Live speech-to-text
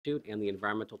and the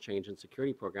Environmental Change and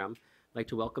Security Program. I'd like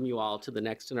to welcome you all to the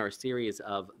next in our series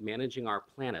of Managing Our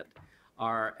Planet.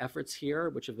 Our efforts here,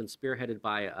 which have been spearheaded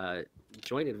by a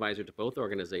joint advisor to both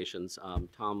organizations,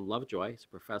 Tom Lovejoy, who's a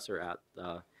professor at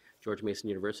George Mason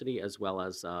University, as well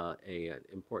as an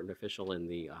important official in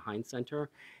the Heinz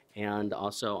Center, and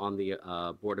also on the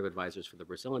Board of Advisors for the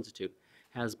Brazil Institute,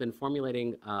 has been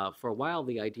formulating for a while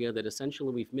the idea that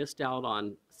essentially we've missed out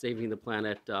on saving the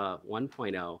planet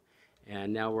 1.0,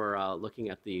 and now we're looking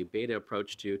at the beta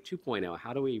approach to 2.0.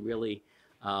 How do we really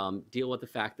deal with the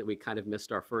fact that we kind of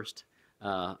missed our first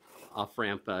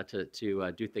off-ramp to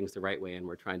do things the right way, and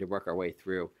we're trying to work our way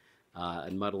through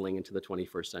and muddling into the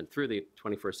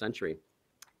 21st century.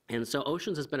 And so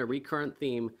oceans has been a recurrent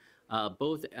theme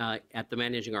both at the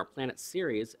Managing Our Planet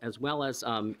series, as well as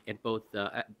at both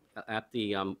at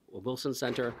the Wilson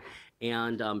Center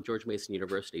and George Mason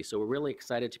University. So we're really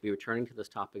excited to be returning to this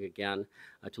topic again,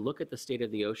 to look at the state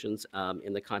of the oceans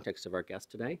in the context of our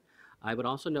guest today. I would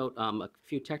also note a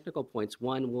few technical points.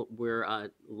 One, we're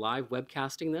live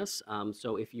webcasting this,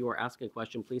 so if you are asking a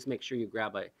question, please make sure you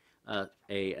grab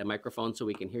a microphone so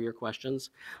we can hear your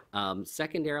questions.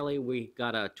 Secondarily, we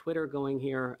got a Twitter going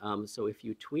here, so if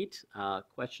you tweet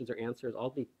questions or answers,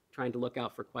 I'll be trying to look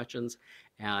out for questions.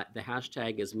 The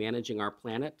hashtag is Managing Our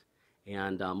Planet,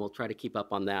 and we'll try to keep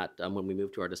up on that when we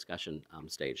move to our discussion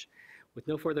stage. With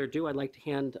no further ado, I'd like to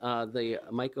hand the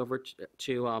mic over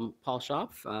to Paul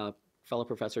Schopf, fellow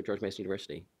professor at George Mason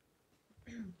University.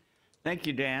 Thank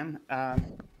you, Dan.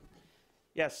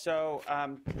 Yes, so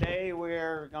today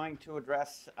we're going to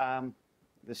address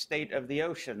the state of the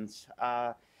oceans.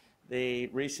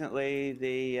 Recently,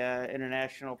 the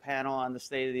International Panel on the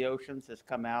State of the Oceans has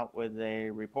come out with a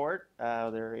report.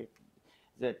 Is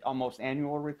it almost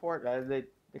annual report? They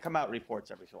come out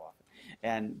reports every so often.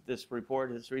 And this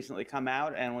report has recently come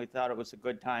out, and we thought it was a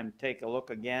good time to take a look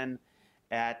again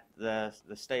at the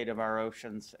state of our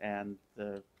oceans and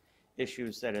the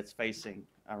issues that it's facing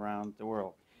around the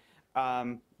world.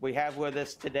 We have with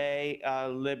us today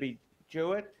Libby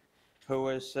Jewett, who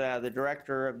is the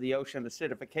director of the Ocean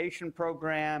Acidification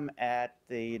Program at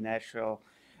the National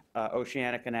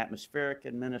Oceanic and Atmospheric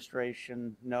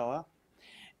Administration, NOAA,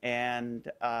 and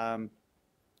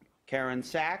Karen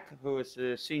Sack, who is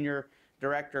the senior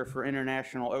director for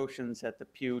international oceans at the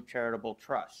Pew Charitable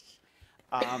Trust.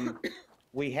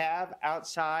 We have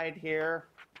outside here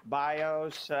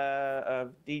bios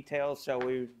of details, so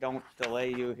we don't delay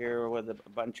you here with a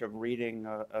bunch of reading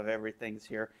of everything's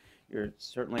here. You're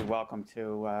certainly welcome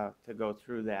to go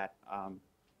through that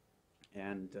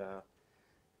and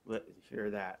hear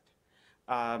that.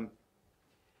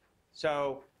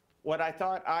 So what I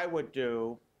thought I would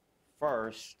do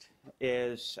first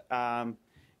is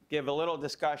give a little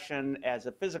discussion as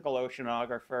a physical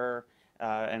oceanographer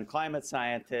and climate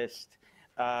scientist,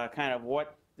 kind of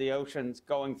what the ocean's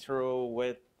going through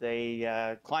with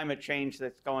the climate change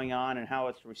that's going on and how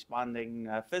it's responding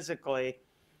physically.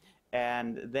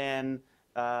 And then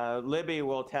Libby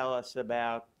will tell us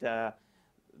about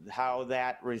how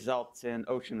that results in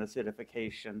ocean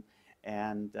acidification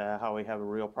and how we have a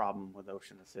real problem with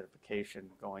ocean acidification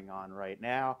going on right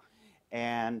now.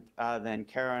 And then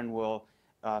Karen will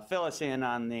fill us in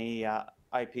on the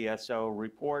IPSO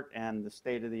report and the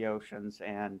state of the oceans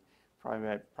and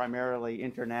primarily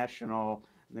international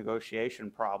negotiation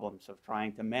problems of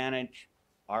trying to manage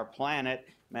our planet,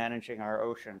 managing our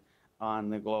ocean on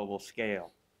the global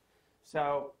scale.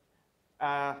 So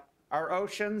our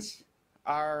oceans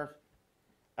are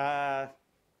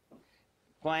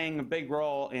playing a big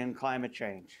role in climate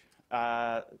change.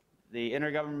 The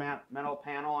Intergovernmental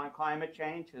Panel on Climate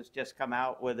Change has just come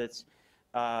out with its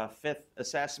fifth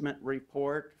assessment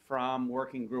report from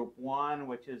Working Group 1,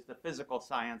 which is the physical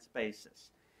science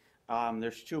basis.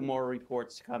 There's two more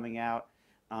reports coming out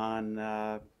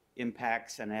on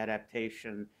impacts and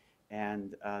adaptation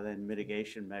and then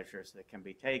mitigation measures that can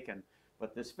be taken.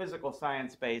 But this physical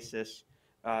science basis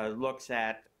looks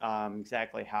at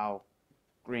exactly how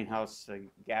greenhouse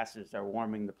gases are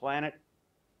warming the planet.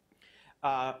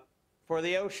 For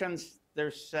the oceans,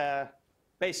 there's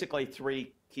basically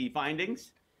three key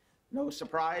findings. No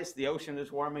surprise, the ocean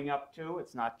is warming up too.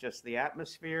 It's not just the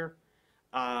atmosphere.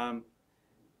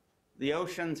 The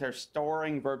oceans are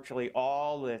storing virtually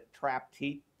all the trapped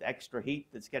heat, the extra heat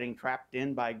that's getting trapped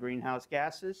in by greenhouse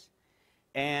gases.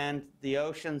 And the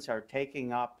oceans are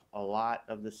taking up a lot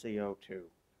of the CO2.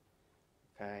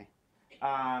 Okay.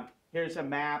 Here's a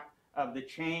map of the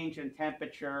change in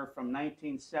temperature from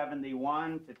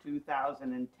 1971 to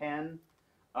 2010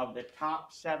 of the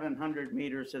top 700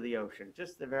 meters of the ocean,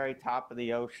 just the very top of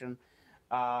the ocean.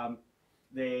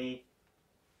 The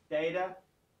data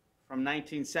from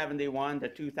 1971 to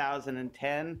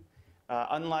 2010.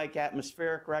 Unlike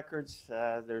atmospheric records,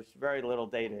 there's very little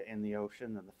data in the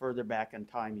ocean, and the further back in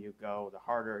time you go, the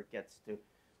harder it gets to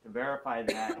verify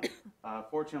that.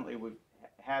 Fortunately, we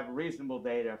have reasonable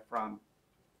data from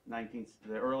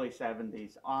the early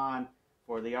 70s on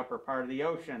for the upper part of the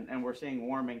ocean, and we're seeing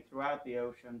warming throughout the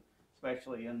ocean,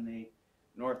 especially in the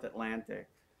North Atlantic.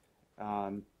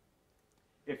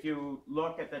 If you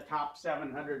look at the top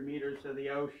 700 meters of the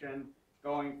ocean,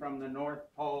 going from the North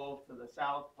Pole to the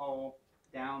South Pole,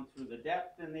 down through the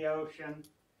depth in the ocean,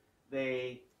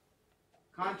 the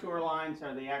contour lines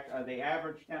are the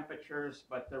average temperatures,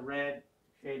 but the red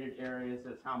shaded areas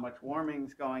is how much warming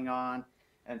is going on.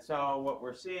 And so what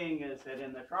we're seeing is that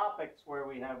in the tropics where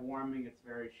we have warming, it's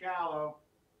very shallow,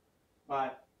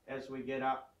 but as we get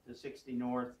up to 60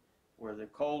 north, where the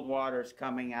cold water is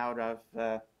coming out of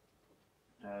the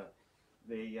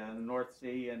North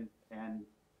Sea and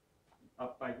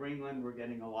up by Greenland, we're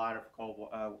getting a lot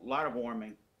of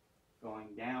warming going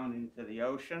down into the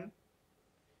ocean.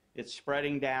 It's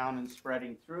spreading down and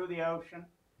spreading through the ocean.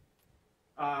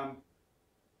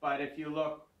 But if you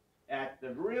look at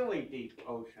the really deep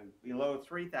ocean, below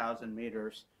 3,000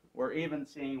 meters, we're even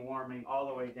seeing warming all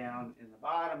the way down in the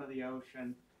bottom of the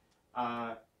ocean,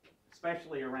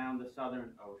 especially around the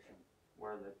Southern Ocean,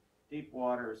 where the deep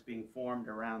water is being formed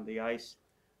around the ice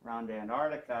around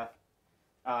Antarctica.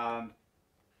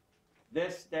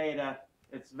 This data,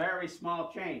 it's very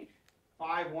small change.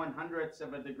 5/100ths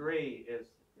of a degree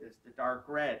is the dark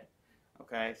red.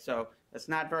 Okay, so it's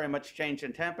not very much change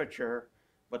in temperature,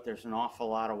 but there's an awful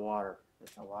lot of water.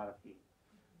 There's a lot of heat.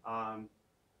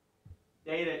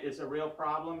 Data is a real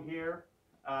problem here.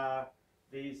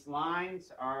 These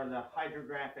lines are the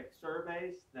hydrographic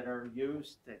surveys that are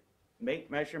used to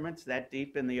make measurements that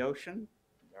deep in the ocean.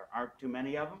 There aren't too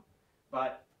many of them,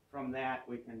 but from that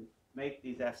we can make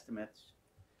these estimates.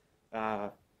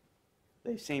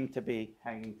 They seem to be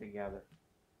hanging together.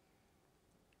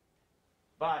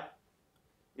 But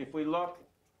if we look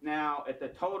now at the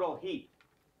total heat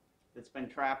that's been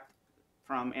trapped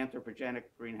from anthropogenic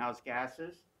greenhouse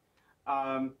gases,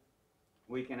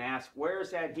 we can ask,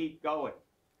 where's that heat going?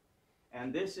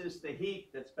 And this is the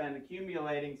heat that's been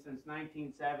accumulating since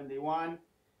 1971.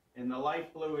 And the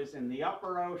light blue is in the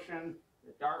upper ocean.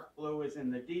 The dark blue is in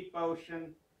the deep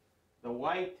ocean. The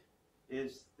white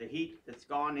is the heat that's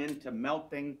gone into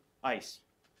melting ice.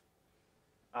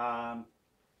 The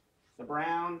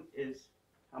brown is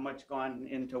how much gone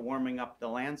into warming up the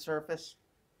land surface.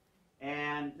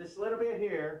 And this little bit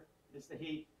here is the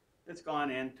heat that's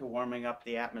gone into warming up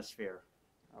the atmosphere.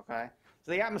 Okay?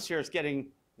 So the atmosphere is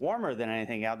getting warmer than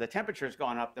anything else. The temperature's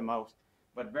gone up the most,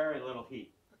 but very little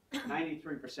heat.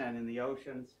 93% in the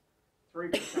oceans,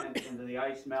 3% into the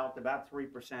ice melt, about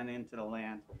 3% into the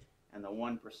land, and the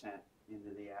 1% into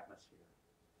the atmosphere.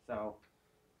 So,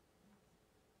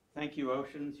 thank you,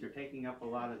 oceans. You're taking up a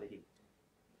lot of the heat.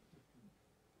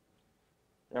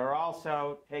 They're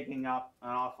also taking up an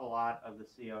awful lot of the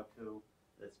CO2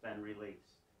 that's been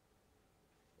released.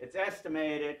 It's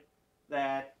estimated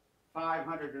that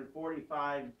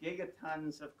 545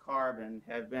 gigatons of carbon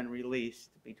have been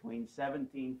released between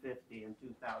 1750 and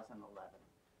 2011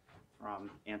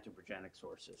 from anthropogenic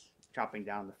sources, chopping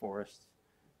down the forests,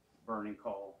 burning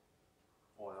coal,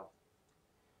 oil.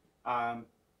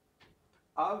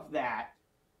 Of that,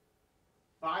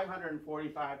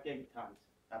 545 gigatons,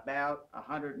 about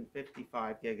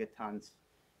 155 gigatons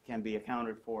can be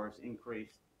accounted for as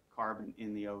increased carbon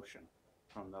in the ocean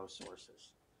from those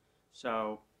sources.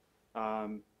 So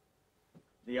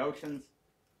the oceans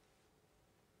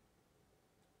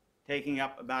taking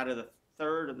up about a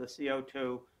third of the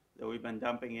CO2 that we've been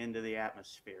dumping into the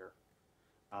atmosphere.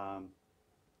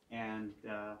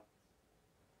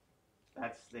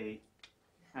 That's the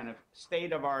kind of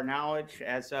state of our knowledge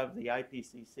as of the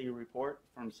IPCC report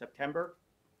from September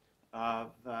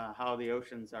of how the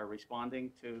oceans are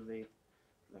responding to the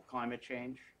climate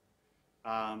change.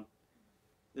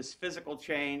 This physical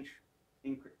change,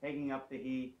 taking up the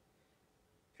heat,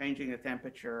 changing the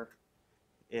temperature,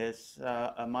 is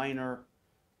a minor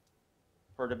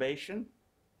perturbation,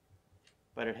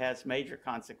 but it has major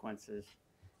consequences.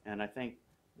 And I think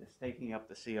this taking up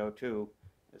the CO2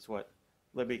 is what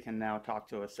Libby can now talk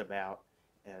to us about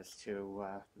as to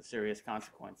the serious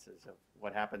consequences of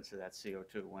what happens to that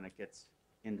CO2 when it gets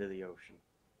into the ocean.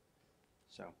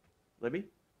 So,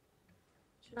 Libby?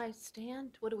 Should I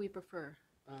stand? What do we prefer?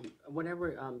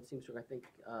 Whatever seems to, I think,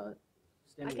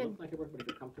 standing can- looks like it works, but if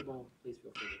you're comfortable, please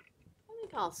feel free. I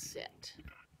think I'll sit.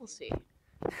 We'll see.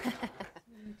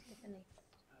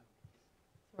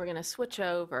 We're going to switch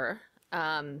over.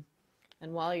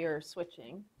 And while you're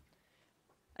switching,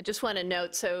 I just want to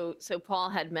note, so Paul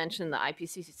had mentioned the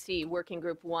IPCC Working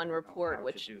Group 1 report, How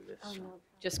which to do this.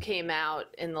 just came out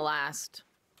in the last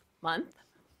month.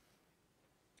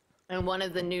 And one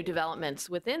of the new developments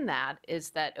within that is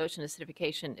that ocean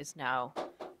acidification is now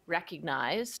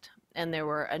recognized. And there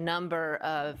were a number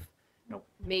of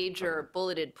major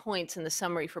bulleted points in the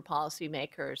summary for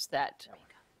policymakers that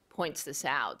points this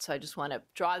out. So I just want to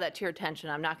draw that to your attention.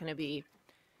 I'm not going to be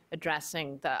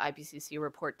addressing the IPCC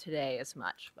report today as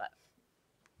much, but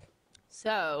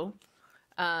so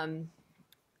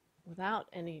without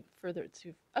any further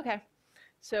okay.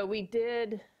 So we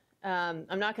did,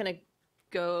 I'm not going to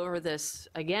go over this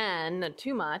again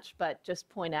too much, but just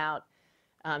point out,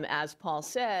 as Paul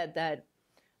said, that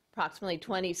approximately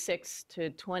 26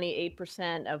 to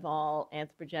 28% of all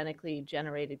anthropogenically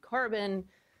generated carbon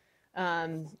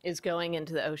is going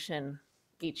into the ocean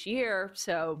each year.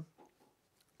 So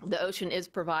the ocean is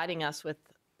providing us with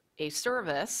a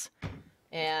service,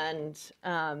 and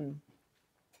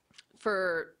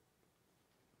for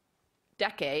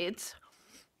decades,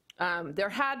 there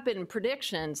had been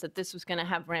predictions that this was going to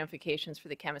have ramifications for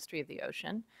the chemistry of the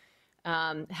ocean.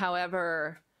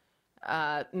 However,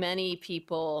 many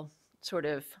people sort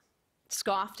of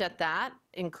scoffed at that,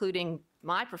 including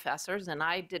my professors, and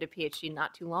I did a PhD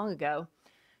not too long ago,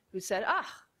 who said,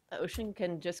 the ocean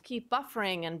can just keep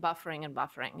buffering and buffering and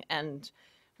buffering. And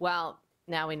well,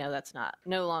 now we know that's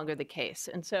no longer the case.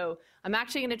 And so I'm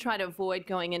actually going to try to avoid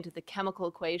going into the chemical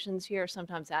equations here.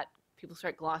 Sometimes that people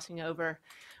start glossing over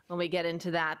when we get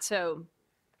into that. So,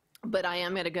 but I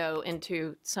am going to go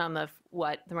into some of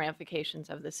what the ramifications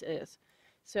of this is.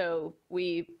 So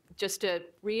just to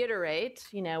reiterate,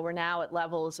 we're now at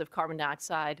levels of carbon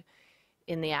dioxide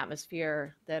in the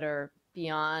atmosphere that are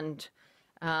beyond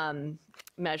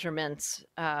measurements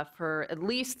for at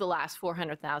least the last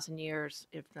 400,000 years,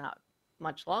 if not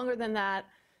much longer than that.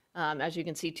 As you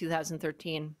can see,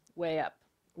 2013, way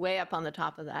up on the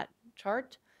top of that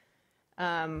chart.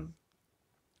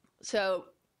 So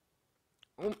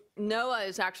NOAA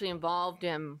is actually involved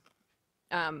in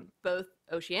both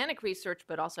oceanic research,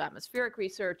 but also atmospheric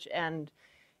research, and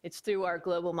it's through our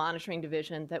Global Monitoring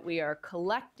Division that we are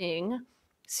collecting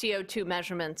CO2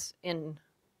 measurements in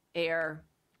air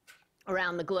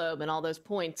around the globe, and all those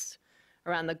points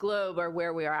around the globe are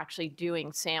where we are actually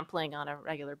doing sampling on a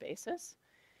regular basis.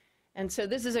 And so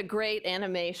this is a great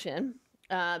animation,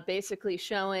 basically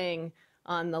showing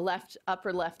on the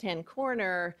upper left-hand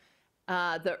corner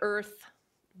the Earth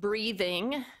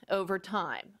breathing over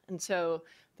time. And so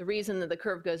the reason that the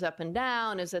curve goes up and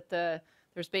down is that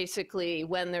there's basically,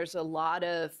 when there's a lot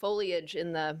of foliage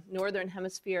in the northern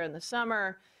hemisphere in the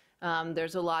summer,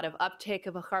 there's a lot of uptake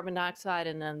of carbon dioxide,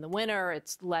 and then in the winter,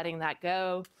 it's letting that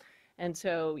go. And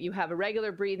so you have a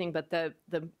regular breathing, but the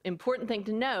important thing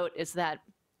to note is that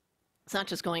it's not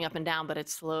just going up and down, but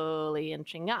it's slowly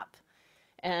inching up.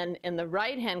 And in the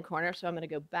right-hand corner, so I'm going to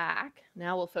go back,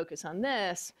 now we'll focus on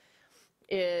this,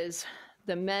 is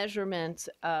the measurements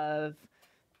of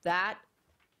that,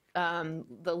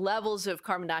 the levels of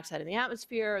carbon dioxide in the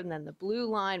atmosphere, and then the blue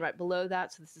line right below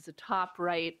that. So this is the top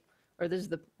right, or this is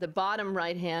the bottom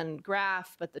right-hand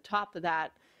graph, but the top of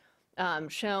that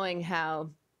showing how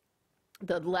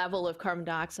the level of carbon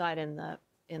dioxide in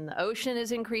the ocean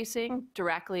is increasing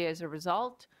directly as a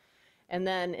result. And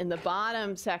then in the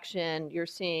bottom section, you're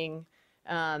seeing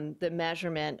the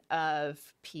measurement of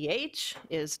pH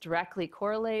is directly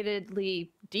correlatedly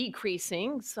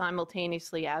decreasing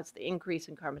simultaneously as the increase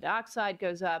in carbon dioxide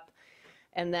goes up.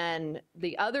 And then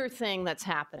the other thing that's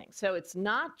happening, so it's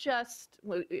not just,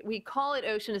 we call it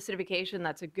ocean acidification.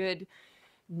 That's a good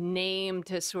name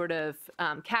to sort of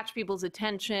catch people's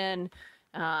attention,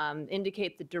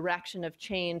 indicate the direction of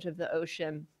change of the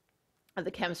ocean, of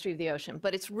the chemistry of the ocean.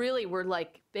 But it's really, we're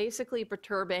like basically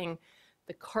perturbing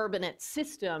the carbonate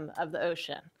system of the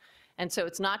ocean. And so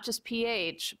it's not just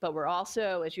pH, but we're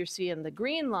also, as you see in the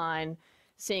green line,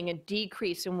 seeing a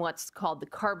decrease in what's called the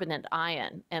carbonate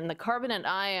ion. And the carbonate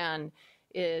ion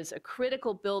is a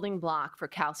critical building block for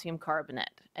calcium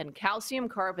carbonate. And calcium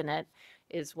carbonate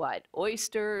is what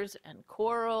oysters and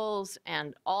corals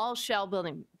and all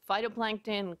shell-building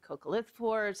phytoplankton,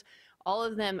 coccolithophores, all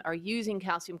of them are using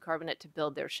calcium carbonate to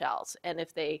build their shells. And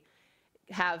if they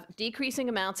have decreasing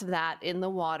amounts of that in the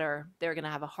water, they're going to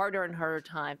have a harder and harder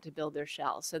time to build their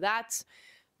shells. So that's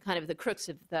kind of the crux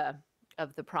of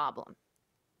the problem.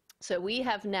 So we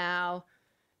have now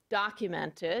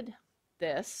documented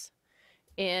this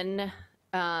in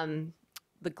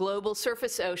the global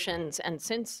surface oceans, and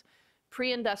since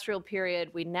pre-industrial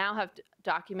period, we now have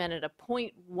documented a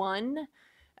 0.1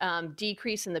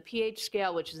 decrease in the pH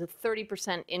scale, which is a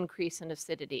 30% increase in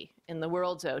acidity in the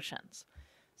world's oceans.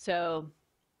 So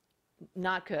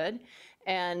not good.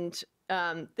 And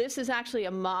this is actually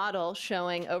a model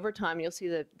showing over time, you'll see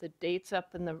the dates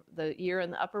up in the year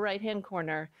in the upper right-hand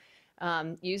corner,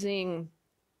 using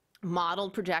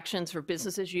modeled projections for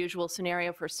business as usual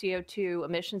scenario for CO2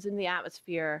 emissions in the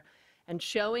atmosphere, and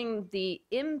showing the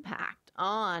impact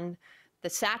on the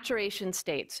saturation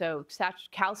state, so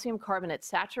calcium carbonate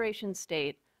saturation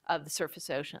state of the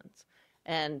surface oceans.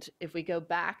 And if we go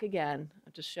back again,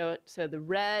 I'll just show it. So the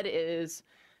red is,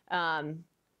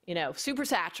 super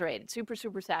saturated, super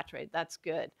saturated. That's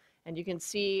good. And you can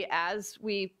see as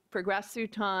we progress through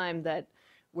time that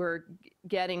we're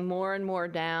getting more and more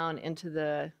down into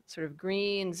the sort of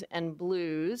greens and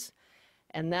blues.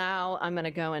 And now I'm going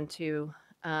to go into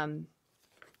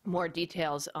more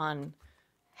details on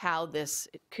how this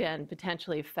can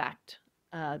potentially affect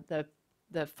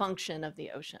the function of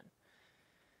the ocean.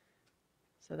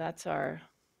 So that's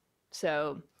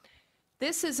so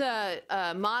this is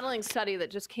a modeling study that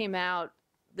just came out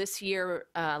this year,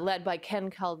 led by Ken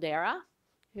Caldera,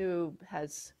 who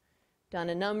has done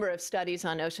a number of studies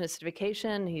on ocean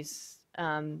acidification. He's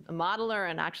a modeler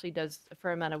and actually does a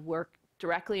fair amount of work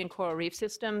directly in coral reef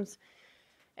systems.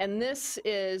 And this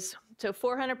is, so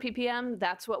 400 ppm,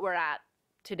 that's what we're at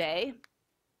today.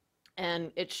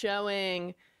 And it's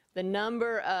showing the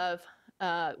number of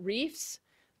reefs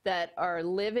that are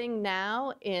living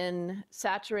now in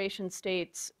saturation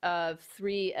states of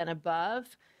 3 and above.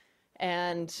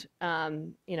 And,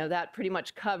 that pretty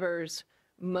much covers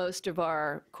most of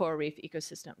our coral reef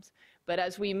ecosystems. But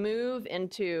as we move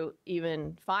into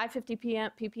even 550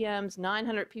 ppms,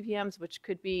 900 ppms, which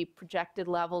could be projected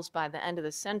levels by the end of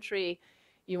the century,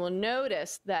 you will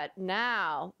notice that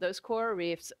now those coral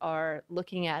reefs are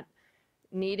looking at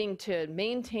needing to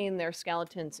maintain their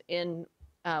skeletons in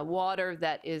water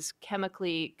that is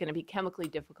going to be chemically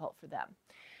difficult for them.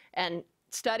 And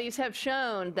studies have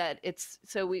shown that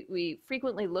so we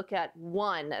frequently look at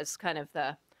one as kind of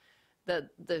the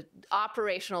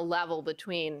operational level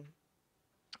between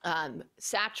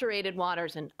saturated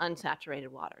waters and unsaturated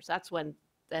waters. That's when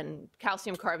then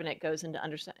calcium carbonate goes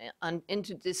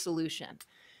into dissolution.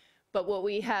 But what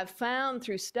we have found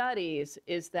through studies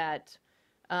is that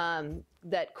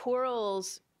that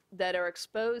corals that are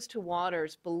exposed to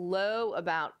waters below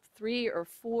about 3 or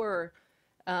 4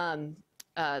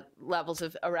 levels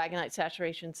of aragonite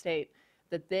saturation state,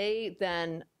 that they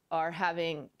then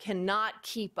cannot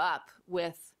keep up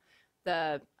with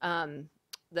the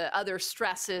other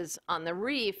stresses on the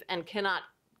reef and cannot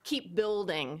keep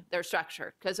building their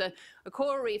structure. Because a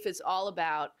coral reef is all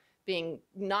about being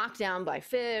knocked down by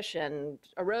fish and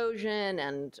erosion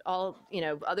and all,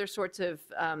 other sorts of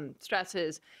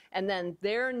stresses. And then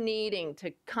they're needing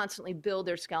to constantly build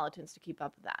their skeletons to keep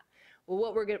up with that. Well,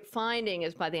 what we're finding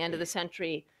is by the end of the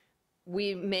century,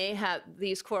 we may have,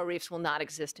 these coral reefs will not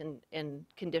exist in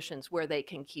conditions where they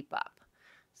can keep up.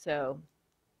 So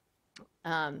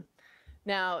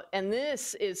now, and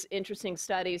this is interesting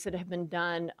studies that have been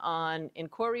done in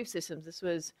coral reef systems. This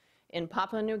was in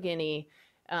Papua New Guinea.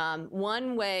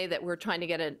 One way that we're trying to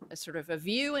get a sort of a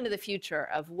view into the future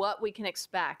of what we can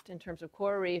expect in terms of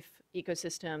coral reef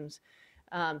ecosystems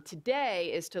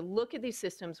today is to look at these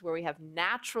systems where we have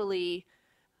naturally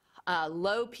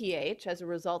low pH as a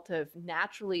result of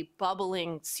naturally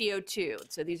bubbling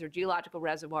CO2. So these are geological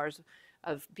reservoirs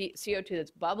of CO2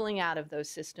 that's bubbling out of those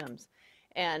systems.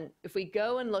 And if we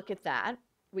go and look at that,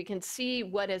 we can see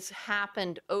what has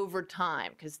happened over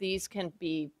time, because these can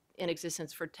be in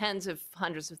existence for tens of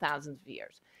hundreds of thousands of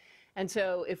years. And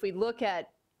so if we look at,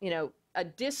 a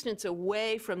distance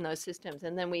away from those systems,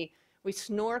 and then we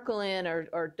snorkel in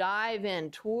or dive in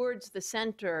towards the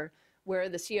center where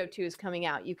the CO2 is coming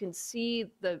out, you can see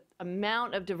the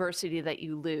amount of diversity that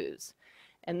you lose.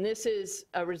 And this is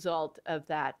a result of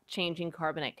that changing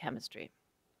carbonate chemistry.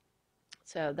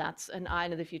 So that's an eye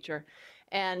to the future.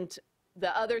 And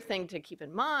the other thing to keep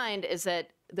in mind is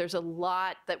that there's a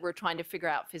lot that we're trying to figure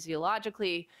out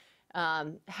physiologically,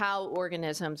 how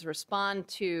organisms respond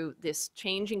to this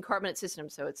changing carbonate system.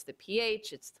 So it's the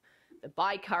pH, it's the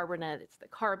bicarbonate, it's the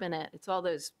carbonate, it's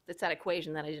that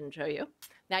equation that I didn't show you.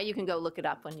 Now you can go look it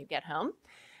up when you get home.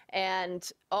 And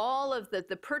all of the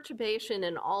perturbation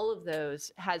in all of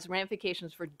those has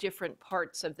ramifications for different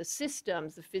parts of the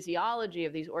systems, the physiology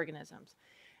of these organisms.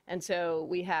 And so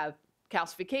we have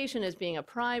calcification as being a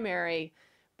primary,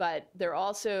 but there are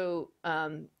also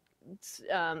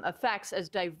effects as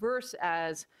diverse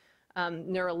as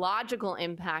neurological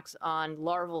impacts on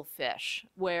larval fish,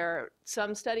 where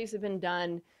some studies have been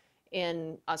done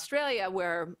in Australia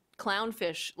where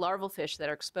clownfish, larval fish that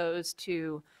are exposed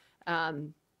to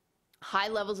high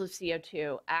levels of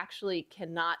CO2 actually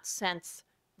cannot sense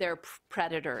their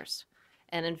predators.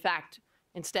 And in fact,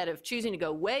 instead of choosing to go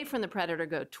away from the predator,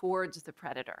 go towards the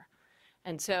predator.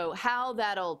 And so how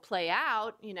that'll play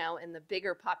out, you know, in the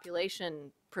bigger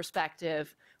population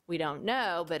perspective, we don't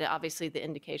know, but obviously the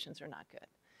indications are not good.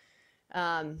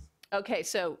 Okay,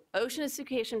 so ocean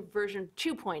acidification version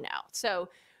 2.0. So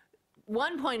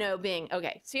 1.0 being,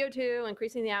 okay, CO2,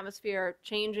 increasing the atmosphere,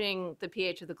 changing the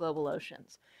pH of the global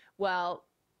oceans. Well,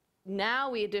 now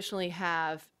we additionally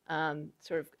have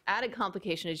sort of added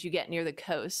complication as you get near the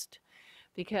coast,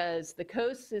 because the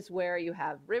coast is where you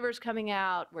have rivers coming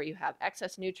out, where you have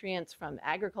excess nutrients from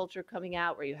agriculture coming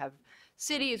out, where you have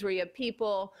cities, where you have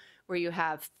people, where you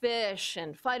have fish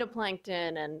and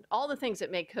phytoplankton and all the things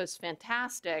that make coasts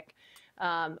fantastic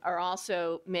are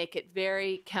also make it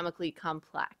very chemically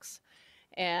complex.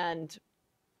 And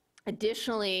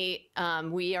additionally,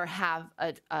 we have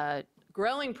a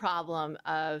growing problem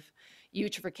of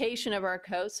eutrophication of our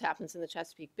coasts. Happens in the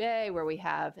Chesapeake Bay, where we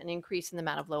have an increase in the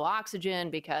amount of low oxygen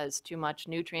because too much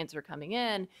nutrients are coming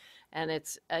in, and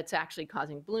it's actually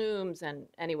causing blooms. And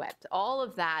anyway, all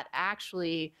of that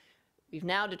actually, we've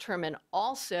now determined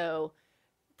also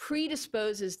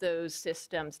predisposes those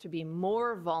systems to be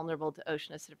more vulnerable to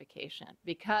ocean acidification,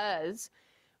 because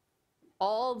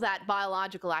all that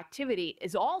biological activity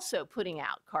is also putting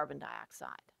out carbon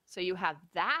dioxide. So you have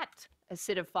that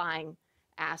acidifying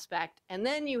aspect, and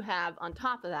then you have on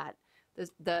top of that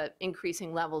the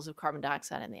increasing levels of carbon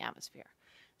dioxide in the atmosphere.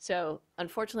 So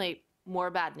unfortunately,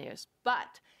 more bad news.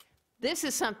 But this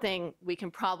is something we can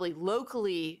probably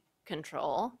locally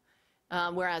control,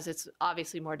 whereas it's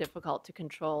obviously more difficult to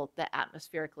control the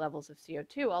atmospheric levels of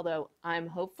CO2, although I'm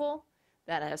hopeful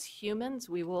that as humans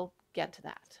we will get to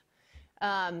that.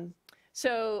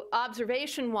 So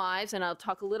observation-wise, and I'll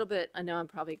talk a little bit, I know I'm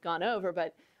probably gone over,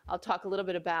 but I'll talk a little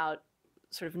bit about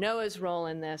sort of NOAA's role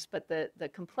in this, but the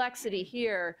complexity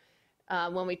here,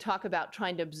 when we talk about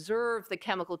trying to observe the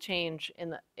chemical change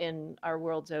in our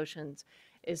world's oceans,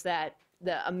 is that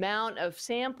the amount of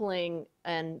sampling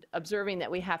and observing that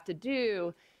we have to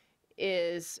do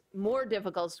is more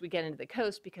difficult as we get into the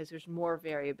coast, because there's more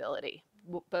variability,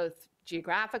 both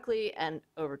geographically and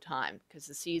over time, because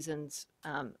the seasons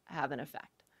have an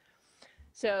effect.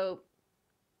 So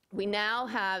we now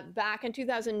have, back in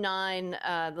 2009,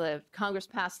 the Congress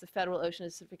passed the Federal Ocean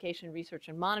Acidification Research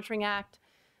and Monitoring Act.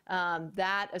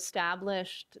 That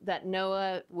established that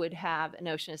NOAA would have an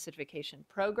ocean acidification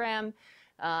program.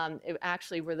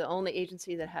 Actually, we're the only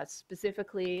agency that has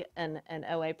specifically an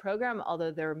OA program,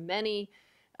 although there are many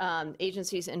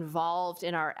agencies involved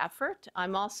in our effort.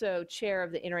 I'm also chair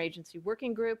of the Interagency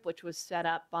Working Group, which was set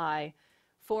up by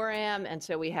FORAM, and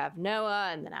so we have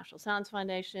NOAA and the National Science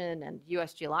Foundation and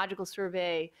U.S. Geological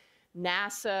Survey,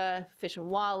 NASA, Fish and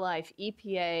Wildlife,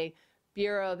 EPA,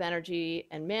 Bureau of Energy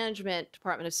and Management,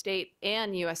 Department of State,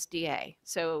 and USDA.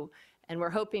 So, and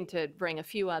we're hoping to bring a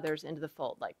few others into the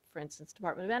fold, like, for instance,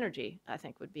 Department of Energy, I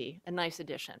think would be a nice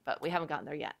addition, but we haven't gotten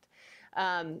there yet.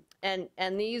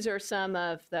 And these are some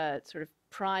of the sort of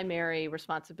primary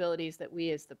responsibilities that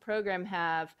we as the program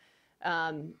have.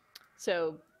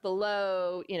 So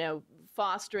below, you know,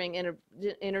 fostering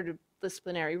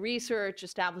interdisciplinary research,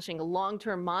 establishing a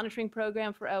long-term monitoring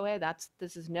program for OA,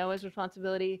 this is NOAA's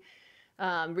responsibility.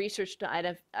 Research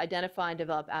to identify and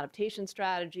develop adaptation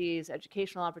strategies,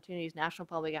 educational opportunities, national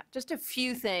public, just a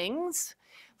few things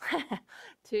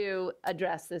to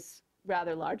address this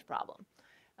rather large problem.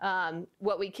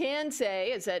 What we can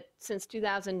say is that since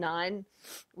 2009,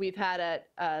 we've had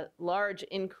a large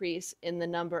increase in the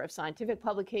number of scientific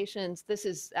publications. This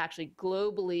is actually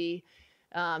globally.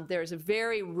 There's a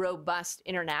very robust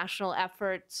international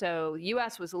effort. So the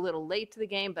US was a little late to the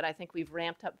game, but I think we've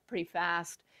ramped up pretty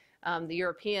fast. The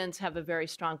Europeans have a very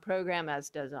strong program, as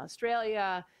does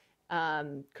Australia,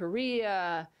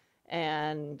 Korea,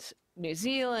 and New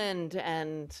Zealand,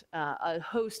 and a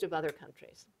host of other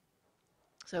countries.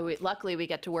 So luckily, we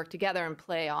get to work together and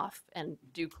play off and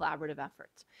do collaborative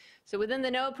efforts. So within the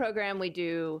NOAA program, we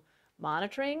do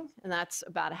monitoring, and that's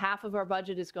about half of our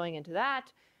budget is going into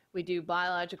that. We do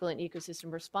biological and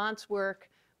ecosystem response work.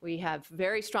 We have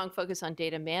very strong focus on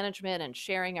data management and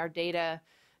sharing our data,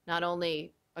 not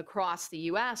only across the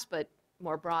US, but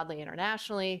more broadly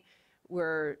internationally. We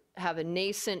have a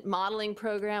nascent modeling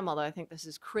program, although I think this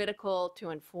is critical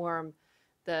to inform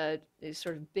the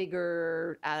sort of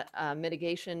bigger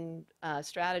mitigation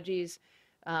strategies.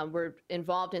 We're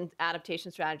involved in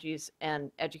adaptation strategies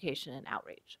and education and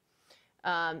outreach.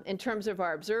 In terms of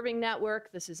our observing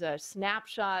network, this is a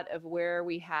snapshot of where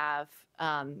we have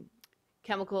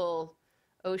chemical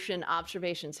ocean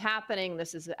observations happening.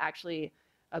 This is actually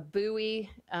a buoy,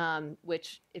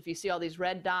 which if you see all these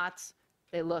red dots,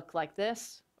 they look like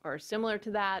this or similar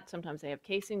to that. Sometimes they have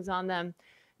casings on them,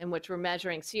 in which we're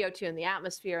measuring CO2 in the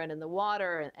atmosphere and in the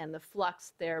water and the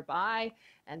flux thereby,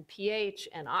 and pH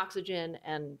and oxygen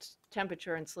and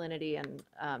temperature and salinity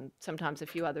and sometimes a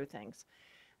few other things.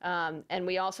 And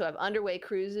we also have underway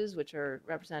cruises, which are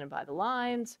represented by the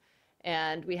lines,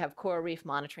 and we have coral reef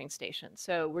monitoring stations.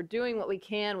 So we're doing what we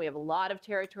can. We have a lot of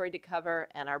territory to cover,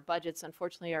 and our budgets,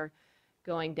 unfortunately, are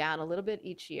going down a little bit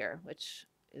each year, which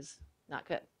is not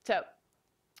good. So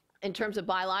in terms of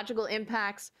biological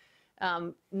impacts,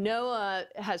 NOAA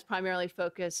has primarily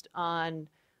focused on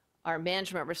our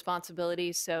management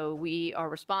responsibilities. So we are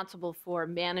responsible for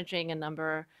managing a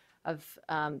number of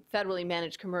federally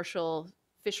managed commercial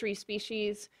fishery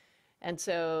species. And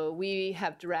so we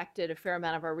have directed a fair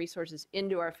amount of our resources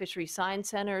into our fishery science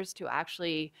centers to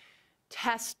actually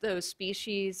test those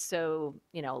species. So,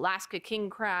 you know, Alaska king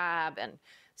crab and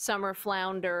summer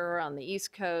flounder on the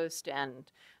East Coast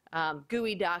and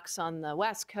gooey ducks on the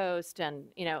West Coast. And,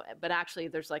 you know, but actually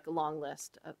there's like a long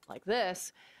list of like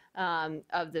this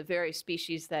of the various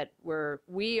species that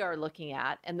we are looking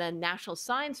at. And then National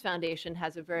Science Foundation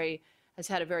has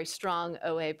had a very strong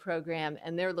OA program,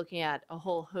 and they're looking at a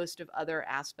whole host of other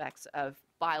aspects of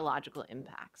biological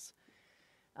impacts.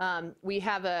 We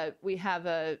have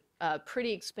a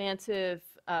pretty expansive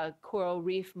coral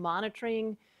reef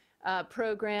monitoring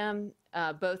program,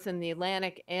 both in the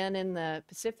Atlantic and in the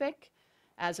Pacific.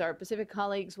 As our Pacific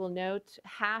colleagues will note,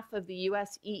 half of the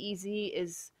U.S. EEZ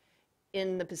is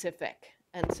in the Pacific.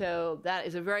 And so that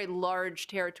is a very large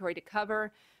territory to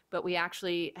cover, but we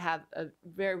actually have a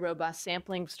very robust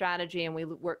sampling strategy, and we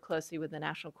work closely with the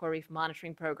National Coral Reef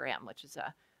Monitoring Program, which is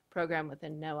a program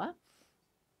within NOAA.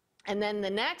 And then the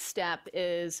next step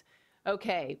is,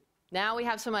 okay, now we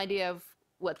have some idea of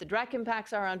what the direct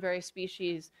impacts are on various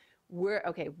species. Where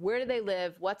do they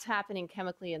live? What's happening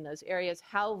chemically in those areas?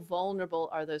 How vulnerable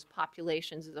are those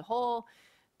populations as a whole,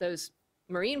 those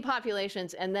marine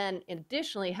populations? And then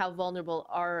additionally, how vulnerable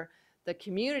are the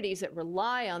communities that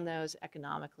rely on those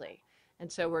economically?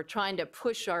 And so we're trying to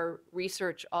push our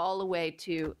research all the way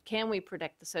to, can we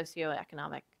predict the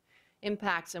socioeconomic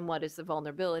impacts and what is the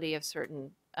vulnerability of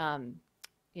certain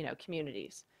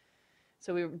communities?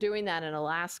 So we were doing that in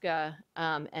Alaska,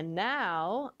 and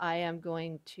now I am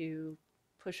going to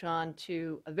push on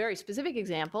to a very specific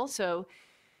example. So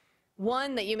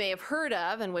one that you may have heard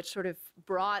of, and which sort of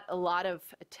brought a lot of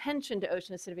attention to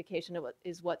ocean acidification,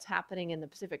 is what's happening in the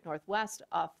Pacific Northwest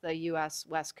off the U.S.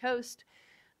 West Coast,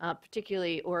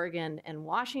 particularly Oregon and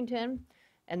Washington.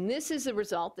 And this is a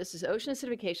result, this is ocean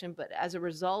acidification, but as a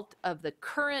result of the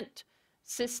current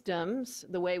systems,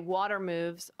 the way water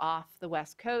moves off the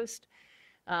West Coast.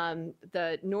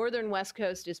 The northern West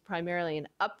Coast is primarily an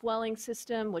upwelling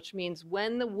system, which means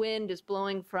when the wind is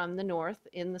blowing from the north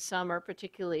in the summer,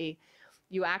 particularly,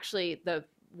 the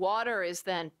water is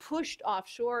then pushed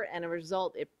offshore, and as a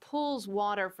result, it pulls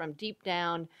water from deep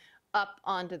down up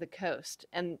onto the coast.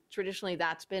 And traditionally,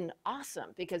 that's been awesome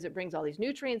because it brings all these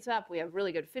nutrients up. We have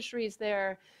really good fisheries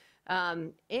there.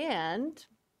 Actually,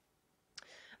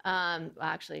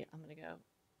 I'm going to go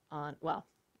on. Well,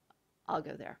 I'll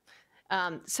go there.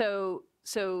 So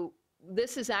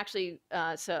this is actually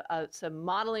some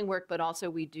modeling work, but also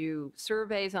we do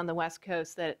surveys on the West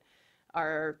Coast that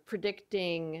are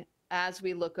predicting, as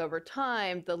we look over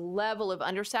time, the level of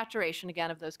undersaturation,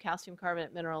 again, of those calcium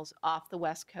carbonate minerals off the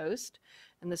West Coast.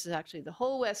 And this is actually the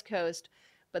whole West Coast,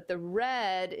 but the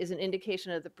red is an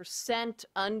indication of the percent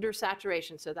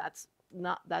undersaturation. So that's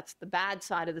the bad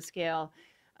side of the scale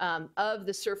of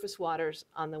the surface waters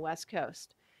on the West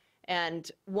Coast.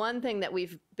 And one thing that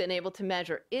we've been able to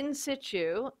measure in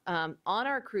situ on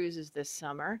our cruises this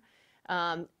summer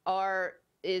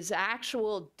is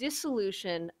actual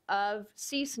dissolution of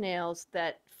sea snails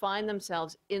that find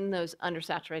themselves in those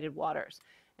undersaturated waters.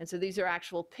 And so these are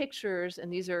actual pictures,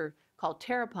 and these are called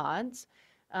pteropods,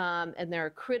 and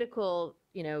they're critical,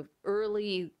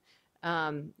 early,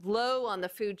 low on the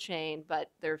food chain, but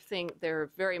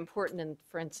they're very important in,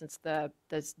 for instance,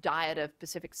 this diet of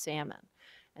Pacific salmon.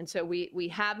 And so we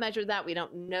have measured that. We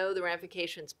don't know the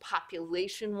ramifications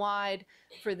population-wide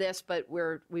for this, but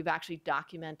we've actually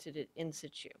documented it in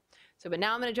situ. But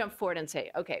now I'm going to jump forward and say,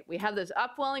 okay, we have those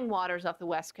upwelling waters off the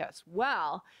West Coast.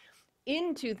 Well,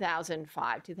 in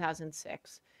 2005,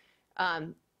 2006,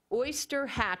 oyster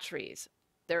hatcheries,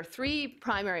 there are 3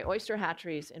 primary oyster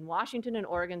hatcheries in Washington and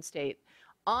Oregon State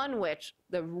on which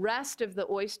the rest of the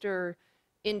oyster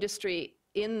industry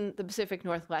in the Pacific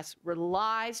Northwest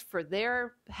relies for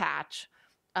their hatch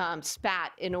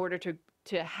spat in order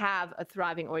to have a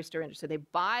thriving oyster industry. They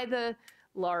buy the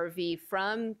larvae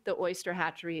from the oyster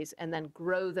hatcheries and then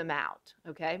grow them out,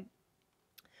 okay?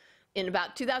 In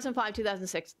about 2005,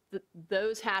 2006,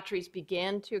 those hatcheries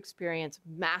began to experience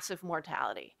massive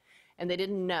mortality, and they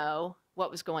didn't know what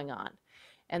was going on.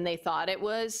 And they thought it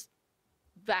was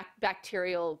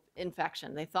bacterial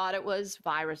infection. They thought it was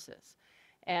viruses.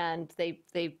 And they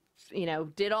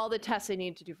did all the tests they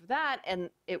needed to do for that, and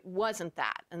it wasn't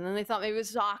that. And then they thought maybe it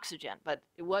was oxygen, but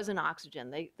it wasn't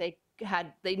oxygen.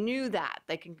 They knew that.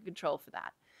 They can control for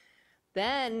that.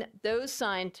 Then those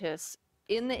scientists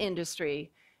in the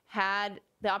industry had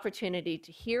the opportunity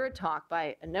to hear a talk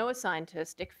by a NOAA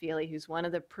scientist, Dick Feely, who's one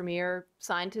of the premier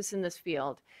scientists in this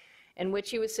field, in which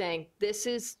he was saying,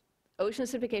 ocean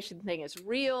acidification thing is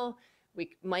real.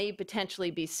 We might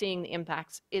potentially be seeing the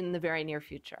impacts in the very near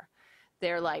future.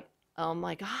 They're like, oh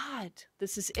my God,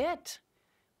 this is it.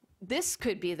 This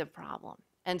could be the problem.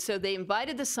 And so they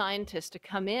invited the scientists to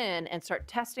come in and start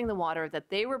testing the water that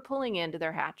they were pulling into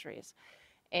their hatcheries.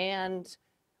 And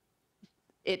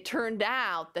it turned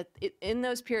out that in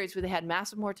those periods where they had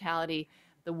massive mortality,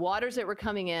 the waters that were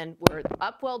coming in were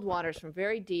upwelled waters from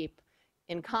very deep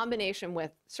in combination with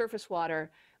surface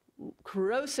water,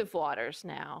 corrosive waters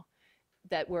now,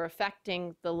 that were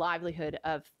affecting the livelihood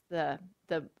of the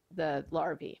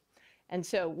larvae. And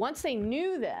so once they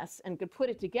knew this and could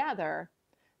put it together,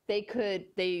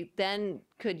 they then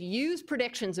could use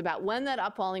predictions about when that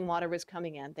upwelling water was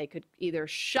coming in. They could either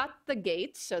shut the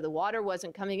gates so the water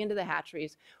wasn't coming into the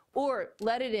hatcheries, or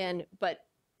let it in, but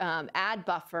add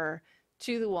buffer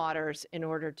to the waters in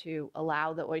order to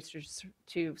allow the oysters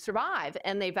to survive.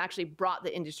 And they've actually brought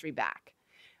the industry back.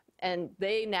 And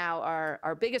they now are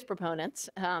our biggest proponents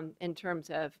in terms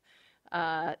of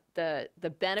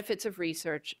the benefits of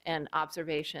research and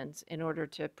observations in order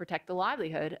to protect the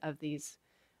livelihood of these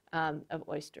of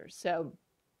oysters. So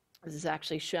this is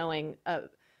actually showing a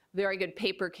very good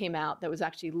paper came out that was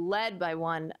actually led by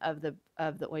one of the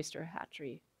oyster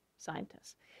hatchery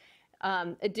scientists.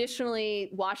 Additionally,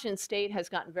 Washington State has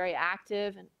gotten very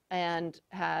active and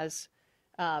has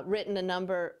written a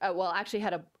number, actually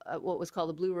had what was called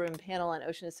a Blue Ribbon Panel on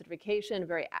Ocean Acidification, a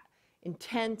very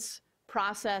intense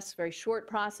process, very short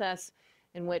process,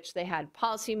 in which they had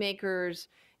policymakers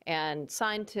and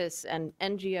scientists and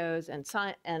NGOs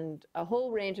and a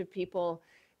whole range of people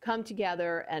come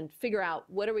together and figure out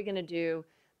what are we going to do.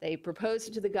 They proposed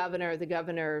it to the governor. The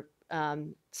governor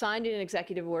signed an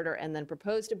executive order and then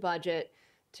proposed a budget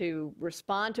to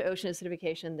respond to ocean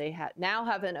acidification. They now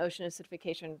have an ocean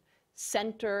acidification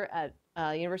center at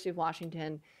University of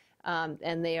Washington,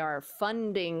 and they are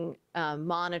funding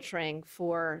monitoring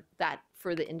for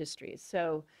the industries.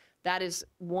 So that is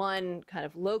one kind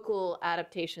of local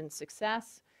adaptation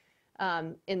success.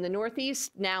 In the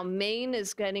Northeast, now Maine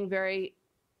is getting very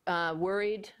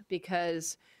worried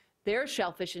because their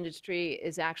shellfish industry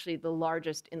is actually the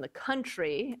largest in the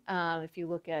country. If you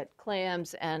look at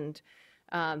clams and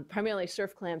primarily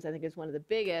surf clams, I think is one of the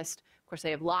biggest. Of course,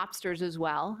 they have lobsters as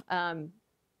well. And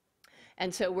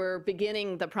so we're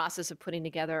beginning the process of putting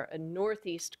together a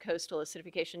Northeast coastal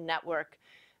acidification network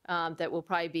that will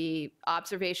probably be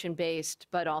observation-based,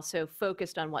 but also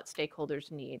focused on what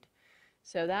stakeholders need.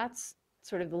 So that's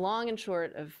sort of the long and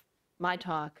short of my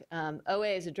talk.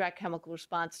 OA is a direct chemical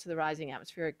response to the rising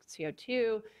atmospheric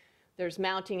CO2. There's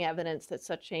mounting evidence that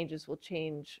such changes will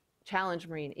challenge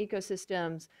marine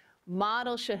ecosystems.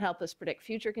 Models should help us predict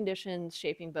future conditions,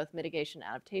 shaping both mitigation and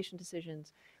adaptation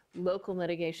decisions. Local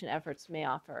mitigation efforts may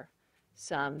offer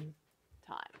some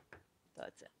time. So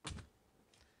that's it.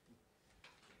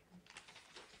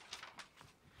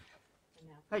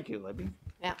 Thank you, Libby.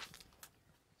 Yeah.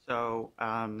 So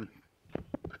we'll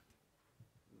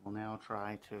now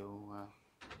try to...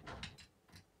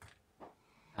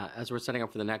 As we're setting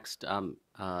up for the next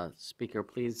speaker,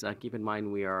 please keep in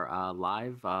mind we are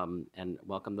live and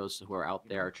welcome those who are out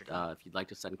there. If you'd like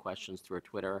to send questions through our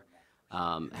Twitter,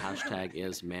 hashtag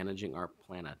is managing our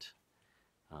planet.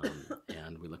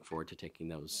 And we look forward to taking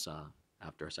those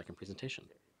after our second presentation.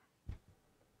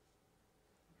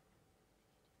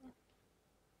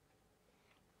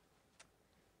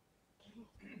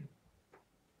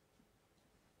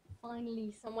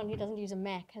 Finally, someone who doesn't use a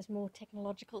Mac has more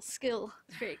technological skill.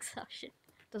 It's very exciting.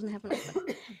 Doesn't happen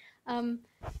often.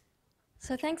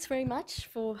 So thanks very much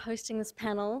for hosting this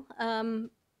panel.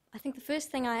 I think the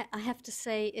first thing I have to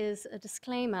say is a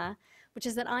disclaimer, which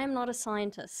is that I am not a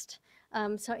scientist.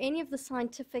 So any of the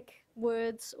scientific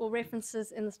words or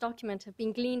references in this document have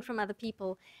been gleaned from other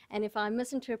people, and if I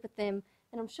misinterpret them,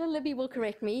 then I'm sure Libby will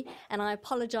correct me, and I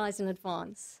apologize in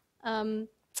advance.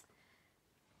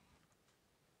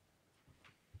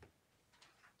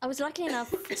 I was lucky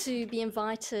enough to be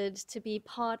invited to be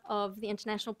part of the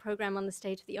International Program on the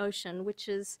State of the Ocean, which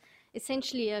is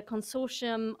essentially a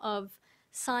consortium of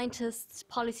scientists,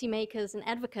 policymakers, and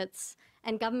advocates,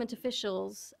 and government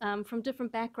officials from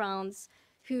different backgrounds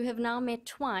who have now met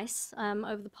twice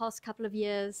over the past couple of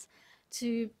years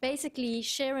to basically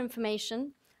share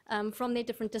information from their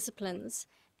different disciplines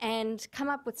and come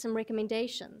up with some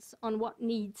recommendations on what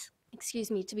needs,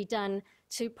 to be done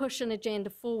to push an agenda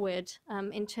forward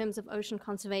in terms of ocean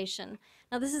conservation.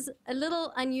 Now, this is a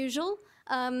little unusual.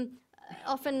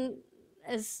 Often,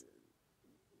 as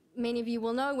many of you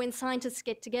will know, when scientists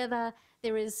get together,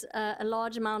 there is a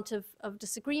large amount of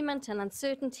disagreement and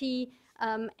uncertainty,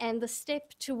 and the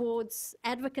step towards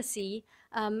advocacy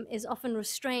is often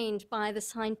restrained by the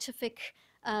scientific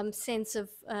sense of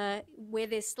where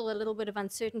there's still a little bit of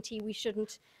uncertainty, we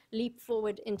shouldn't leap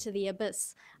forward into the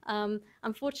abyss.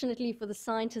 Unfortunately for the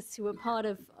scientists who were part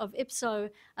of IPSO,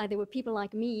 there were people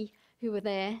like me who were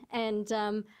there,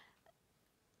 and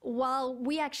while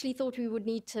we actually thought we would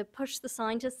need to push the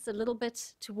scientists a little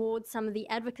bit towards some of the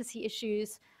advocacy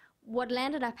issues, what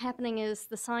landed up happening is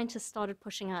the scientists started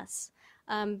pushing us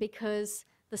because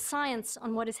the science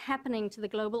on what is happening to the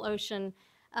global ocean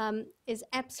is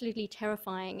absolutely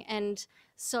terrifying. And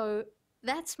so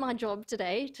that's my job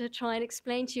today, to try and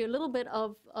explain to you a little bit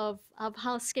of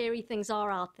how scary things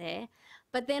are out there,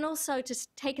 but then also to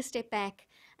take a step back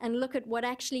and look at what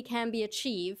actually can be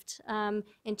achieved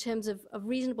in terms of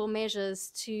reasonable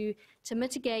measures to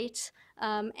mitigate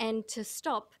and to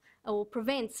stop or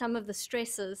prevent some of the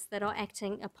stresses that are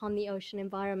acting upon the ocean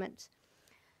environment.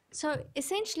 So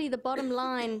essentially the bottom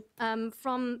line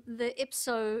from the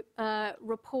IPSO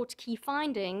report key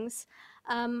findings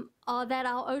are that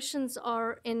our oceans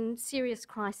are in serious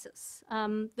crisis.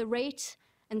 The rate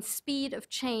and speed of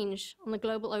change on the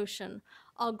global ocean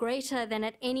are greater than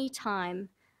at any time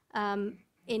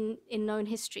in known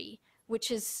history,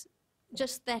 which is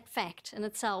just that fact in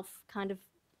itself kind of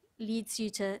leads you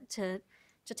to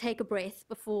take a breath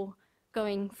before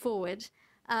going forward.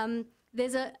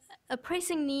 There's a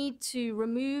pressing need to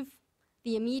remove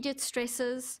the immediate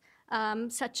stresses,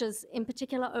 such as, in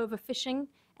particular, overfishing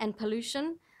and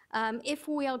pollution, if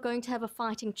we are going to have a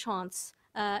fighting chance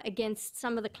against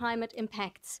some of the climate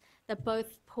impacts that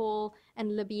both Paul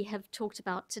and Libby have talked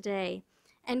about today.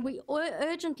 And we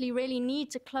urgently really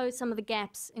need to close some of the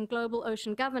gaps in global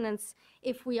ocean governance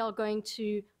if we are going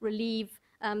to relieve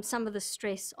some of the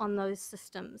stress on those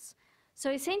systems. So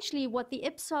essentially what the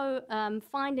IPSO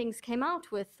findings came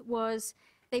out with was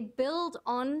they build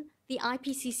on the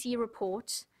IPCC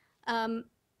report,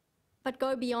 but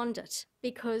go beyond it,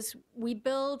 because we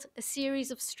build a series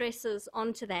of stresses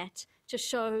onto that to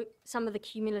show some of the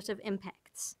cumulative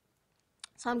impacts.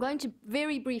 So I'm going to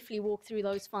very briefly walk through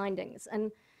those findings.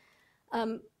 And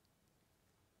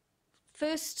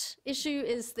first issue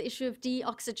is the issue of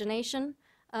deoxygenation,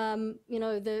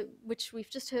 which we've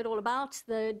just heard all about,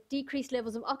 the decreased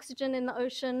levels of oxygen in the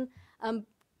ocean,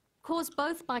 caused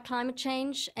both by climate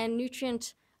change and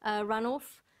nutrient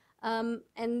runoff.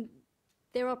 And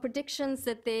there are predictions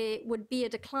that there would be a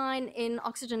decline in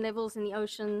oxygen levels in the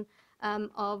ocean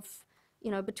of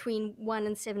between 1%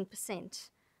 and 7%.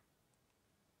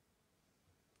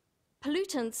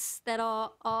 Pollutants that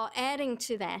are adding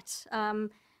to that, some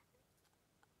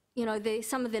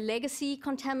of the legacy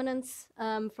contaminants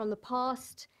from the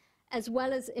past, as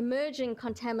well as emerging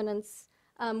contaminants,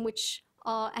 which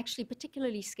are actually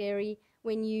particularly scary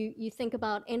when you think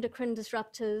about endocrine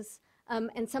disruptors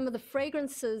and some of the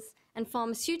fragrances and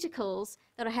pharmaceuticals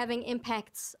that are having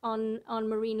impacts on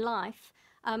marine life.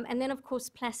 And then, of course,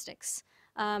 plastics.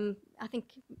 I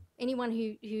think anyone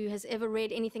who has ever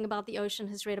read anything about the ocean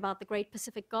has read about the Great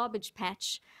Pacific Garbage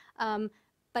Patch.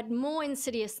 But more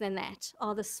insidious than that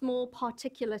are the small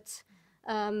particulate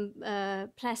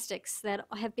plastics that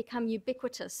have become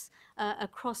ubiquitous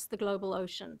across the global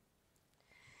ocean.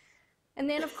 And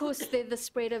then, of course, the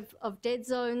spread of dead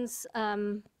zones.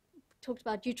 Talked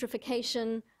about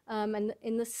eutrophication, and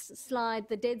in this slide,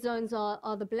 the dead zones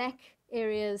are the black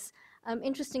areas.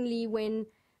 Interestingly, when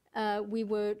we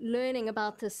were learning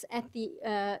about this at the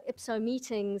IPSO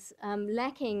meetings,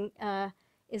 lacking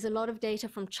is a lot of data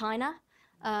from China.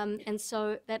 And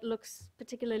so that looks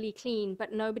particularly clean,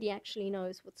 but nobody actually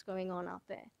knows what's going on out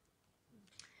there.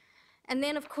 And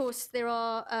then, of course, there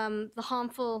are the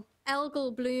harmful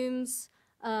algal blooms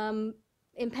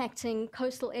impacting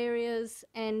coastal areas,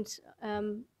 and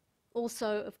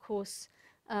also, of course,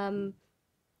 marine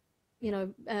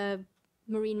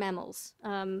mammals,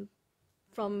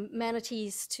 from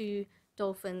manatees to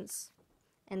dolphins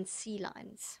and sea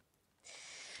lions.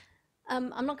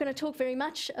 I'm not going to talk very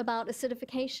much about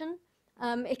acidification,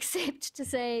 except to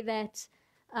say that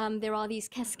there are these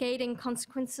cascading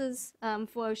consequences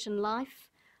for ocean life.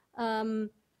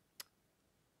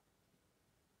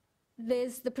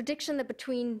 There's the prediction that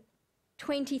between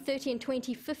 2030 and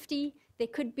 2050, there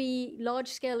could be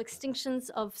large-scale extinctions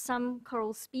of some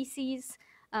coral species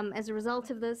as a result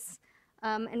of this.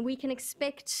 And we can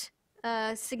expect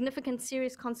significant,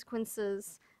 serious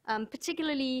consequences,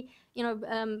 particularly,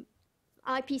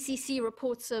 IPCC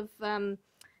reports of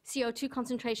CO2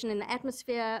 concentration in the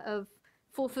atmosphere of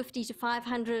 450 to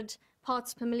 500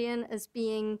 parts per million as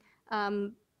being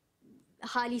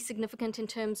highly significant in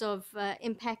terms of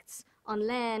impacts on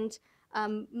land.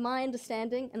 My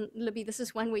understanding, and Libby, this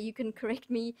is one where you can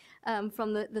correct me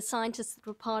from the scientists that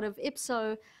were part of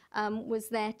IPSO, was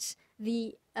that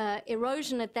the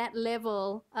erosion at that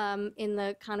level in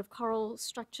the kind of coral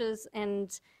structures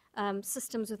and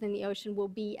systems within the ocean will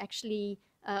be actually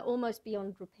almost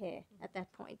beyond repair at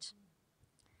that point.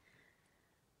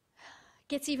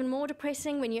 Gets even more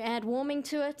depressing when you add warming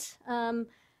to it.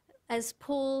 As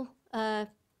Paul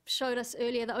showed us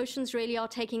earlier, the oceans really are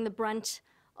taking the brunt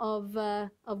of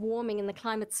warming in the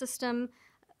climate system.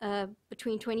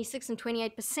 Between 26 and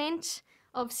 28%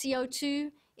 of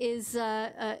CO2 is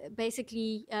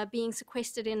basically being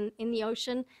sequestered in the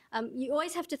ocean. You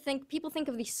always have to think, people think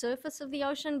of the surface of the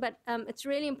ocean, but it's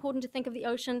really important to think of the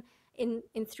ocean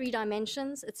in 3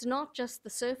 dimensions. It's not just the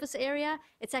surface area,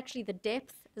 it's actually the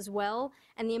depth as well,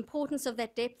 and the importance of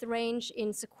that depth range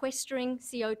in sequestering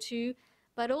CO2,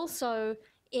 but also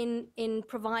in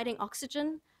providing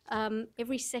oxygen.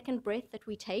 Every second breath that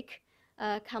we take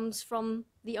comes from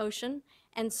the ocean,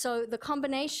 and so the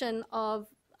combination of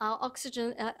our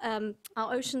oxygen,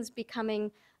 our oceans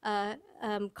becoming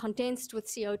condensed with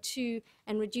CO2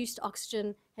 and reduced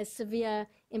oxygen has severe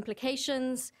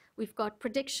implications. We've got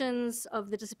predictions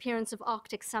of the disappearance of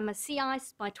Arctic summer sea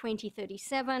ice by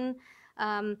 2037,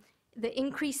 the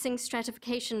increasing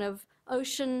stratification of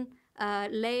ocean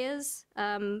layers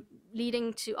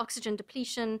leading to oxygen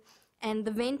depletion, and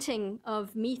the venting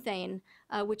of methane,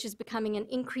 which is becoming an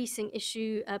increasing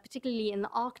issue, particularly in the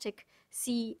Arctic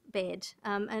seabed.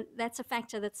 And that's a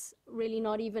factor that's really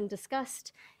not even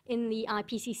discussed in the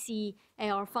IPCC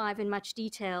AR5 in much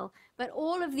detail. But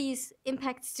all of these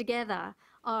impacts together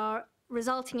are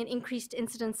resulting in increased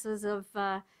incidences of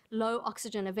low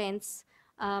oxygen events.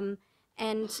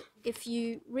 And if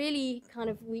you really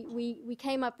kind of, we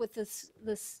came up with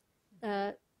this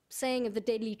saying of the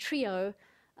deadly trio.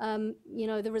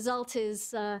 The result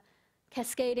is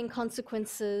cascading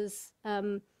consequences,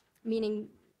 meaning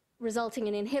resulting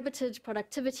in inhibited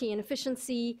productivity and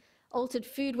efficiency, altered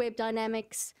food web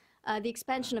dynamics, the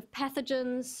expansion of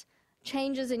pathogens,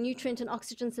 changes in nutrient and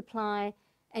oxygen supply,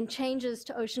 and changes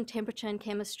to ocean temperature and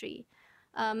chemistry.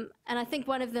 And I think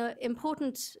one of the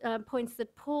important points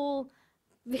that Paul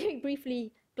very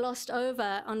briefly glossed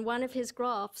over on one of his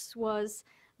graphs was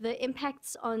the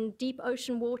impacts on deep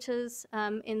ocean waters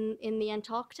in the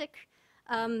Antarctic.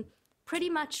 Pretty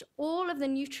much all of the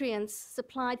nutrients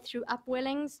supplied through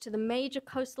upwellings to the major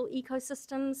coastal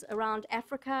ecosystems around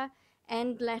Africa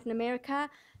and Latin America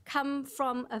come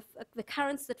from the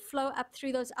currents that flow up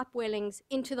through those upwellings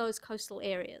into those coastal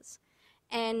areas.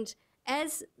 And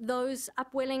as those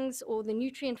upwellings or the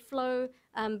nutrient flow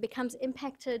becomes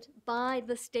impacted by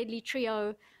this deadly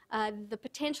trio, the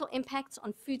potential impacts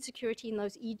on food security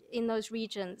in those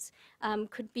regions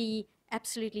could be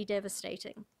absolutely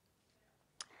devastating.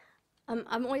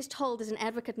 I'm always told as an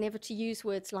advocate never to use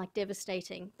words like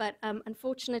devastating, but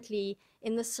unfortunately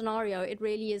in this scenario it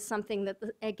really is something that,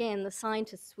 again, the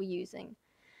scientists were using.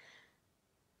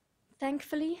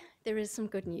 Thankfully, there is some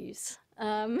good news.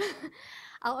 Our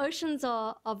oceans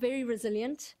are very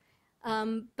resilient,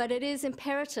 but it is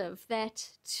imperative that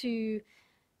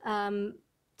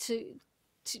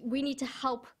we need to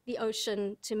help the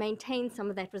ocean to maintain some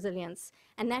of that resilience,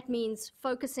 and that means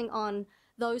focusing on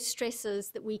those stresses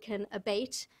that we can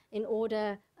abate in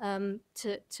order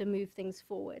to move things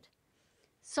forward.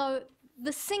 So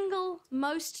the single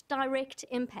most direct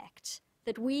impact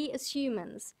that we as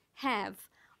humans have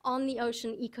on the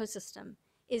ocean ecosystem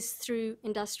is through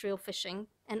industrial fishing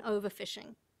and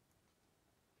overfishing.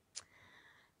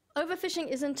 Overfishing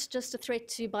isn't just a threat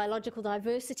to biological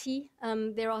diversity.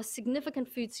 There are significant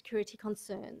food security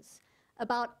concerns.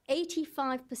 About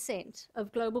 85%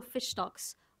 of global fish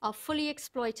stocks are fully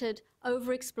exploited,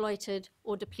 overexploited,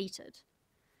 or depleted.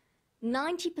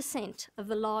 90% of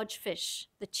the large fish,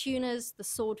 the tunas, the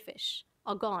swordfish,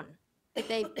 are gone.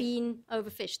 They've been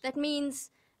overfished. That means,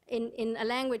 in a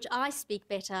language I speak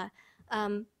better,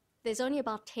 there's only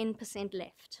about 10%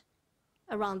 left.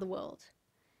 around the world.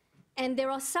 And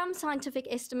there are some scientific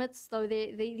estimates, though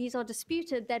these are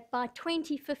disputed, that by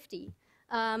 2050,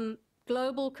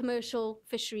 global commercial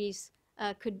fisheries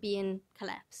could be in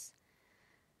collapse.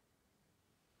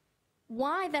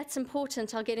 Why that's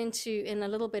important, I'll get into in a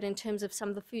little bit in terms of some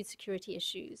of the food security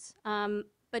issues.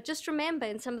 But just remember,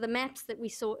 in some of the maps that we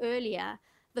saw earlier,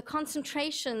 the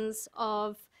concentrations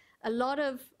of a lot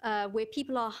of where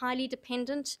people are highly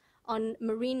dependent on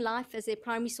marine life as their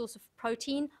primary source of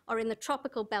protein are in the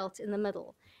tropical belt in the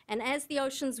middle. And as the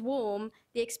oceans warm,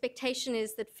 the expectation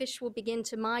is that fish will begin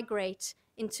to migrate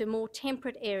into more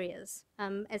temperate areas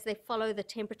as they follow the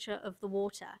temperature of the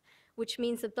water, which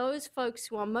means that those folks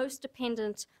who are most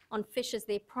dependent on fish as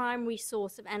their primary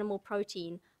source of animal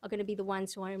protein are going to be the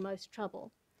ones who are in most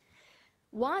trouble.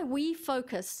 Why we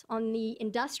focus on the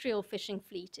industrial fishing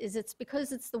fleet is it's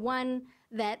because it's the one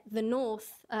that the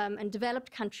North and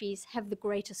developed countries have the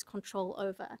greatest control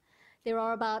over. There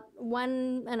are about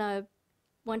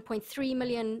 1.3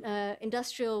 million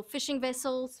industrial fishing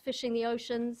vessels fishing the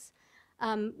oceans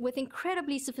with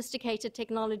incredibly sophisticated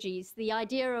technologies. The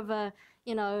idea of a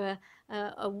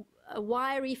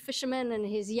wiry fisherman and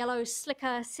his yellow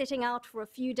slicker setting out for a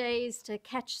few days to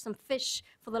catch some fish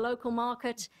for the local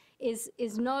market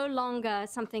is no longer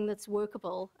something that's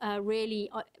workable,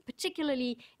 really,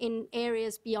 particularly in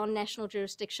areas beyond national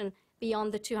jurisdiction,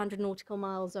 beyond the 200 nautical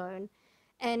mile zone.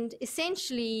 And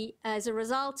essentially, as a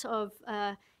result of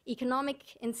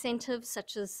economic incentives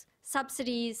such as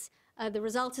subsidies, the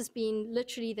result has been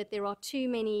literally that there are too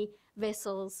many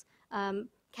vessels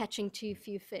catching too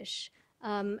few fish.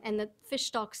 And the fish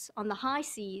stocks on the high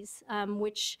seas,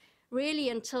 which really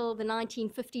until the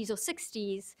 1950s or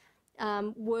 60s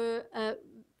were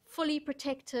fully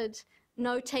protected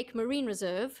no-take marine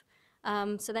reserve,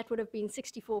 so that would have been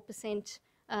 64%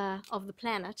 of the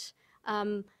planet.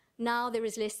 Now there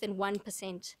is less than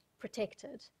 1%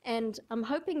 protected. And I'm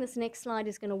hoping this next slide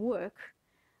is going to work.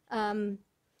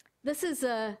 This is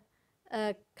a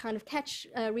kind of catch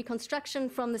reconstruction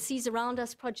from the Seas Around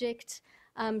Us project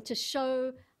to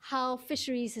show how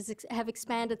fisheries have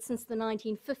expanded since the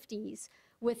 1950s,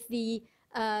 with the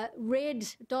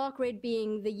dark red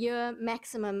being the year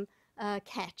maximum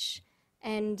catch.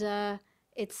 And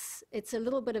it's a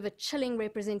little bit of a chilling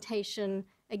representation.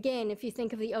 Again, if you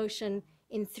think of the ocean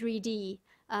in 3D,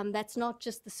 that's not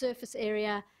just the surface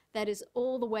area, that is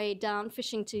all the way down,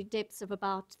 fishing to depths of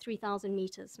about 3,000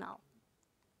 meters now.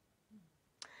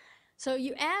 So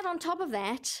you add on top of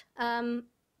that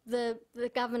the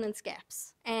governance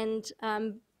gaps. And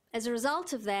as a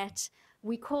result of that,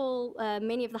 we call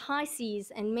many of the high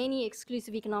seas and many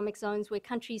exclusive economic zones where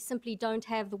countries simply don't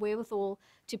have the wherewithal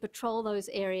to patrol those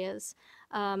areas,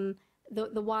 the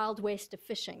Wild West of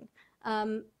fishing.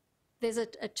 There's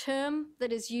a term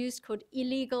that is used called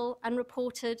illegal,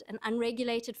 unreported, and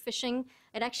unregulated fishing.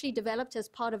 It actually developed as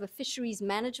part of a fisheries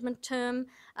management term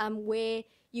where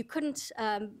you couldn't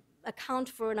account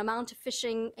for an amount of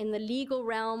fishing in the legal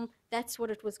realm. That's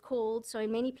what it was called. So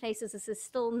in many places, this is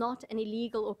still not an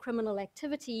illegal or criminal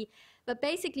activity. But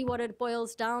basically what it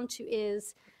boils down to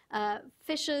is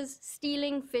fishers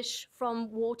stealing fish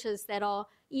from waters that are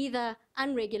either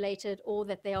unregulated or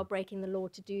that they are breaking the law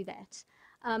to do that.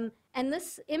 And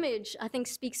this image, I think,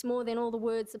 speaks more than all the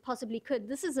words that possibly could.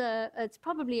 This is it's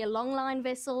probably a longline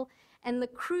vessel, and the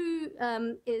crew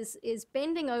is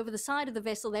bending over the side of the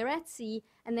vessel. They're at sea,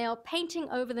 and they are painting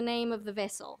over the name of the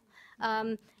vessel.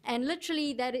 And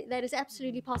literally, that is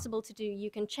absolutely possible to do. You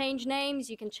can change names,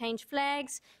 you can change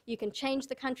flags, you can change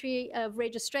the country of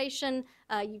registration.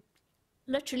 You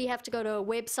literally have to go to a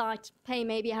website, pay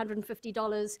maybe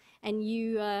 $150, and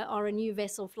you are a new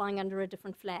vessel flying under a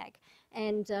different flag.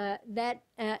 And that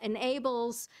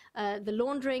enables the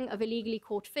laundering of illegally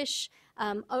caught fish,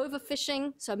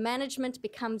 overfishing, so management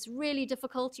becomes really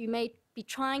difficult. You may be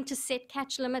trying to set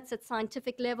catch limits at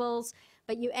scientific levels,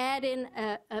 but you add in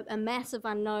a massive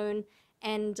unknown,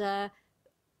 and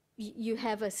you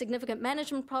have a significant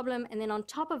management problem. And then on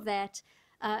top of that,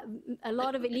 a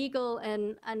lot of illegal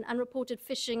and unreported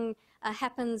fishing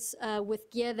happens with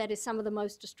gear that is some of the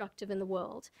most destructive in the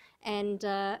world. And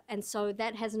so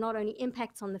that has not only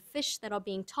impacts on the fish that are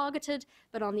being targeted,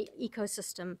 but on the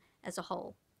ecosystem as a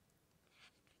whole.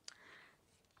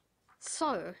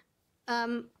 So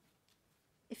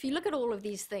if you look at all of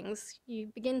these things, you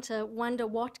begin to wonder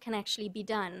what can actually be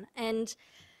done. And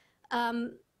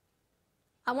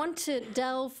I want to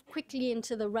delve quickly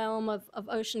into the realm of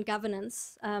ocean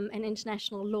governance and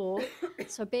international law,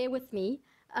 so bear with me.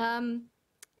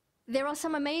 There are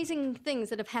some amazing things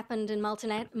that have happened in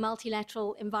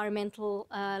multilateral environmental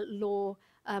law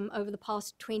over the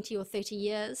past 20 or 30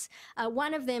 years.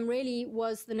 One of them really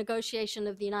was the negotiation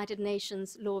of the United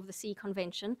Nations Law of the Sea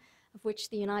Convention, of which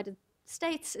the United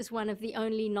States is one of the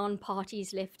only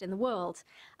non-parties left in the world.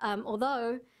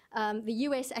 Although the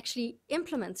US actually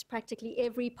implements practically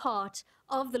every part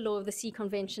of the Law of the Sea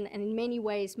Convention, and in many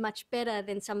ways much better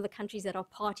than some of the countries that are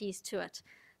parties to it.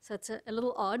 So it's a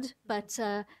little odd, but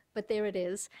there it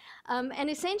is. And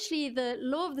essentially, the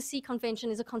Law of the Sea Convention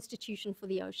is a constitution for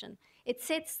the ocean. It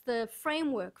sets the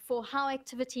framework for how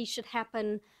activity should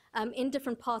happen in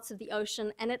different parts of the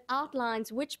ocean, and it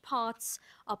outlines which parts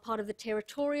are part of the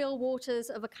territorial waters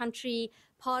of a country,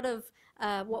 part of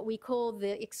what we call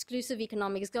the exclusive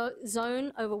economic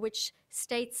zone, over which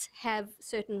states have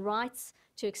certain rights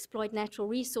to exploit natural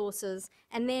resources,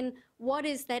 and then what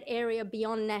is that area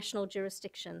beyond national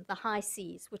jurisdiction, the high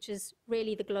seas, which is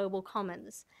really the global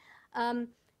commons.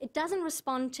 It doesn't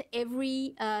respond to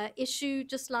every issue,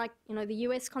 just like the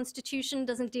US Constitution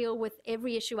doesn't deal with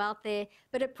every issue out there,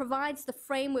 but it provides the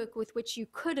framework with which you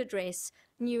could address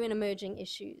new and emerging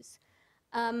issues.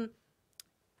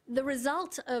 The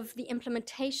result of the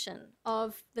implementation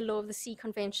of the Law of the Sea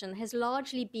Convention has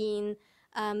largely been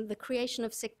the creation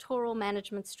of sectoral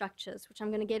management structures, which I'm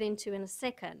going to get into in a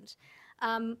second.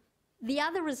 The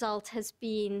other result has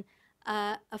been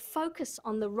a focus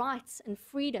on the rights and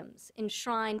freedoms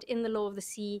enshrined in the Law of the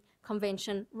Sea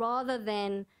Convention rather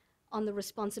than on the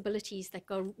responsibilities that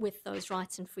go with those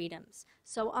rights and freedoms.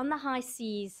 So on the high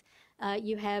seas,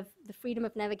 you have the freedom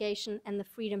of navigation and the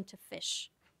freedom to fish.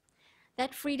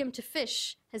 That freedom to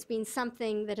fish has been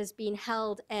something that has been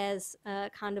held as a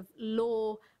kind of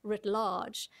law writ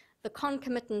large. The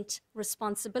concomitant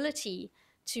responsibility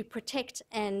to protect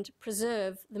and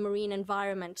preserve the marine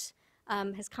environment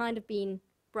has kind of been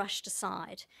brushed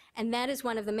aside. And that is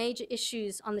one of the major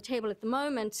issues on the table at the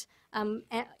moment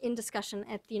in discussion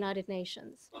at the United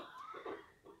Nations.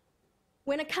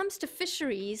 When it comes to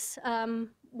fisheries,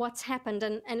 what's happened,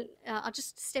 and I'll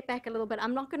just step back a little bit.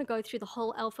 I'm not going to go through the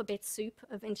whole alphabet soup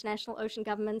of international ocean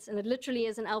governments, and it literally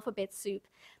is an alphabet soup.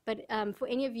 But for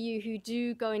any of you who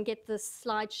do go and get this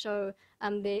slideshow,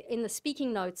 in the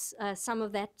speaking notes, some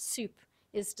of that soup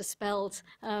is dispelled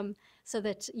so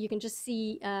that you can just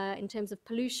see in terms of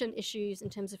pollution issues, in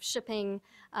terms of shipping,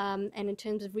 and in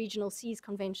terms of regional seas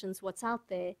conventions, what's out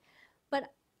there.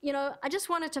 But I just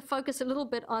wanted to focus a little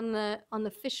bit on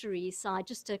the fisheries side,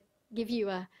 just to give you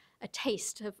a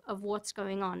taste of what's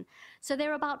going on. So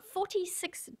there are about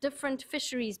 46 different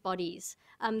fisheries bodies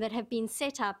that have been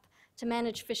set up to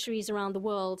manage fisheries around the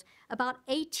world. About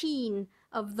 18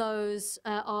 of those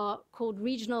are called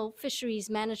regional fisheries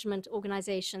management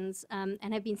organizations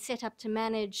and have been set up to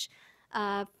manage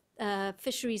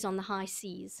fisheries on the high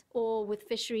seas, or with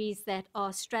fisheries that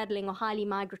are straddling or highly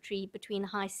migratory between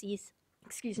high seas,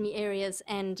 areas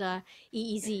and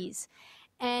EEZs.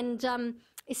 And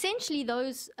essentially,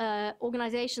 those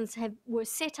organizations were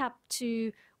set up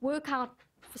to work out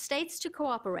for states to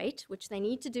cooperate, which they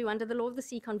need to do under the Law of the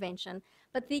Sea Convention,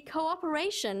 but the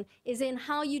cooperation is in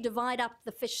how you divide up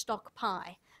the fish stock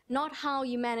pie, not how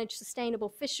you manage sustainable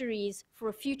fisheries for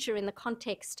a future in the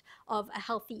context of a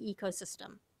healthy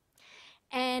ecosystem.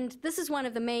 And this is one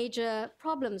of the major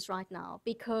problems right now,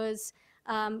 because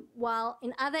while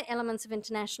in other elements of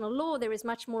international law there is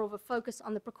much more of a focus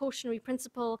on the precautionary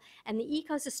principle and the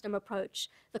ecosystem approach,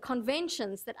 the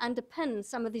conventions that underpin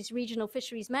some of these regional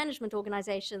fisheries management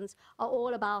organizations are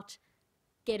all about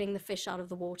getting the fish out of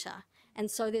the water. And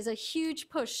so there's a huge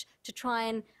push to try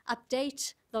and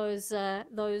update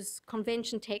those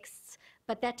convention texts,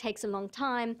 but that takes a long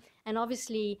time. And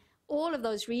obviously, all of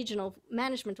those regional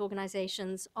management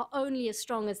organizations are only as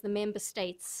strong as the member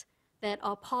states that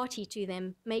are party to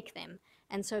them make them.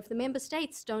 And so if the member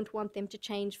states don't want them to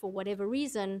change for whatever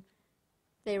reason,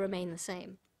 they remain the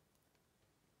same.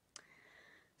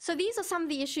 So these are some of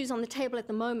the issues on the table at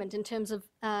the moment in terms of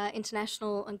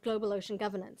international and global ocean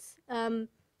governance.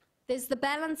 There's the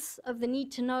balance of the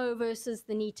need to know versus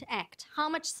the need to act. How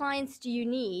much science do you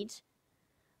need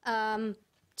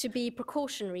to be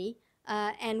precautionary?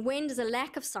 And when does a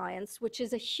lack of science, which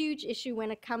is a huge issue when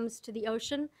it comes to the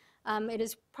ocean, it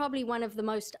is probably one of the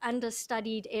most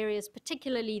understudied areas,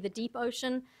 particularly the deep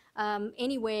ocean.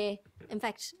 Anywhere, in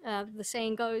fact, the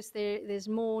saying goes, there's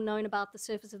more known about the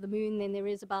surface of the moon than there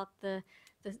is about the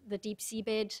deep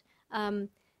seabed.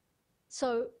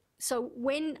 So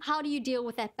how do you deal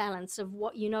with that balance of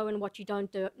what you know and what you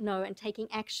don't know, and taking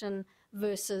action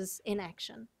versus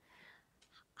inaction?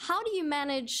 How do you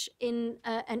manage in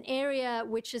an area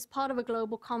which is part of a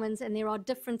global commons and there are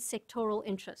different sectoral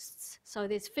interests? So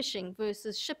there's fishing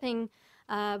versus shipping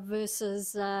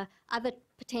versus other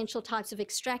potential types of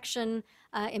extraction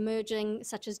emerging,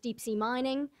 such as deep sea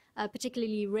mining,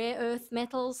 particularly rare earth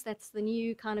metals. That's the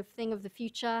new kind of thing of the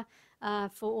future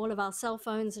for all of our cell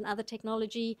phones and other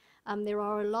technology. There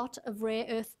are a lot of rare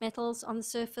earth metals on the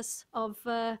surface of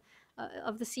the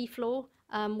seafloor.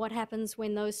 What happens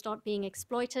when those start being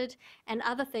exploited, and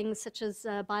other things such as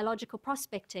biological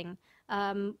prospecting.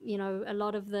 You know, a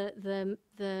lot of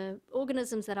the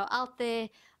organisms that are out there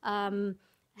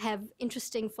have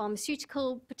interesting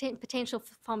potential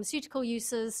pharmaceutical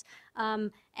uses,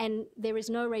 and there is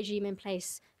no regime in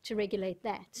place to regulate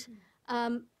that.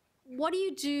 What do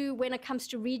you do when it comes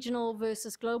to regional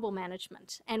versus global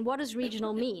management? And what does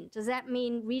regional mean? Does that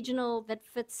mean regional that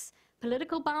fits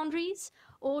political boundaries,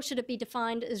 or should it be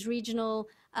defined as regional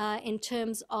in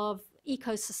terms of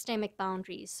ecosystemic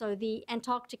boundaries? So the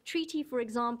Antarctic Treaty, for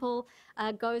example,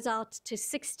 goes out to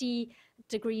 60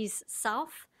 degrees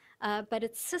south, but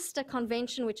its sister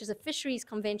convention, which is a fisheries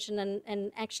convention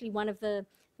and actually one of the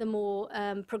more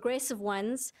progressive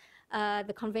ones,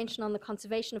 the Convention on the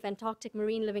Conservation of Antarctic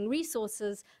Marine Living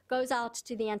Resources, goes out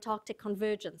to the Antarctic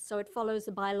Convergence. So it follows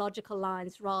the biological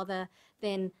lines rather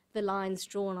than the lines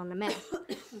drawn on the map.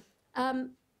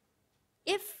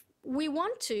 If we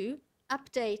want to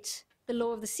update the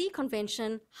Law of the Sea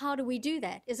Convention, how do we do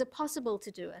that? Is it possible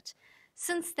to do it?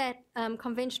 Since that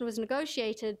convention was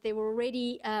negotiated, there were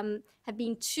already have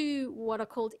been 2 what are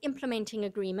called implementing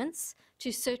agreements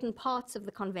to certain parts of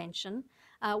the convention.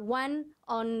 One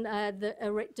on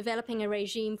developing a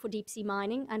regime for deep sea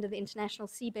mining under the International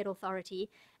Seabed Authority,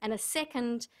 and a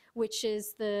second, which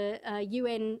is the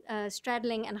UN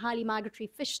Straddling and Highly Migratory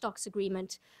Fish Stocks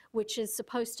Agreement, which is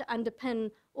supposed to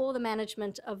underpin all the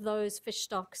management of those fish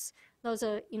stocks. Those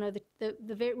are, you know, the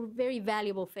very, very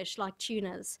valuable fish like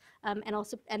tunas,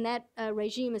 and that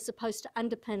regime is supposed to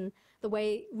underpin the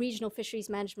way regional fisheries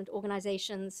management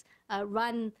organizations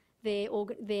run their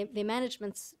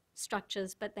management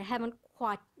structures, but they haven't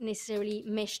quite necessarily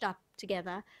meshed up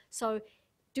together. So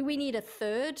do we need a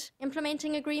third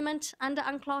implementing agreement under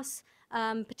UNCLOS,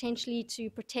 potentially to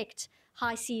protect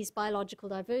high seas biological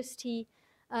diversity?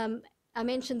 I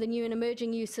mentioned the new and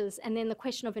emerging uses, and then the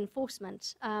question of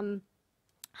enforcement.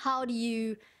 How do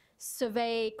you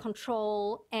survey,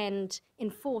 control, and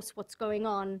enforce what's going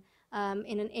on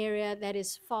in an area that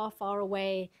is far, far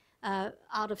away,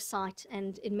 out of sight,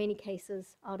 and in many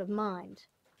cases out of mind?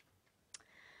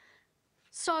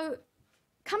 So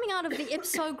coming out of the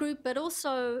IPSO group, but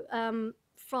also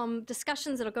from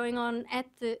discussions that are going on at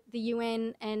the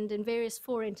UN and in various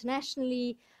fora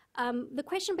internationally, the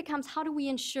question becomes, how do we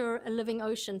ensure a living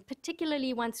ocean,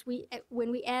 particularly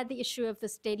when we add the issue of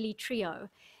this deadly trio?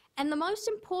 And the most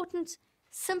important,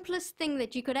 simplest thing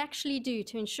that you could actually do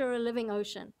to ensure a living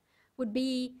ocean would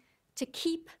be to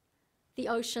keep the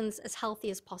oceans as healthy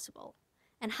as possible.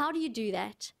 And how do you do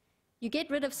that? You get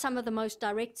rid of some of the most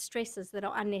direct stresses that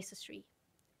are unnecessary.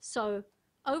 So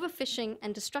overfishing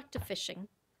and destructive fishing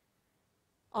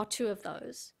are 2 of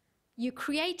those. You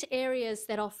create areas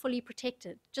that are fully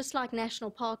protected, just like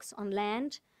national parks on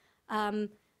land.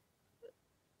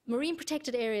 Marine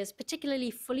protected areas, particularly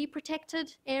fully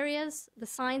protected areas, the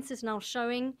science is now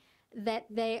showing that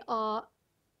they are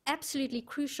absolutely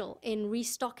crucial in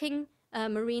restocking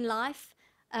marine life,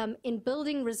 in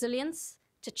building resilience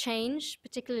to change,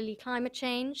 particularly climate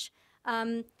change,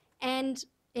 and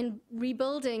in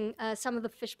rebuilding some of the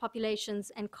fish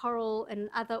populations and coral and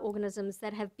other organisms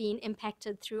that have been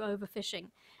impacted through overfishing.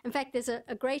 In fact, there's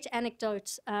a great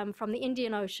anecdote from the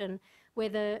Indian Ocean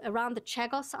where around the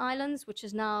Chagos Islands,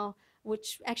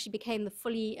 which actually became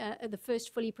the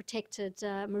first fully protected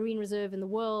marine reserve in the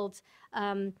world,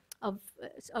 of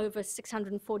over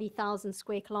 640,000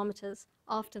 square kilometers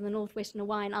after the Northwestern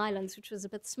Hawaiian Islands, which was a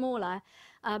bit smaller.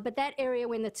 But that area,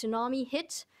 when the tsunami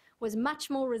hit, was much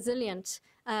more resilient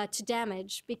to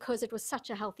damage because it was such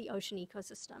a healthy ocean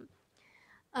ecosystem.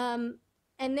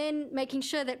 And then making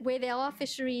sure that where there are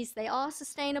fisheries, they are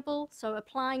sustainable, so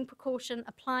applying precaution,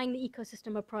 applying the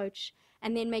ecosystem approach,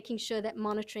 and then making sure that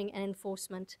monitoring and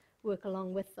enforcement work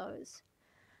along with those.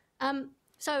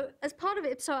 So as part of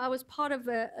IPSO, I was part of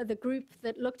the group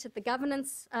that looked at the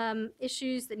governance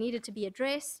issues that needed to be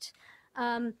addressed.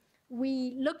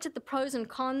 We looked at the pros and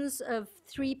cons of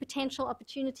 3 potential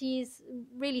opportunities,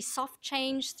 really soft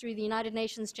change through the United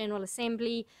Nations General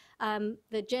Assembly.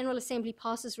 The General Assembly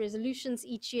passes resolutions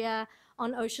each year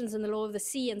on oceans and the law of the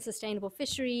sea and sustainable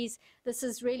fisheries. This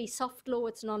is really soft law,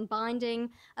 it's non-binding,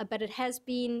 but it has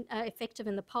been effective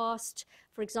in the past.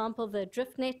 For example, the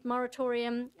DriftNet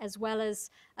moratorium, as well as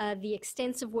the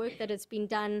extensive work that has been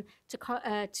done to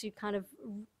kind of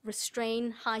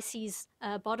restrain high seas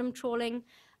bottom trawling.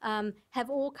 have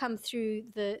all come through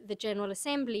the General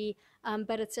Assembly,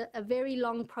 but it's a very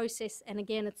long process, and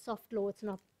again, it's soft law, it's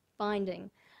not binding.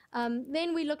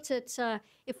 Then we looked at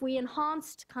if we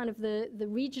enhanced kind of the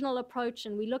regional approach,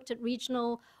 and we looked at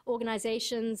regional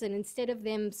organizations, and instead of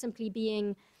them simply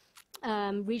being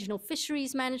regional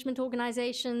fisheries management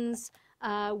organizations,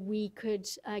 we could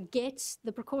get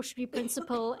the precautionary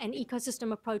principle and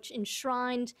ecosystem approach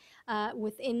enshrined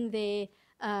within their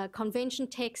convention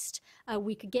text.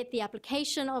 We could get the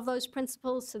application of those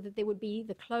principles so that there would be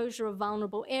the closure of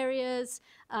vulnerable areas,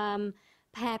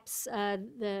 perhaps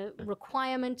the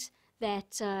requirement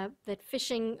that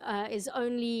fishing is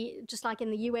only, just like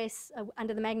in the US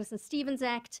under the Magnuson-Stevens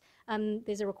Act,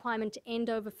 there's a requirement to end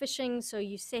overfishing, so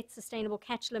you set sustainable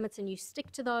catch limits and you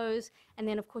stick to those, and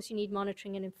then of course you need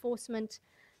monitoring and enforcement.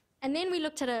 And then we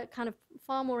looked at a kind of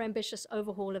far more ambitious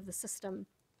overhaul of the system.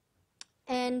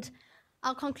 And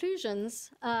our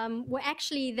conclusions were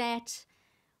actually that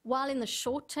while in the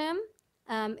short term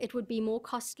it would be more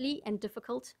costly and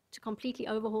difficult to completely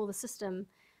overhaul the system,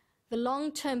 the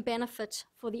long-term benefit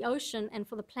for the ocean and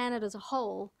for the planet as a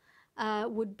whole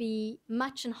would be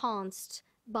much enhanced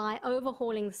by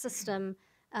overhauling the system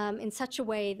in such a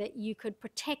way that you could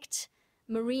protect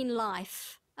marine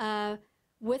life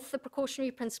with the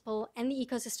precautionary principle and the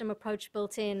ecosystem approach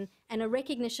built in, and a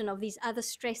recognition of these other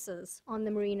stresses on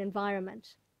the marine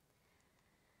environment.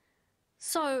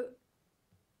 So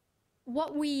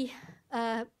what we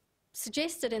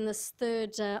suggested in this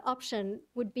third option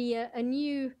would be a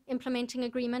new implementing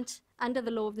agreement under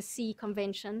the Law of the Sea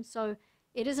Convention. So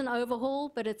it is an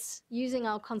overhaul, but it's using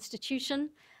our constitution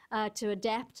to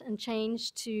adapt and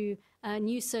change to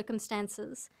new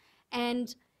circumstances.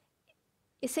 And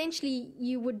essentially,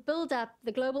 you would build up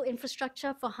the global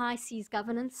infrastructure for high seas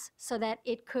governance so that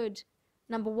it could,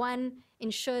 number one,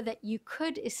 ensure that you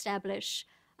could establish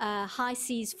high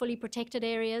seas fully protected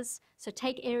areas, so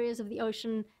take areas of the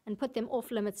ocean and put them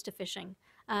off limits to fishing.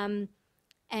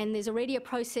 And there's already a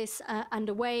process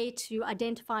underway to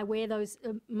identify where those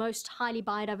most highly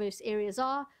biodiverse areas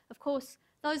are. Of course,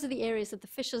 those are the areas that the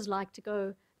fishers like to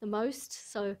go the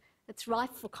most, so it's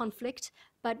rife for conflict.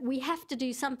 But we have to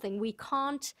do something. We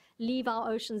can't leave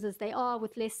our oceans as they are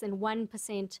with less than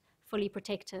 1% fully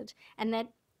protected. And that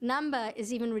number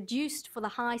is even reduced for the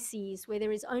high seas, where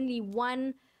there is only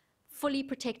one fully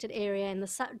protected area in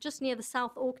the just near the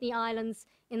South Orkney Islands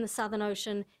in the Southern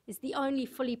Ocean is the only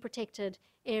fully protected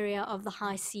area of the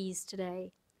high seas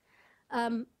today.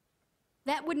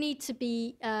 That would need to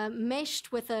be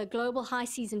meshed with a global high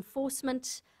seas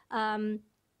enforcement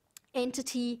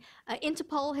entity.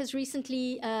 Interpol has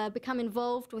recently become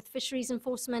involved with fisheries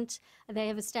enforcement. They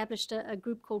have established a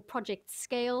group called Project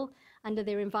Scale under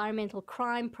their environmental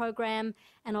crime program,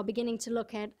 and are beginning to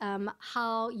look at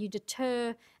how you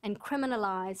deter and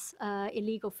criminalize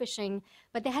illegal fishing.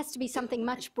 But there has to be something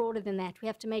much broader than that. We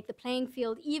have to make the playing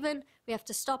field even. We have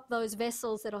to stop those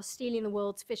vessels that are stealing the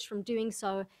world's fish from doing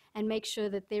so, and make sure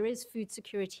that there is food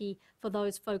security for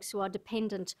those folks who are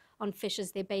dependent on fish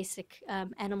as their basic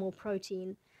animal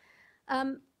protein.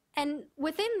 And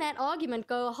within that argument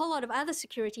go a whole lot of other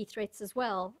security threats as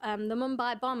well. The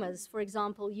Mumbai bombers, for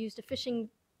example, used a fishing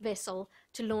vessel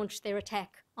to launch their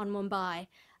attack on Mumbai.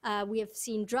 We have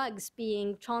seen drugs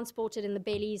being transported in the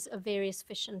bellies of various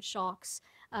fish and sharks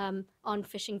on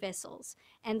fishing vessels.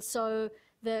 And so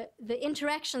the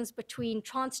interactions between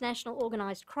transnational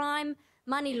organized crime,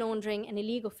 money laundering, and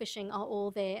illegal fishing are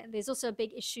all there. There's also a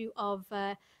big issue of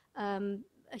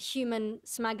human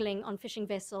smuggling on fishing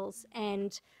vessels,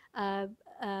 and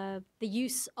the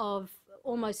use of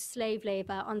almost slave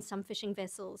labor on some fishing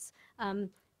vessels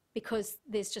because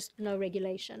there's just no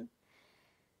regulation.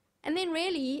 And then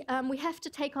really, we have to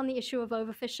take on the issue of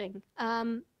overfishing.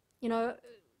 You know,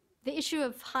 the issue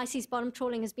of high seas bottom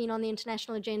trawling has been on the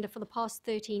international agenda for the past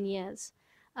 13 years.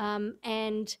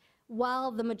 And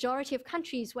while the majority of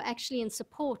countries were actually in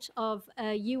support of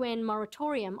a UN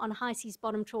moratorium on high seas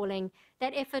bottom trawling,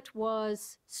 that effort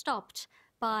was stopped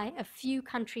by a few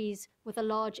countries with a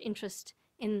large interest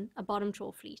in a bottom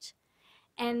trawl fleet.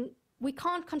 And we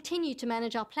can't continue to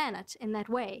manage our planet in that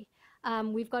way.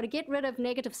 We've got to get rid of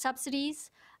negative subsidies.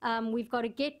 We've got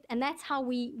to and that's how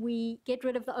we get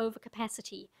rid of the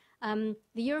overcapacity. The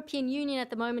European Union at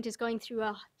the moment is going through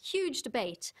a huge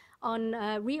debate on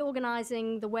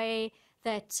reorganizing the way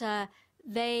that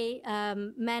they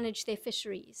manage their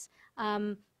fisheries.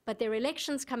 But there are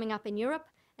elections coming up in Europe,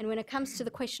 and when it comes to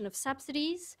the question of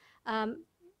subsidies,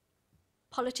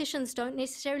 politicians don't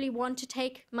necessarily want to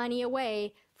take money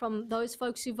away from those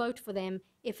folks who vote for them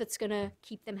if it's going to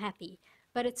keep them happy.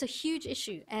 but it's a huge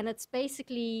issue. And it's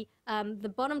basically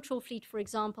the bottom trawl fleet, for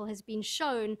example, has been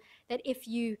shown that if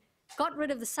you got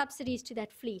rid of the subsidies to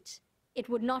that fleet, it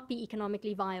would not be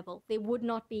economically viable. There would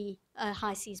not be a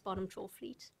high seas bottom trawl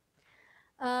fleet.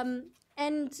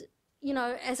 And, you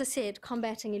know, as I said,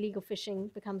 combating illegal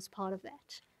fishing becomes part of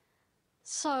that.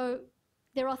 So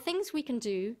there are things we can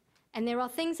do, and there are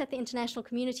things that the international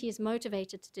community is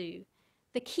motivated to do.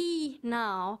 The key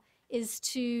now is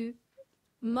to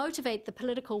motivate the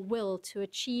political will to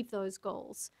achieve those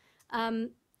goals.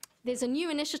 There's a new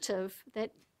initiative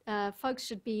that folks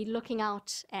should be looking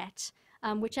out at,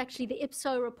 which actually the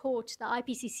IPSO report, the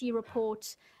IPCC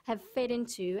report have fed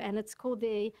into, and it's called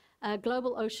the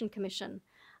Global Ocean Commission.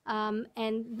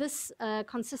 And this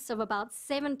consists of about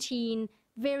 17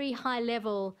 very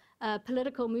high-level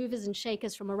political movers and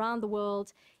shakers from around the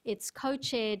world. It's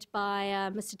co-chaired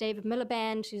by Mr. David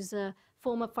Miliband, who's a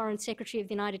former Foreign Secretary of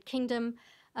the United Kingdom,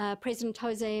 President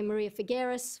Jose Maria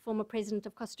Figueres, former President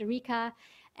of Costa Rica,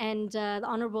 and the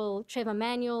Honorable Trevor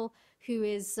Manuel, who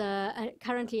is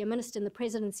currently a minister in the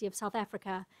presidency of South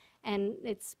Africa. And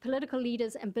it's political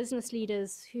leaders and business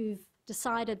leaders who've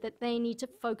decided that they need to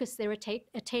focus their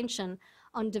attention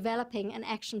on developing an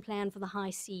action plan for the high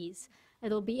seas.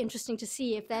 It'll be interesting to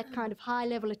see if that kind of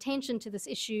high-level attention to this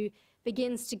issue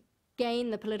begins to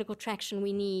gain the political traction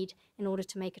we need in order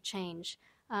to make a change.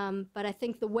 But I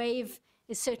think the wave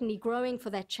is certainly growing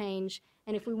for that change.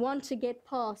 And if we want to get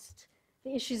past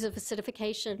the issues of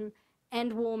acidification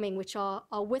and warming, which are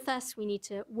with us, we need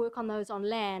to work on those on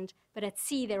land. But at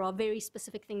sea, there are very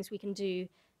specific things we can do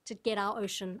to get our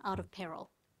ocean out of peril.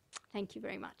 Thank you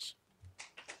very much.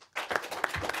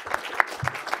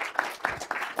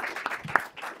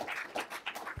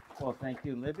 Well, thank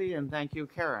you, Libby, and thank you,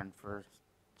 Karen, for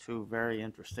two very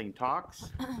interesting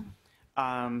talks.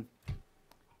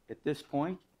 At this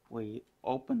point, we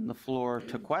open the floor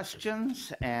to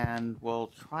questions, and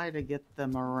we'll try to get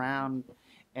them around.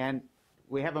 And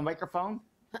we have a microphone.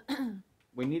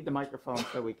 We need the microphone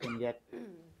so we can get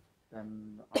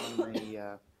them on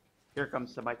the, here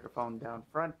comes the microphone down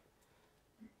front.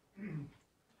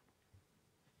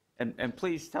 And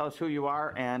please tell us who you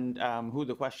are and who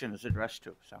the question is addressed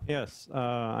to. So. Yes,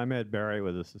 I'm Ed Barry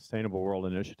with the Sustainable World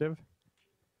Initiative.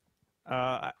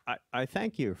 I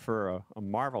thank you for a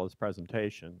marvelous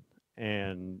presentation.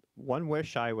 And one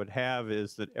wish I would have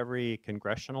is that every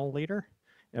congressional leader,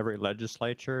 every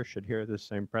legislature should hear this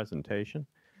same presentation.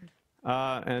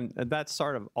 And that's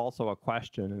sort of also a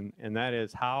question, and that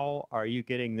is, how are you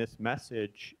getting this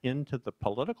message into the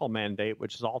political mandate,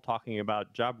 which is all talking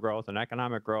about job growth and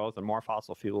economic growth and more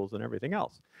fossil fuels and everything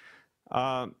else?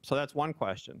 So that's one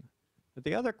question. But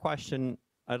the other question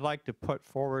I'd like to put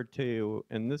forward to you,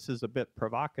 and this is a bit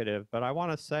provocative, but I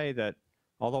want to say that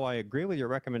although I agree with your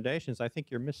recommendations, I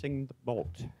think you're missing the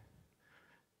boat.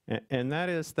 And that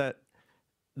is that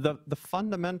the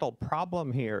fundamental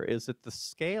problem here is that the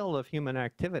scale of human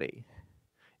activity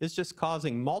is just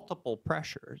causing multiple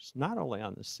pressures, not only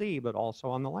on the sea, but also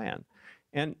on the land.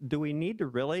 And do we need to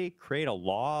really create a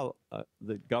law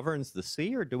that governs the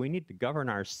sea, or do we need to govern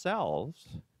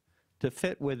ourselves to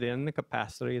fit within the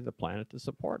capacity of the planet to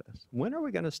support us? When are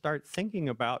we going to start thinking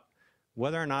about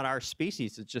whether or not our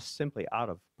species is just simply out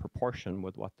of proportion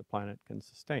with what the planet can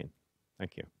sustain?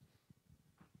 Thank you.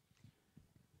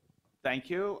 Thank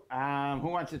you. Who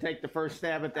wants to take the first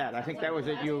stab at that? I think that was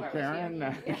at you, Karen.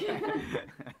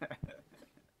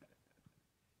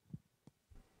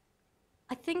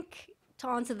 I think to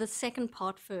answer the second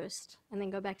part first, and then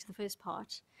go back to the first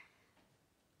part,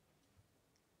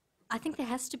 I think there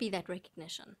has to be that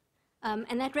recognition.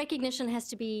 And that recognition has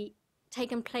to be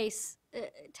taken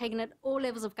at all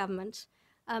levels of government,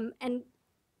 and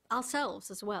ourselves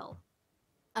as well.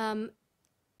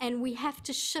 And we have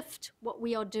to shift what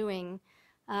we are doing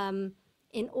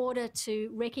in order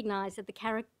to recognize that the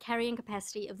carrying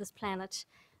capacity of this planet,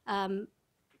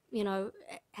 you know,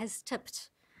 has tipped.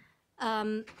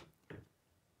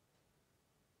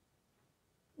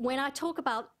 When I talk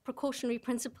about precautionary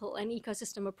principle and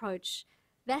ecosystem approach,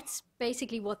 that's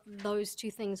basically what those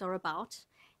two things are about.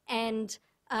 And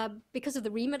because of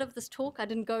the remit of this talk, I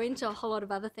didn't go into a whole lot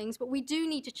of other things, but we do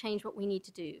need to change what we need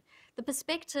to do. The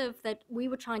perspective that we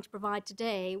were trying to provide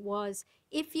today was,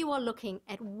 if you are looking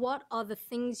at what are the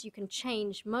things you can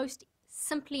change most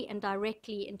simply and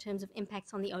directly in terms of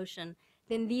impacts on the ocean,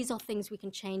 then these are things we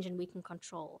can change and we can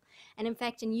control. And in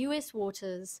fact, in US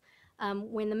waters,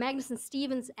 when the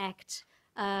Magnuson-Stevens Act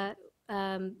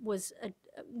was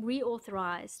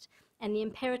reauthorized and the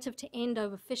imperative to end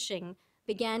overfishing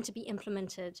began to be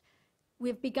implemented,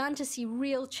 we've begun to see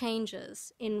real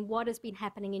changes in what has been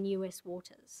happening in US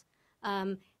waters.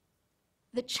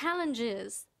 the challenge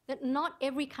is that not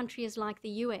every country is like the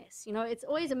US. You know, it's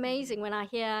always amazing when I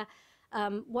hear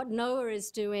what NOAA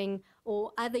is doing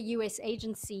or other US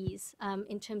agencies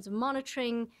in terms of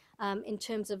monitoring, in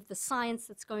terms of the science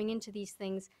that's going into these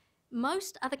things.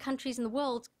 Most other countries in the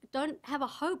world don't have a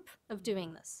hope of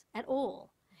doing this at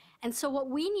all. And so what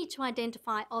we need to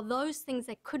identify are those things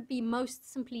that could be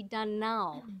most simply done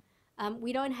now.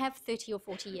 We don't have 30 or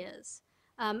 40 years.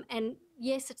 And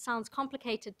yes, it sounds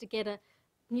complicated to get a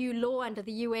new law under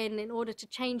the UN in order to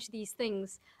change these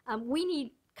things. We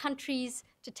need countries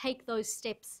to take those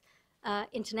steps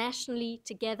internationally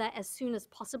together as soon as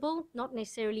possible, not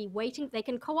necessarily waiting. They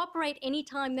can cooperate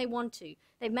anytime they want to.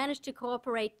 They've managed to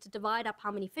cooperate to divide up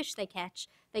how many fish they catch.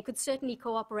 They could certainly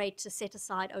cooperate to set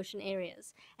aside ocean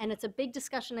areas. And it's a big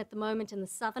discussion at the moment in the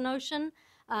Southern Ocean,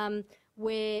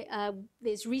 where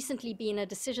there's recently been a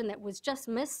decision that was just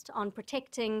missed on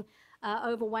protecting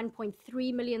over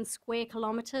 1.3 million square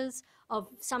kilometers of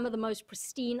some of the most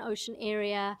pristine ocean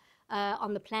area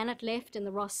on the planet left in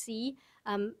the Ross Sea.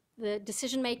 The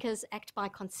decision makers act by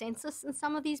consensus in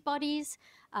some of these bodies.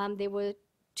 There were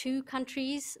 2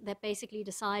 countries that basically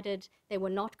decided they were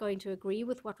not going to agree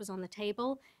with what was on the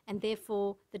table, and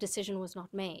therefore the decision was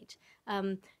not made.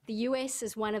 The US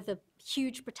is one of the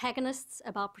huge protagonists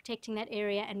about protecting that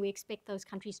area, and we expect those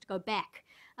countries to go back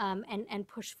and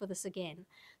push for this again.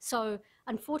 So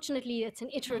unfortunately, it's an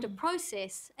iterative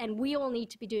process, and we all need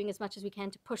to be doing as much as we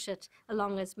can to push it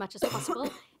along as much as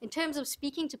possible. In terms of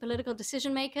speaking to political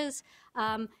decision makers,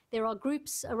 there are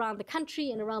groups around the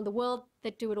country and around the world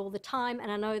that do it all the time,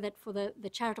 and I know that for the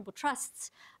charitable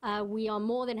trusts, we are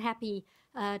more than happy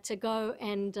to go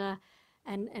and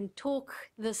talk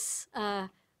this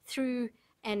through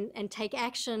and take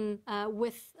action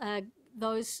with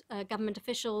those government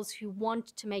officials who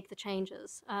want to make the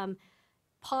changes.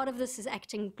 Part of this is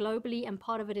acting globally and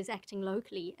part of it is acting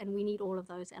locally, and we need all of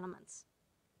those elements.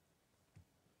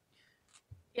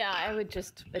 Yeah, I would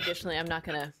just additionally, I'm not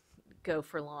going to go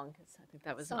for long because I think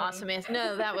that was an awesome answer.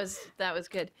 No, that was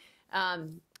good.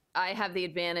 I have the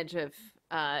advantage of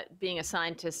being a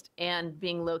scientist and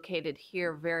being located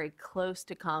here very close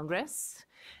to Congress.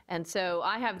 And so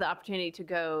I have the opportunity to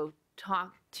go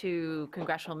talk to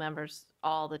congressional members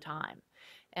all the time.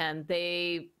 And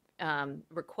they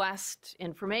request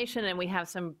information, and we have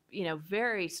some,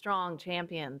 very strong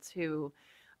champions who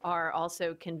are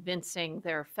also convincing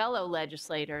their fellow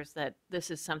legislators that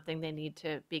this is something they need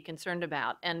to be concerned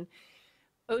about. And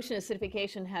ocean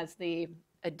acidification has the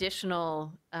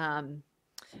additional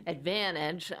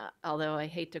advantage, although I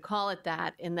hate to call it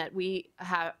that, in that we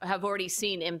have already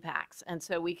seen impacts. And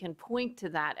so we can point to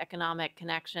that economic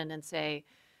connection and say,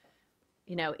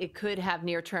 it could have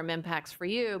near-term impacts for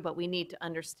you, but we need to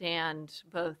understand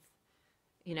both,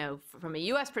 from a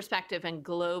U.S. perspective and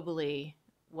globally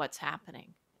what's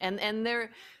happening. And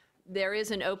there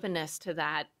is an openness to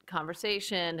that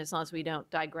conversation as long as we don't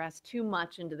digress too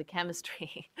much into the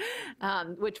chemistry,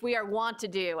 which we wont to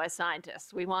do as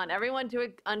scientists. We want everyone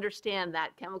to understand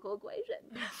that chemical equation.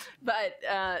 But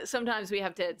sometimes we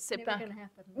have to sit back. Never going to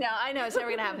happen. No, I know it's never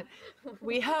going to happen.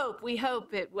 We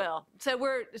hope it will.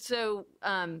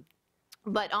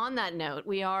 But on that note,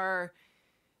 we are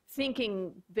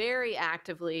thinking very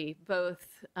actively, both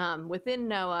within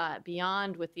NOAA,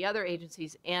 beyond with the other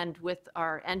agencies, and with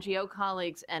our NGO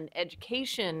colleagues and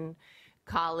education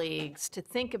colleagues to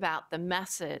think about the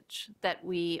message that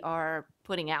we are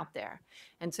putting out there.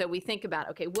 And so we think about,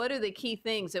 okay, what are the key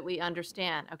things that we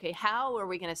understand? Okay, how are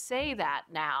we going to say that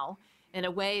now in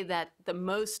a way that the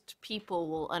most people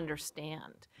will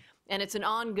understand? And it's an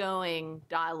ongoing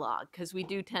dialogue because we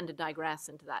do tend to digress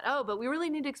into that. Oh, but we really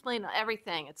need to explain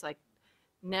everything. It's like,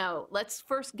 no, let's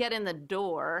first get in the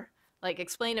door, like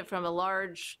explain it from a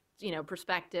large,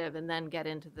 perspective, and then get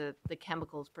into the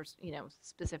chemicals,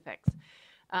 specifics.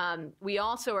 We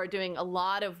also are doing a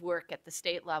lot of work at the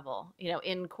state level,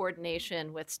 in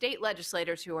coordination with state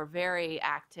legislators who are very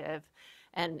active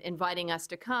and inviting us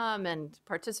to come and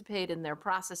participate in their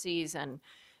processes and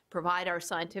provide our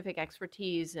scientific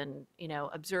expertise and,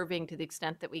 observing to the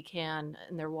extent that we can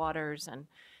in their waters. And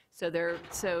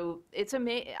so it's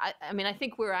amazing. I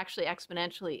think we're actually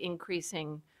exponentially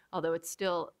increasing, although it's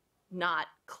still not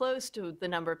close to the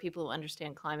number of people who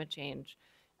understand climate change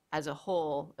as a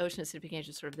whole. Ocean acidification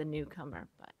is sort of the newcomer,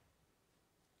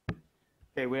 but.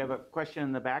 Okay, we have a question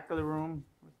in the back of the room.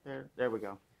 There we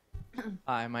go.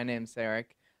 Hi, my name's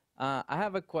Eric. I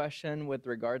have a question with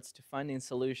regards to finding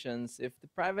solutions. If the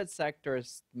private sector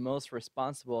is most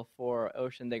responsible for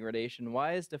ocean degradation,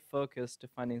 why is the focus to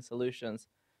finding solutions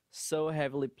so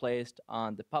heavily placed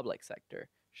on the public sector?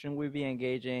 Shouldn't we be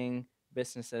engaging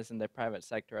businesses in the private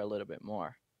sector a little bit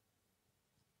more?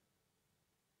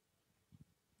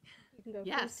 You can go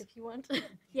Yes. first if you want.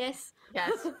 Yes.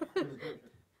 Yes.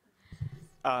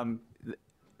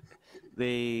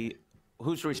 The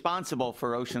who's responsible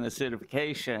for ocean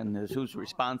acidification is who's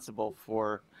responsible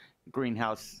for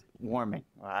greenhouse warming,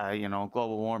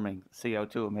 global warming,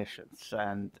 CO2 emissions,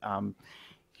 and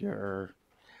your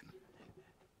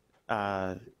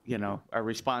a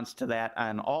response to that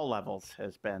on all levels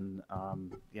has been,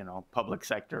 public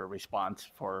sector response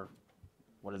for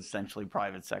what is essentially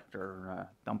private sector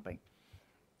dumping.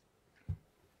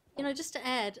 Just to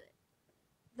add,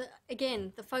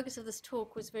 again, the focus of this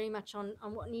talk was very much on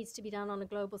what needs to be done on a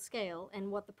global scale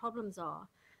and what the problems are.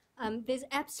 There's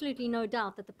absolutely no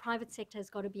doubt that the private sector has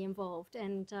got to be involved,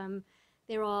 and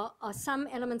there are some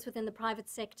elements within the private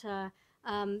sector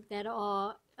that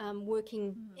are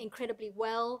working incredibly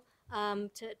well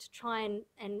to try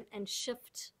and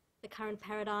shift the current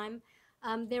paradigm.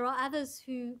 There are others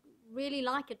who really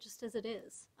like it just as it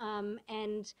is,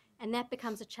 and that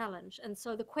becomes a challenge. And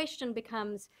so the question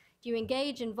becomes, do you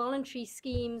engage in voluntary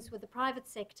schemes with the private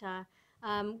sector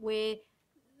where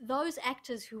those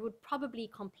actors who would probably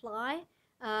comply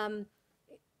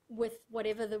with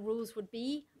whatever the rules would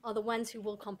be are the ones who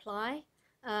will comply,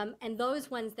 and those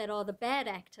ones that are the bad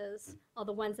actors are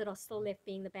the ones that are still left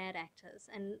being the bad actors.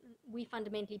 And we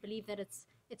fundamentally believe that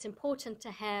it's important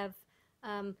to have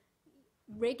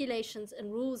regulations and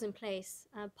rules in place,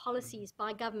 policies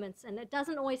by governments, and it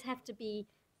doesn't always have to be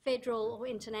federal or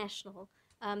international.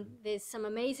 There's some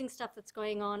amazing stuff that's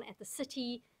going on at the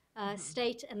city,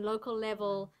 state and local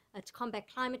level to combat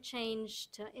climate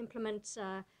change, to implement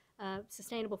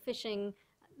sustainable fishing.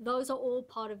 Those are all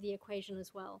part of the equation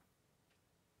as well.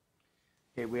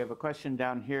 Okay, we have a question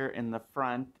down here in the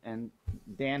front, and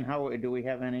Dan, do we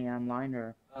have any online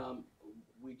or?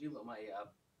 We do, but my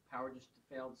power just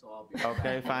failed, so I'll be.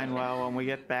 Okay, fine. Well, when we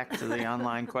get back to the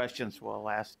online questions, we'll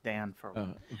ask Dan for.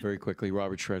 Very quickly,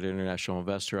 Robert Shredder, international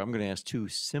investor. I'm going to ask two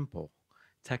simple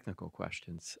technical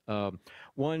questions.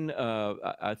 One,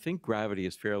 I think gravity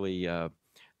is fairly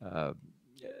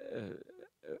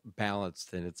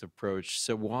balanced in its approach.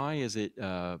 So why is it,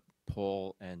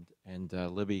 Paul and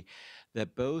Libby,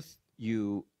 that both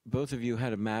of you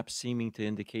had a map seeming to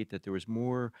indicate that there was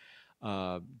more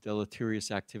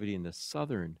deleterious activity in the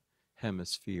southern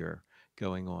hemisphere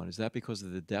going on? Is that because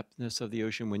of the depthness of the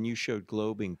ocean? When you showed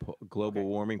global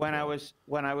warming, when I was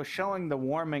showing the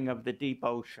warming of the deep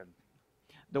ocean,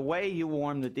 the way you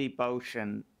warm the deep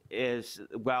ocean is,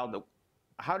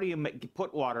 how do you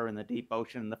put water in the deep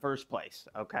ocean in the first place?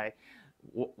 Okay,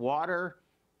 water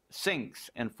sinks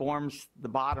and forms the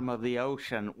bottom of the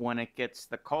ocean when it gets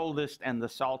the coldest and the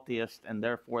saltiest, and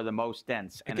therefore the most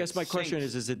dense. I guess my question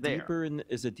is it deeper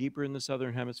in the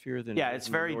southern hemisphere than? Yeah, it's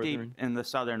very deep in the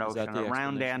southern ocean.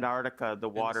 Around Antarctica, the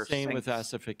water sinks. Same with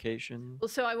acidification? Well,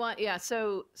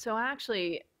 so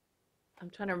actually, I'm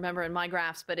trying to remember in my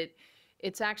graphs, but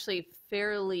it's actually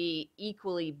fairly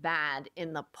equally bad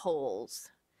in the poles.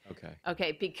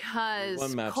 Okay,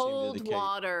 because cold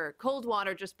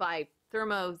water just by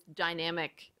thermodynamic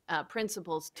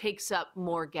principles takes up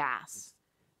more gas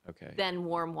than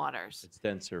warm waters. It's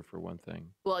denser for one thing.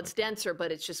 Well, it's denser, but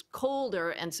it's just colder,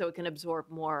 and so it can absorb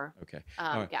more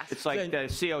gas. It's like the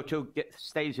CO2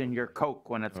 stays in your Coke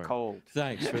when it's cold.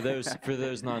 Thanks for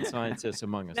those non-scientists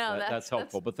among us. No, that's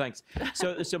helpful. But thanks.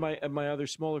 So my other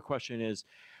smaller question is,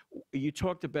 you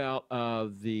talked about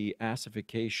the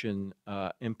acidification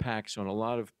impacts on a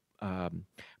lot of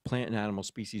plant and animal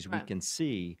species we can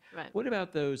see. Right. What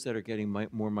about those that are getting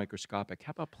more microscopic?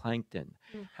 How about plankton?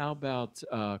 How about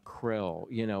krill?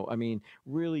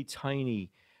 Really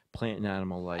tiny plant and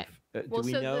animal life. Do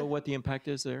we know what the impact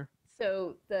is there?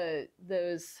 So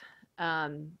those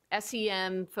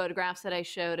SEM photographs that I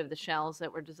showed of the shells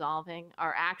that were dissolving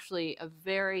are actually a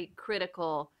very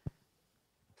critical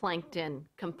plankton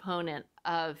component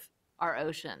of our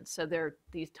oceans. So they're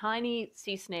these tiny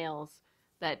sea snails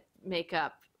that make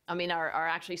up, are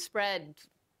actually spread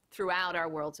throughout our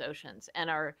world's oceans and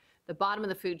are the bottom of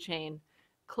the food chain,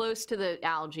 close to the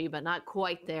algae, but not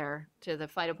quite there to the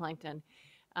phytoplankton.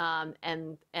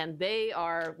 And they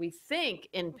are, we think,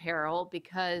 in peril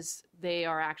because they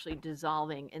are actually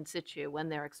dissolving in situ when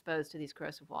they're exposed to these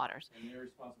corrosive waters. And they're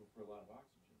responsible for a lot of oxygen.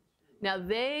 Now,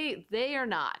 they are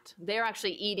not. They're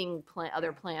actually eating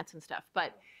other plants and stuff.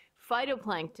 But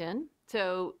phytoplankton,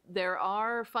 so there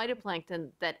are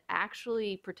phytoplankton that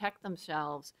actually protect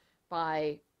themselves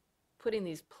by putting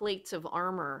these plates of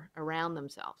armor around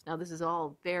themselves. Now, this is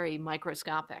all very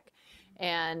microscopic.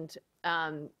 And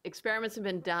experiments have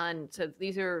been done. So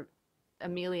these are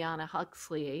Emiliana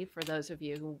Huxley, for those of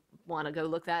you who want to go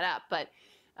look that up. But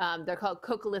they're called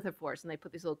coccolithophores, and they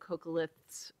put these little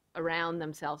coccoliths around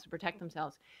themselves to protect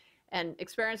themselves. And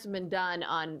experiments have been done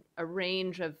on a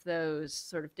range of those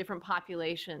sort of different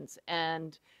populations.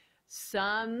 And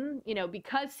some,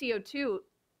 because CO2,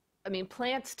 I mean,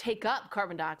 plants take up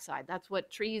carbon dioxide. That's what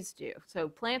trees do. So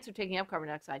plants are taking up carbon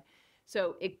dioxide.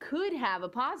 So it could have a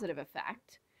positive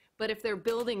effect, but if they're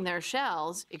building their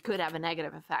shells, it could have a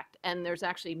negative effect. And there's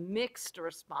actually mixed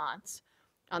response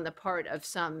on the part of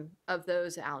some of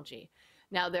those algae.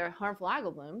 Now, there are harmful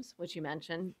algal blooms, which you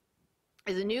mentioned,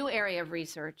 is a new area of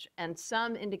research, and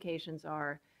some indications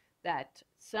are that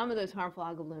some of those harmful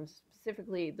algal blooms,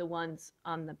 specifically the ones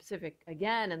on the Pacific,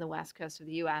 again, and the west coast of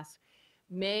the US,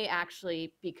 may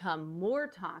actually become more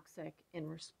toxic in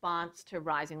response to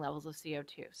rising levels of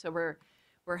CO2. So we're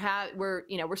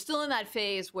still in that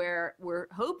phase where we're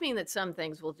hoping that some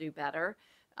things will do better.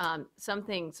 Some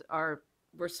things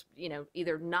we're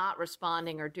either not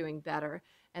responding or doing better,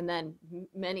 and then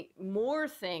many more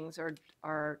things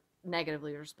are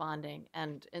negatively responding.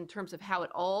 And in terms of how it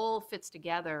all fits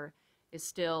together is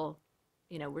still,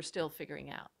 we're still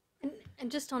figuring out. And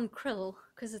just on krill,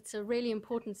 because it's a really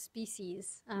important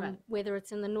species, Right. whether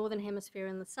it's in the northern hemisphere or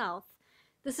in the south,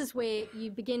 this is where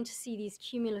you begin to see these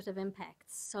cumulative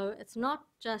impacts. So it's not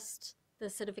just the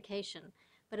acidification,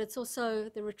 but it's also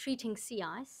the retreating sea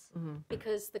ice,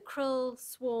 because the krill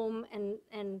swarm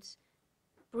and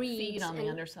breed Feed on the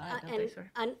underside, don't they, sir?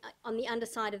 on the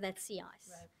underside of that sea ice.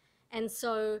 Right. And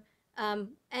so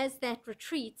as that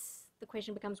retreats, the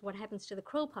question becomes what happens to the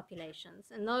krill populations.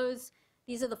 And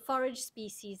these are the forage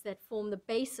species that form the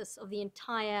basis of the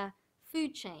entire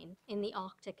food chain in the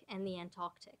Arctic and the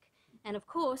Antarctic. And of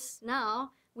course,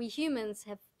 now we humans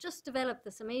have just developed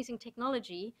this amazing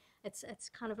technology. It's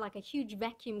kind of like a huge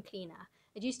vacuum cleaner.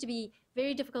 It used to be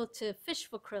very difficult to fish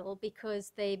for krill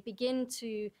because they begin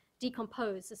to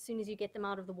decompose as soon as you get them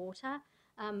out of the water.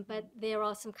 But there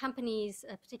are some companies,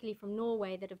 particularly from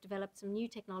Norway, that have developed some new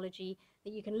technology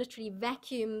that you can literally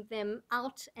vacuum them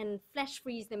out and flash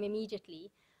freeze them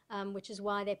immediately, which is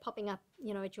why they're popping up,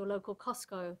 at your local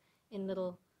Costco in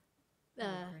little,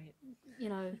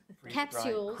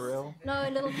 capsules. Krill. No,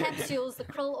 little capsules, the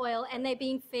krill oil, and they're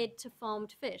being fed to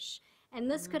farmed fish. And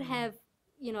this could have,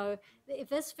 if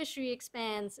this fishery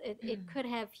expands, it could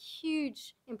have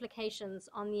huge implications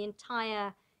on the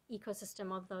entire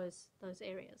ecosystem of those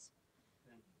areas.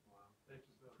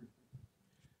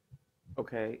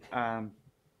 Okay,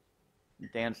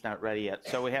 Dan's not ready yet.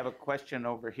 So we have a question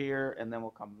over here, and then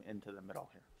we'll come into the middle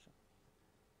here.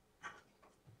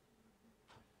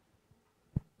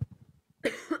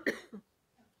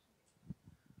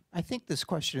 I think this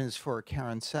question is for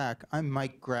Karen Sack. I'm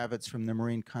Mike Gravitz from the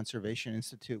Marine Conservation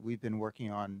Institute. We've been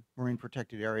working on marine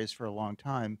protected areas for a long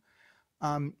time,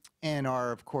 and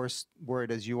are, of course, worried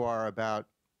as you are about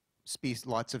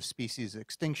lots of species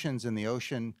extinctions in the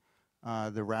ocean,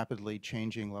 the rapidly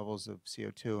changing levels of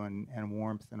CO2 and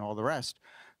warmth and all the rest.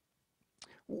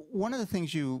 One of the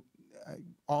things you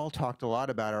all talked a lot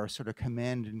about are sort of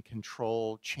command and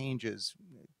control changes,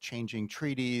 changing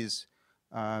treaties,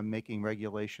 making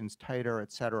regulations tighter,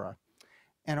 et cetera.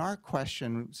 And our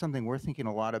question, something we're thinking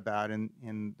a lot about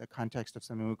in the context of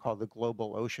something we call the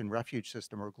Global Ocean Refuge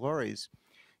System, or GLORIES,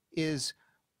 is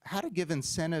how to give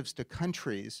incentives to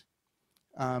countries.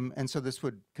 And so this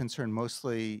would concern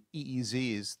mostly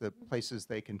EEZs, the places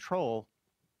they control,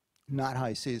 not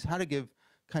high seas, how to give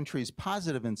countries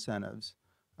positive incentives,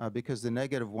 because the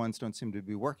negative ones don't seem to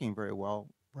be working very well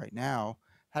right now,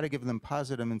 how to give them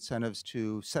positive incentives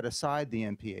to set aside the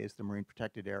MPAs, the marine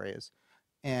protected areas,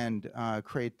 and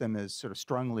create them as sort of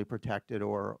strongly protected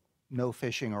or no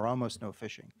fishing or almost no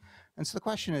fishing. And so the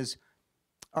question is,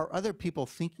 are other people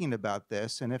thinking about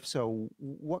this? And if so,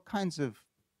 what kinds of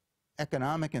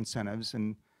economic incentives,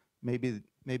 and maybe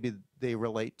they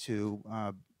relate to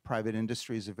private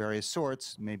industries of various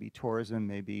sorts, maybe tourism,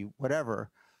 maybe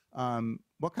whatever.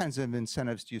 What kinds of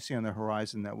incentives do you see on the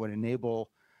horizon that would enable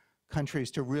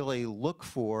countries to really look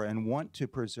for and want to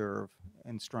preserve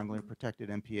and strongly protected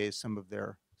MPAs some of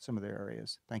their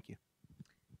areas? Thank you.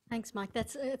 Thanks, Mike.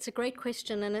 It's a great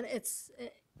question, and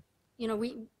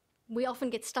we often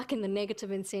get stuck in the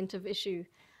negative incentive issue,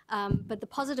 but the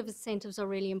positive incentives are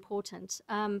really important.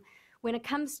 When it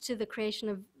comes to the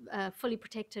creation of fully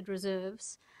protected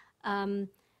reserves,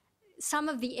 some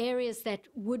of the areas that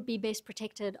would be best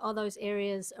protected are those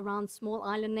areas around small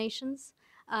island nations,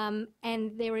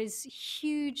 and there is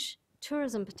huge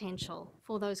tourism potential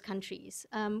for those countries.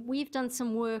 We've done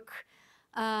some work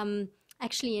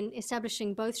actually in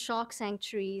establishing both shark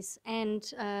sanctuaries and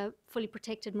fully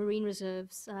protected marine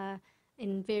reserves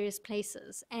in various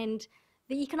places. And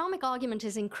the economic argument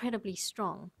is incredibly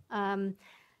strong.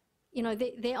 You know,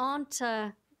 there aren't,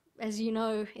 as you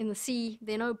know, in the sea,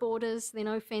 there are no borders, there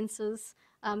are no fences.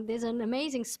 There's an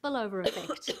amazing spillover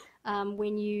effect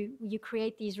when you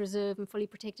create these reserve and fully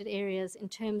protected areas in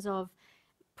terms of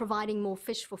providing more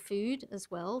fish for food as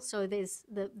well. So there's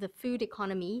the food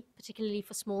economy, particularly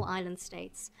for small island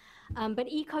states. But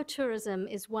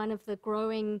ecotourism is one of the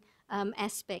growing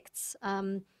aspects.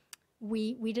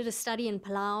 We did a study in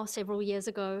Palau several years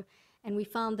ago, and we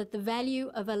found that the value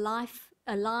of a live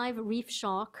reef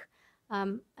shark,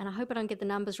 and I hope I don't get the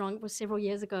numbers wrong, it was several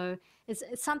years ago, is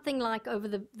something like over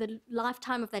the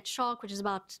lifetime of that shark, which is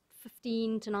about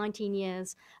 15 to 19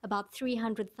 years, about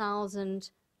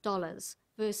 $300,000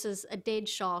 versus a dead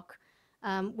shark,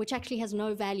 which actually has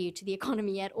no value to the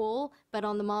economy at all, but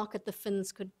on the market the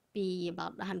fins could be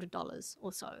about $100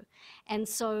 or so. And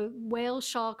so whale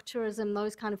shark tourism,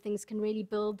 those kind of things can really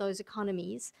build those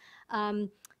economies.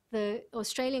 The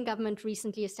Australian government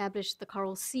recently established the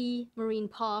Coral Sea Marine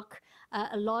Park.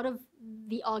 A lot of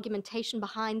the argumentation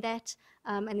behind that,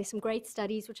 and there's some great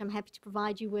studies which I'm happy to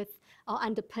provide you with, are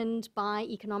underpinned by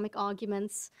economic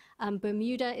arguments.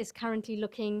 Bermuda is currently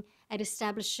looking at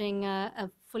establishing a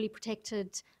fully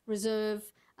protected reserve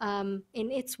in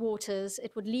its waters.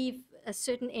 It would leave a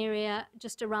certain area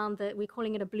just around we're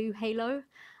calling it a blue halo,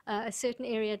 a certain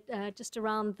area just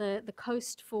around the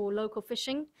coast for local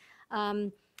fishing.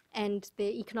 And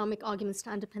the economic arguments to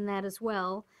underpin that as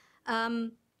well.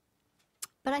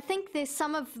 But I think there's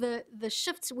some of the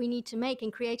shifts we need to make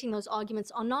in creating those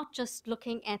arguments are not just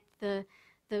looking at the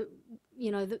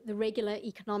regular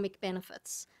economic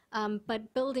benefits,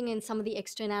 but building in some of the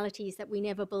externalities that we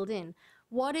never build in.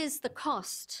 What is the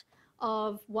cost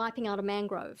of wiping out a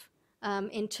mangrove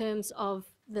in terms of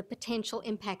the potential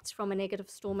impacts from a negative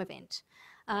storm event?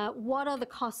 What are the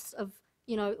costs of,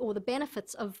 or the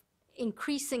benefits of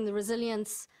increasing the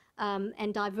resilience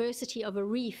and diversity of a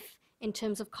reef in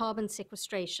terms of carbon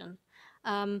sequestration?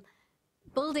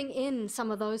 Building in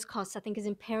some of those costs, I think, is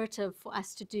imperative for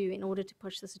us to do in order to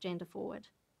push this agenda forward.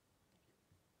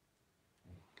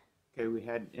 Okay, we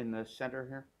had in the center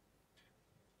here.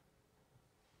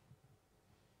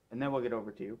 And then we'll get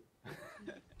over to you.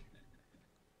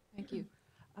 Thank you.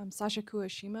 Sasha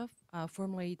Kuashima,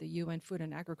 formerly the UN Food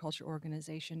and Agriculture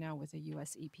Organization, now with the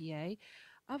US EPA.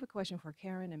 I have a question for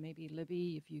Karen and maybe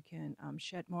Libby, if you can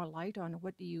shed more light on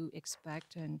what do you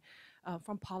expect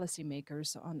from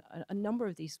policymakers on a number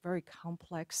of these very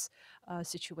complex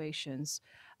situations.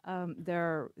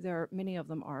 Many of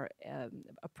them are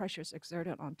pressures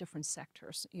exerted on different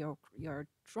sectors. You're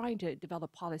trying to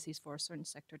develop policies for a certain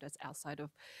sector that's outside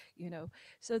of,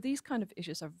 So these kind of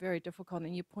issues are very difficult,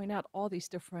 and you point out all these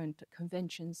different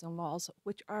conventions and laws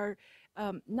which are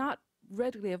not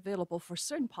readily available for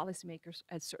certain policymakers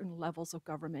at certain levels of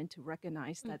government to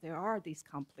recognize that there are these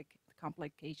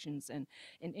complications and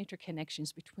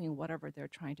interconnections between whatever they're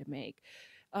trying to make.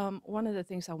 One of the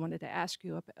things I wanted to ask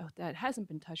you about that hasn't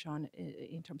been touched on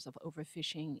in terms of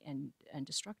overfishing and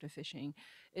destructive fishing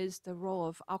is the role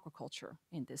of aquaculture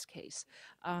in this case.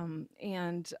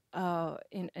 And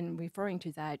referring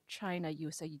to that, China,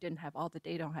 you say you didn't have all the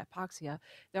data on hypoxia.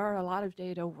 There are a lot of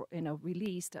data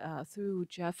released through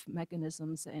GEF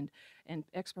mechanisms and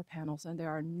expert panels, and there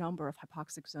are a number of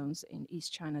hypoxic zones in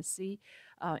East China Sea.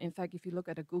 In fact, if you look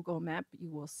at a Google map, you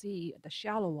will see the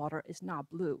shallow water is not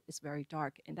blue, it's very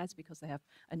dark, and that's because they have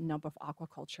a number of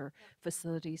aquaculture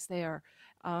facilities there.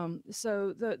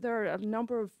 So there are a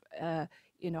number of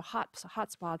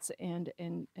hot spots and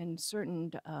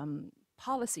certain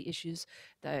policy issues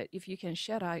that if you can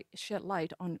shed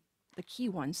light on the key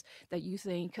ones that you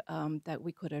think that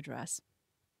we could address.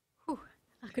 Whew,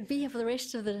 I could be here for the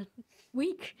rest of the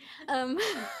week.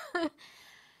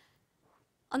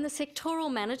 On the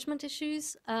sectoral management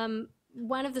issues,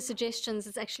 one of the suggestions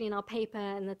that's actually in our paper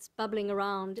and that's bubbling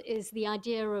around is the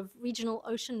idea of regional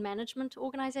ocean management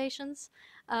organizations,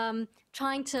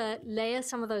 trying to layer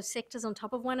some of those sectors on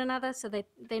top of one another so that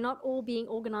they're not all being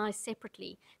organized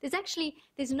separately.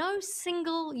 There's no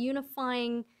single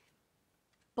unifying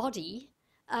body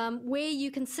where you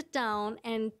can sit down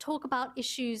and talk about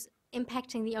issues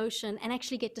impacting the ocean and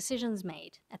actually get decisions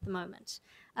made at the moment.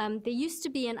 There used to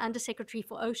be an Undersecretary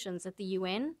for Oceans at the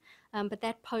UN, but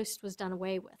that post was done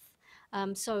away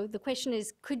with. So the question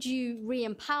is, could you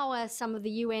re-empower some of the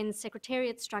UN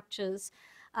secretariat structures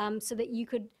so that you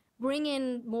could bring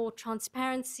in more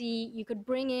transparency, you could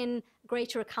bring in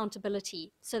greater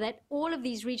accountability so that all of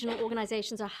these regional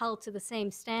organizations are held to the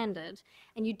same standard,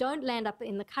 and you don't land up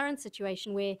in the current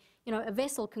situation where, you know, a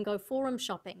vessel can go forum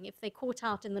shopping. If they're caught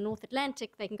out in the North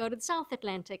Atlantic, they can go to the South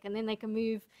Atlantic, and then they can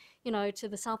move, you know, to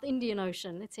the South Indian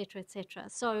Ocean, et cetera, et cetera.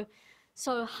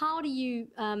 So how do you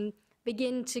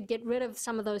begin to get rid of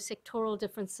some of those sectoral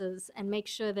differences and make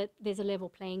sure that there's a level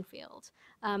playing field,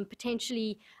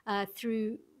 potentially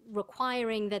through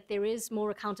requiring that there is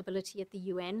more accountability at the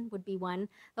UN would be one.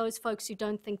 Those folks who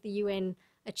don't think the UN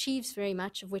achieves very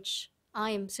much, of which I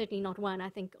am certainly not one. I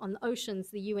think on the oceans,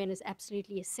 the UN is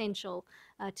absolutely essential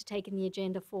to taking the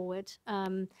agenda forward.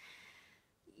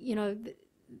 You know,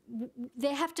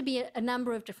 there have to be a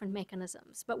number of different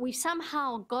mechanisms, but we've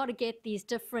somehow got to get these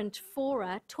different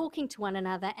fora talking to one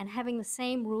another and having the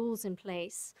same rules in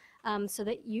place, so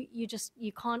that you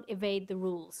can't evade the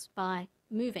rules by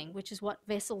moving, which is what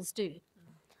vessels do.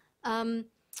 On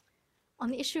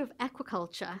the issue of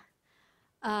aquaculture,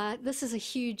 this is a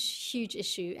huge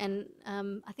issue, and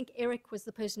I think Eric was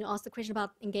the person who asked the question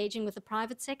about engaging with the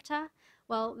private sector.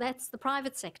 Well, that's the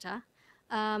private sector.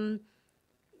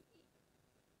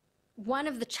 One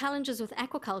of the challenges with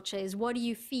aquaculture is, what do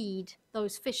you feed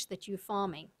those fish that you're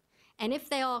farming? And if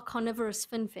they are carnivorous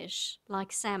finfish,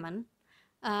 like salmon,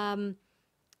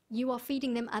 you are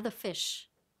feeding them other fish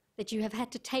that you have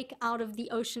had to take out of the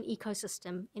ocean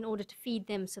ecosystem in order to feed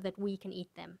them so that we can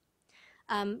eat them.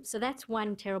 So that's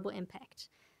one terrible impact.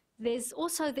 There's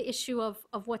also the issue of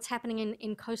what's happening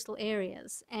in coastal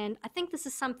areas. And I think this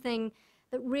is something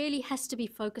that really has to be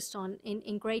focused on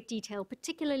in great detail,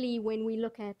 particularly when we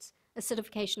look at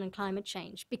acidification and climate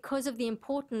change, because of the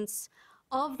importance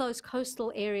of those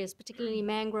coastal areas, particularly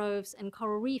mangroves and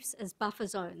coral reefs, as buffer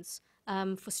zones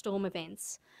for storm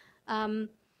events.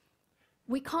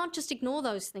 We can't just ignore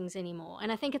those things anymore.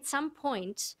 And I think at some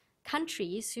point,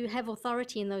 countries who have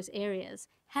authority in those areas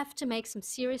have to make some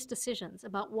serious decisions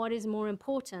about what is more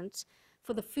important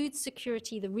for the food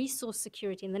security, the resource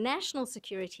security, and the national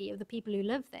security of the people who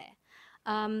live there.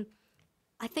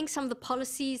 I think some of the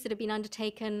policies that have been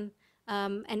undertaken,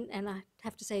 and I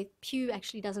have to say Pew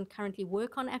actually doesn't currently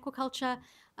work on aquaculture,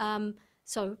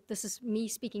 so this is me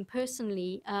speaking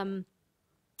personally,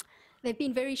 they've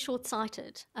been very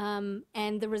short-sighted.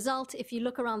 And the result, if you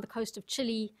look around the coast of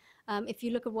Chile, if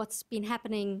you look at what's been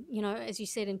happening, you know, as you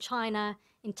said, in China,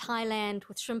 in Thailand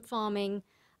with shrimp farming,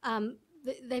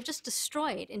 they've just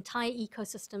destroyed entire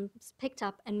ecosystems, picked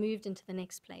up and moved into the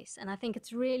next place. And I think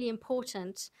it's really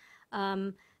important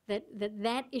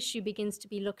that issue begins to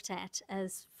be looked at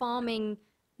as farming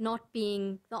not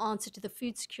being the answer to the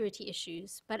food security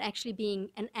issues, but actually being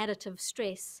an additive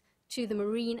stress to the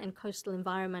marine and coastal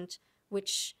environment,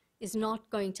 which is not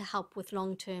going to help with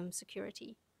long-term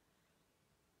security.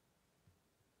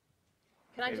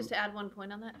 Can I just add one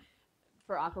point on that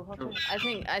for aquaculture?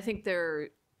 I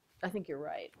think you're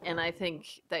right, and I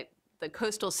think that the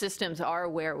coastal systems are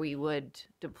where we would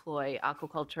deploy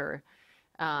aquaculture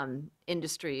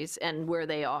industries and where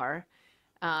they are.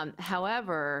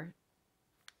 However,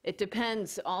 it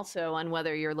depends also on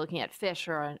whether you're looking at fish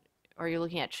or you're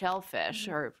looking at shellfish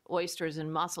or oysters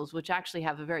and mussels, which actually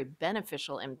have a very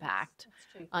beneficial impact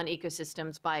on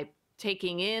ecosystems by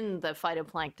taking in the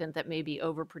phytoplankton that may be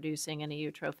overproducing in a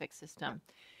eutrophic system.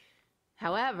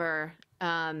 However,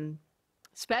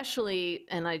 especially,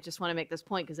 and I just want to make this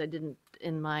point because I didn't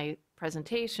in my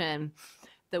presentation,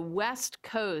 the west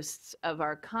coasts of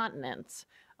our continents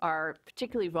are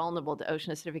particularly vulnerable to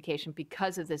ocean acidification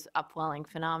because of this upwelling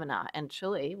phenomena. And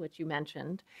Chile, which you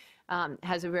mentioned,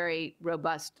 has a very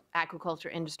robust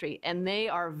aquaculture industry, and they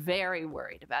are very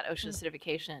worried about ocean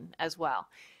acidification as well.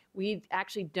 We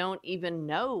actually don't even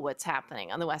know what's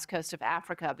happening on the west coast of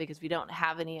Africa because we don't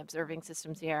have any observing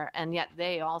systems here, and yet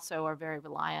they also are very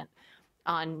reliant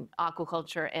on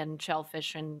aquaculture and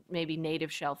shellfish and maybe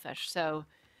native shellfish. So,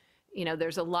 you know,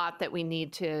 there's a lot that we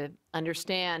need to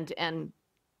understand, and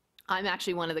I'm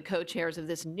actually one of the co-chairs of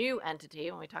this new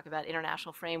entity when we talk about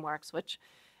international frameworks, which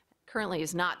currently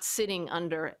is not sitting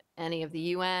under any of the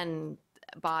UN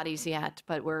bodies yet,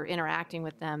 but we're interacting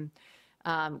with them,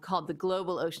 called the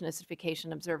Global Ocean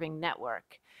Acidification Observing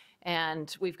Network.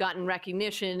 And we've gotten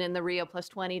recognition in the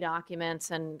Rio+20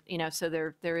 documents, and you know, so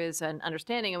there is an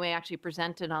understanding, and we actually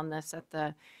presented on this at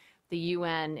the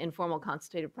UN informal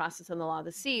consultative process on the law of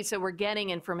the sea. So we're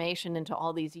getting information into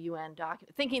all these UN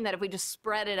documents, thinking that if we just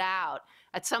spread it out,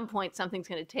 at some point something's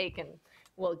going to take, and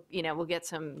we'll get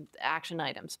some action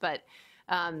items. But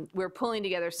we're pulling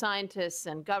together scientists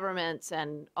and governments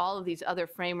and all of these other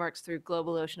frameworks through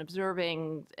Global Ocean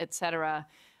Observing, et cetera,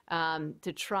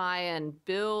 to try and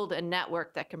build a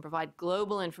network that can provide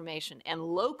global information and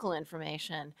local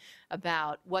information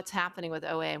about what's happening with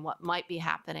OA and what might be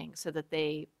happening so that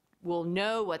they will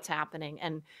know what's happening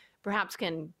and perhaps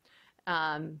can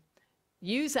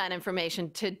use that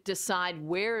information to decide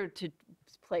where to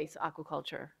place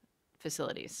aquaculture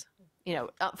facilities,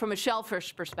 from a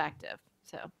shellfish perspective.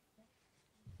 So.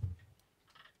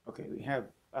 Okay, we have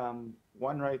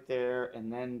one right there,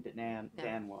 and then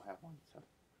Dan will have one. So.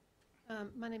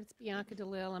 My name is Bianca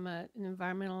DeLille. I'm an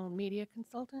environmental media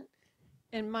consultant.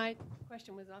 And my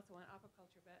question was also on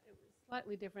aquaculture, but it was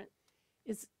slightly different.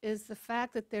 Is the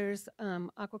fact that there's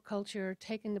aquaculture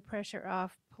taking the pressure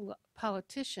off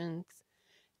politicians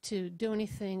to do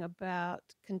anything about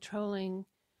controlling,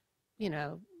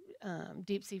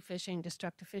 deep sea fishing,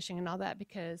 destructive fishing, and all that,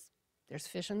 because there's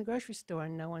fish in the grocery store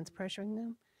and no one's pressuring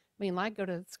them? I mean, go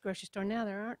to the grocery store now,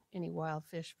 there aren't any wild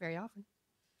fish very often.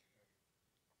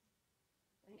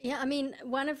 Yeah, I mean,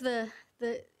 one of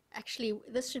actually,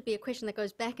 this should be a question that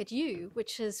goes back at you,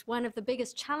 which is one of the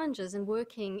biggest challenges in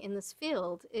working in this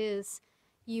field is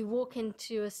you walk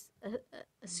into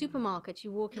a supermarket,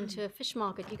 you walk into a fish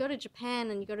market, you go to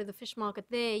Japan and you go to the fish market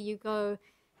there, you go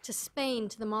to Spain,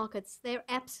 to the markets, they're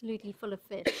absolutely full of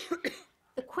fish.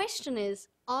 The question is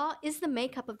the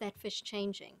makeup of that fish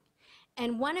changing?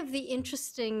 And one of the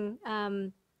interesting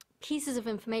pieces of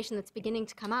information that's beginning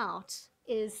to come out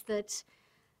is that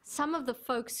some of the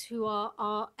folks who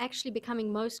are actually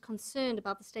becoming most concerned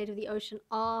about the state of the ocean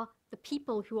are the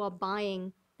people who are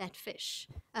buying that fish,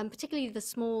 particularly the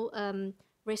small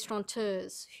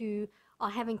restaurateurs who are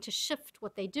having to shift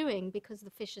what they're doing because the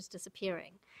fish is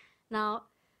disappearing. Now,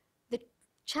 the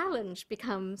challenge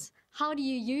becomes, how do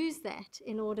you use that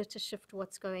in order to shift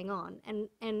what's going on?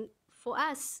 And for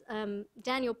us,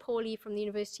 Daniel Pauly from the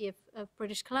University of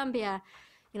British Columbia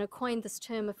coined this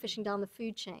term of fishing down the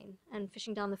food chain and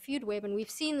fishing down the food web. And we've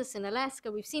seen this in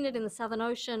Alaska. We've seen it in the Southern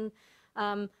Ocean.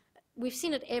 We've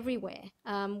seen it everywhere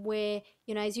where,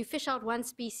 as you fish out one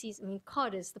species, I mean,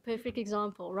 cod is the perfect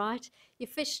example, right? The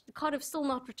cod have still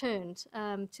not returned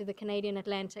to the Canadian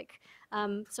Atlantic.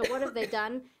 So what have they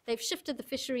done? They've shifted the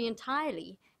fishery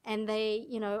entirely, and they,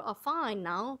 are fine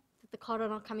now that the cod are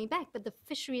not coming back. But the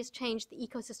fishery has changed, the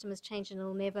ecosystem has changed, and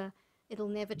it'll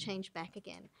never change back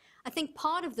again. I think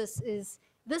part of this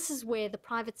is where the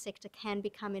private sector can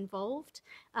become involved.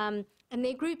 And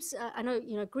there are groups, I know,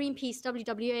 Greenpeace,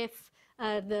 WWF,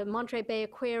 the Monterey Bay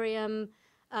Aquarium,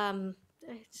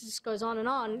 it just goes on and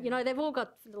on. They've all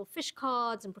got little fish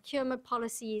cards and procurement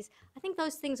policies. I think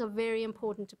those things are very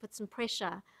important to put some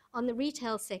pressure on the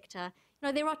retail sector.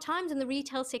 There are times when the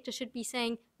retail sector should be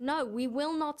saying, no, we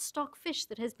will not stock fish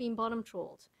that has been bottom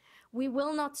trawled. We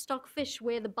will not stock fish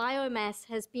where the biomass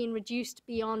has been reduced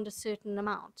beyond a certain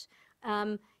amount.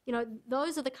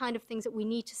 Those are the kind of things that we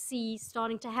need to see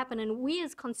starting to happen, and we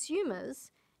as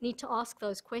consumers need to ask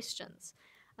those questions.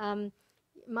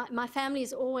 My family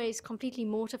is always completely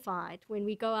mortified when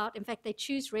we go out. In fact, they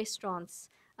choose restaurants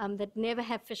that never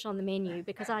have fish on the menu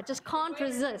because I just can't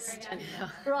resist.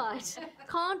 Right,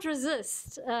 can't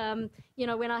resist.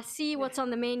 When I see what's on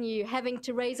the menu, having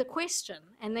to raise a question,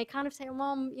 and they kind of say,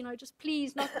 "Mom, just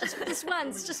please, not just for this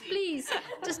once, just please,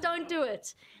 just don't do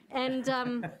it." And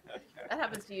that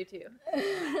happens to you too.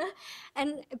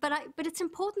 But it's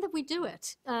important that we do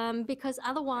it because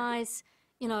otherwise,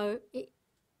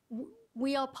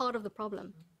 we are part of the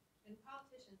problem. And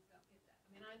politicians don't get that.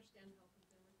 I mean, I understand the whole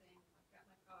consumer thing. I've got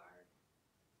my card,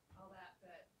 all that,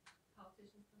 but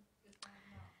politicians don't get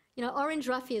that at all. Orange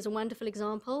Ruffy is a wonderful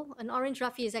example. An orange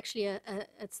Ruffy is actually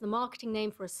it's the marketing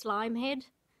name for a slime head.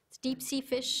 It's deep sea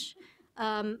fish.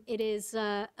 It is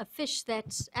a fish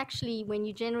that actually, when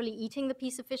you're generally eating the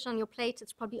piece of fish on your plate,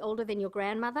 it's probably older than your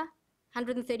grandmother,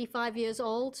 135 years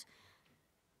old.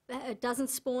 It doesn't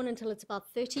spawn until it's about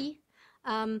 30.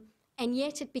 And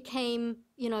yet it became,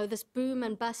 this boom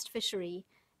and bust fishery,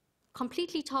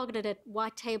 completely targeted at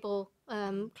white table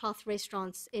cloth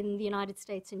restaurants in the United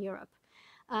States and Europe.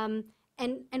 And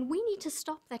we need to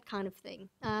stop that kind of thing.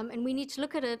 And we need to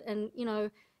look at it and,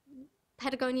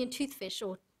 Patagonian toothfish,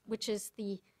 which is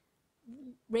the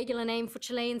regular name for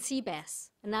Chilean sea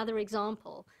bass, another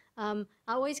example. I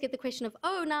always get the question of,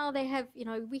 now they have,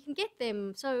 we can get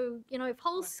them. So, if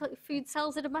Whole Foods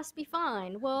sells it, it must be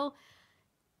fine. Well,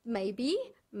 maybe,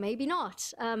 maybe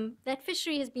not. That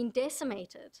fishery has been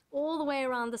decimated all the way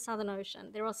around the Southern Ocean.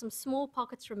 There are some small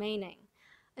pockets remaining.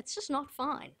 It's just not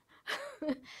fine.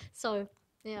 So,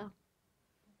 yeah.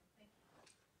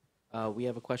 We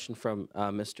have a question from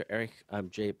Mr. Eric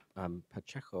J.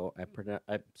 Pacheco.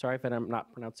 I'm sorry if I'm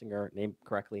not pronouncing your name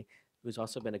correctly. who's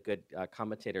also been a good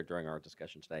commentator during our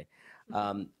discussion today.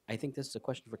 I think this is a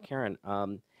question for Karen.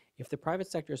 If the private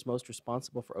sector is most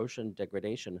responsible for ocean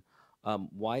degradation,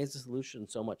 why is the solution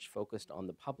so much focused on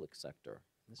the public sector?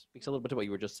 This speaks a little bit to what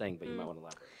you were just saying, but you might want to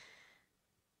elaborate.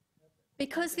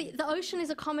 Because the ocean is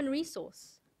a common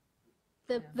resource.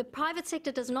 The private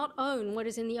sector does not own what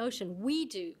is in the ocean. We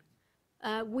do.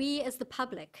 We as the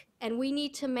public. And we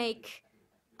need to make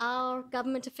our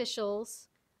government officials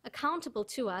accountable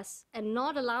to us and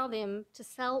not allow them to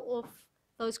sell off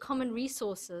those common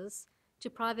resources to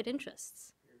private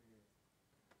interests.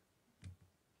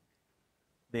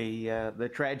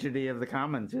 The tragedy of the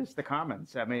commons is the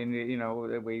commons. I mean, you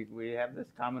know, we have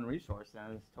this common resource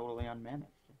and it's totally unmanaged.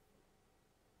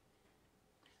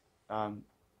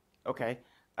 Okay.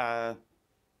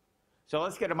 So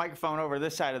let's get a microphone over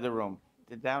this side of the room,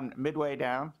 down midway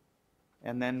down,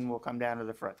 and then we'll come down to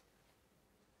the front.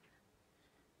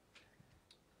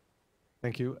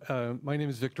 Thank you. My name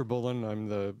is Victor Bullen. I'm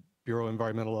the Bureau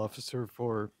Environmental Officer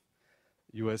for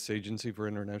U.S. Agency for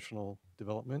International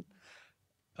Development.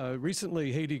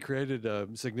 Recently, Haiti created a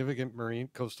significant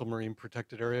coastal marine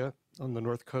protected area on the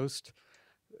north coast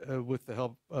with the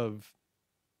help of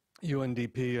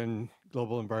UNDP and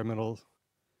Global Environmental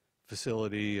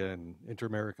Facility and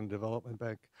Inter-American Development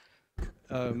Bank.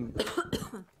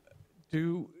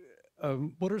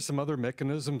 What are some other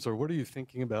mechanisms, or what are you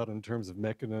thinking about in terms of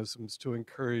mechanisms to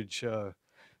encourage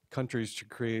countries to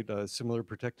create similar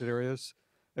protected areas?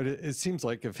 And it seems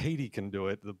like if Haiti can do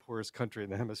it, the poorest country in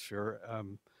the hemisphere,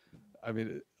 I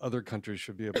mean, other countries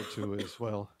should be able to as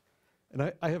well.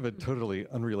 And I have a totally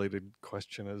unrelated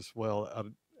question as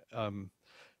well,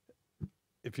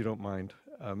 if you don't mind.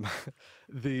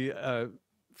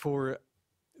 For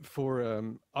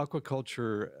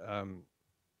aquaculture,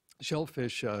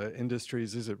 shellfish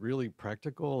industries, is it really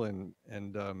practical and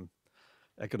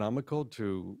economical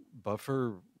to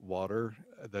buffer water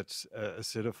that's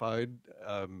acidified?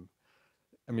 I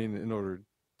mean, in order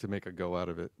to make a go out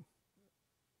of it.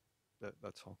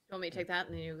 That's all. You want me to take that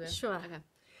and then you go? Sure. Okay.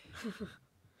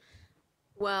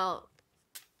 Well,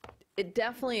 it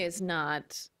definitely is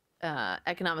not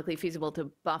economically feasible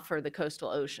to buffer the coastal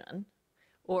ocean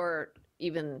or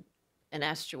even an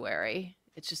estuary.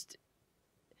 It's just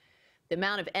the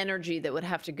amount of energy that would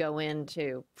have to go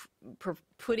into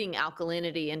putting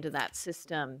alkalinity into that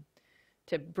system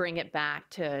to bring it back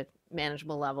to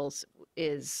manageable levels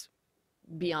is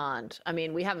beyond. I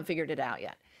mean, we haven't figured it out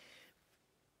yet.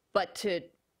 But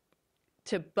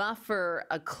to buffer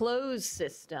a closed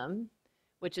system,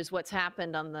 which is what's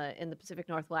happened in the Pacific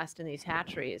Northwest in these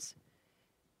hatcheries,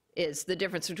 is the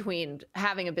difference between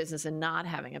having a business and not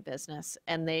having a business.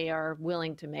 And they are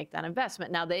willing to make that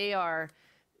investment. Now, they are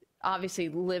obviously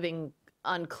living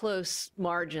on close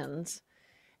margins.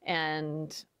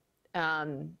 And,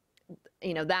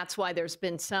 you know, that's why there's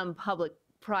been some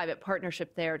public-private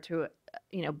partnership there to,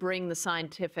 you know, bring the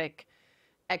scientific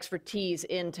expertise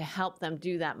in to help them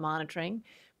do that monitoring.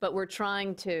 But we're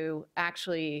trying to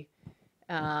actually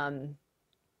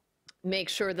make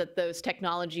sure that those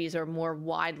technologies are more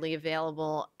widely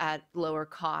available at lower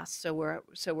costs. So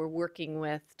we're working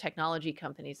with technology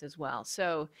companies as well.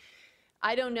 So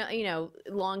I don't know, you know,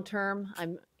 long term,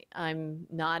 I'm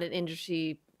not an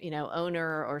industry, you know,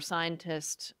 owner or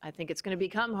scientist. I think it's going to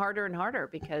become harder and harder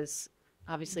because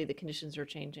obviously the conditions are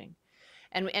changing.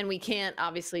 And we can't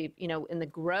obviously, you know, in the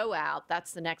grow out,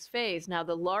 that's the next phase. Now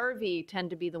the larvae tend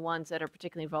to be the ones that are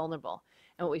particularly vulnerable.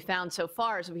 And what we found so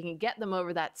far is if we can get them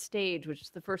over that stage, which is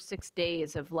the first 6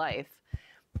 days of life,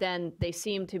 then they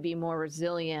seem to be more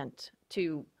resilient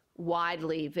to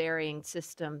widely varying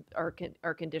system or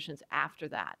conditions after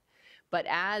that. But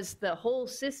as the whole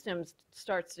system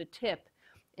starts to tip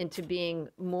into being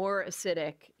more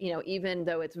acidic, you know, even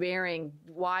though it's varying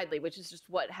widely, which is just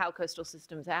how coastal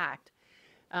systems act,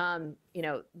 you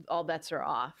know, all bets are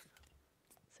off.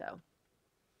 So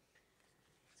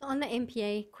on the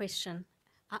MPA question,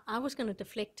 I was going to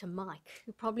deflect to Mike,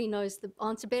 who probably knows the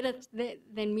answer better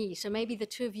than me. So maybe the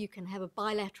two of you can have a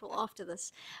bilateral after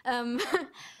this.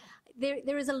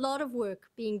 There is a lot of work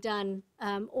being done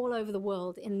all over the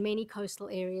world in many coastal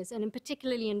areas, and in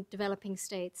particularly in developing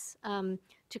states,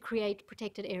 to create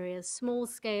protected areas, small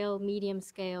scale, medium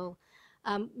scale.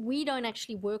 We don't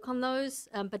actually work on those,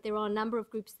 but there are a number of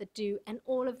groups that do, and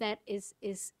all of that is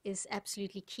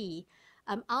absolutely key.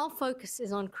 Our focus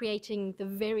is on creating the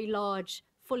very large,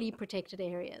 fully protected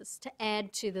areas to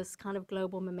add to this kind of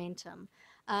global momentum.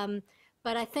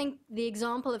 But I think the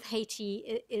example of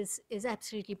Haiti is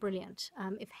absolutely brilliant.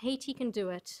 If Haiti can do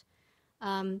it,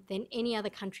 then any other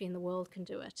country in the world can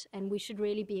do it, and we should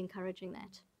really be encouraging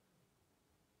that.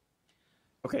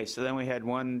 Okay, so then we had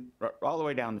one all the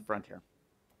way down the front here.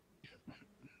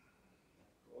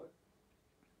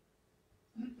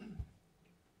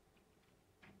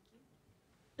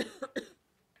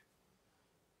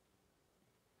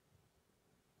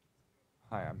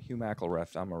 Hi, I'm Hugh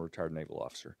McElrath. I'm a retired naval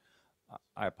officer.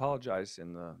 I apologize.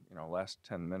 In the last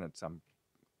 10 minutes,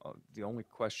 the only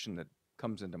question that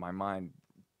comes into my mind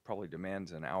probably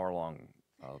demands an hour-long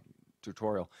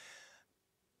tutorial.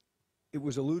 It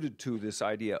was alluded to, this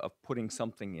idea of putting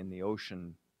something in the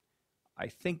ocean. I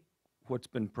think what's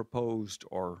been proposed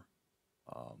or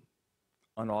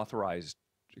unauthorized,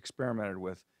 experimented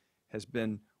with, has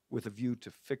been with a view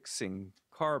to fixing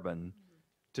carbon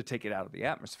to take it out of the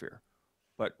atmosphere.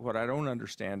 But what I don't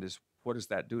understand is, what does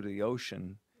that do to the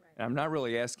ocean? And I'm not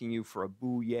really asking you for a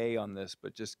boo-yay on this,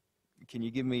 but just, can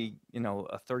you give me, a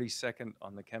 30-second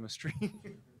on the chemistry?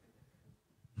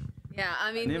 Yeah,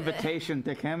 I mean, An invitation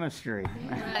to chemistry.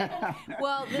 right.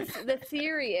 Well, the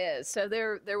theory is, so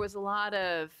there was a lot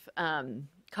of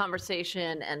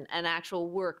conversation and actual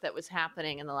work that was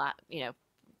happening in the last,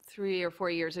 3 or 4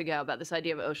 years ago about this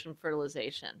idea of ocean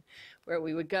fertilization, where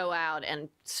we would go out and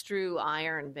strew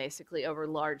iron basically over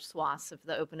large swaths of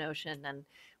the open ocean, and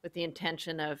with the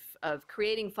intention of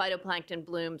creating phytoplankton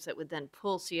blooms that would then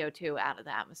pull CO2 out of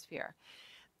the atmosphere.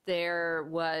 There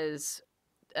was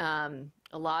a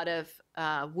lot of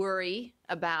worry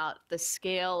about the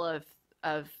scale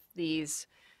of these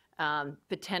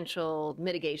potential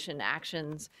mitigation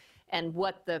actions and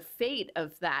what the fate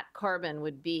of that carbon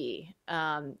would be.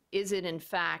 Is it in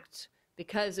fact,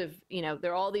 because of,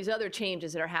 there are all these other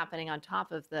changes that are happening on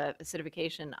top of the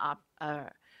acidification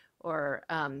or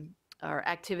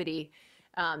activity,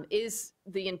 is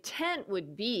the intent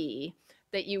would be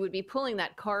that you would be pulling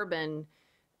that carbon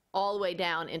all the way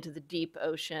down into the deep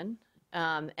ocean,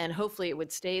 and hopefully it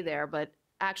would stay there, but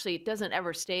actually it doesn't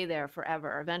ever stay there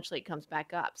forever. Eventually it comes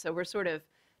back up. So we're sort of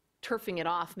turfing it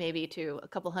off maybe to a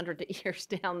couple hundred years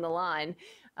down the line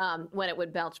when it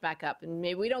would belch back up. And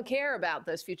maybe we don't care about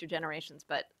those future generations,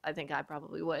 but I think I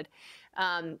probably would.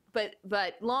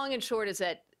 But long and short is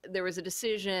that there was a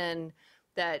decision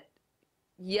that,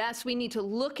 yes, we need to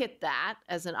look at that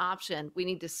as an option. We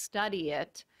need to study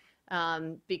it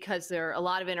because there are a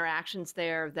lot of interactions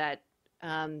there that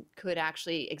could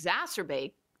actually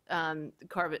exacerbate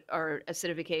carbon or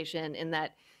acidification, in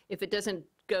that if it doesn't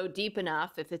go deep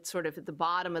enough, if it's sort of at the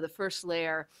bottom of the first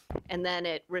layer and then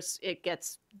it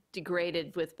gets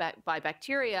degraded by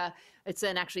bacteria, it's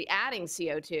then actually adding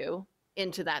CO2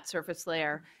 into that surface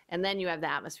layer, and then you have the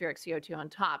atmospheric CO2 on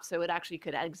top. So it actually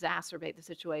could exacerbate the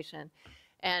situation.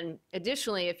 And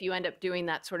additionally, if you end up doing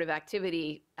that sort of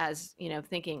activity as,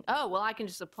 thinking, oh, well, I can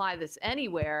just apply this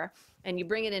anywhere, and you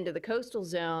bring it into the coastal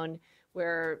zone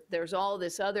where there's all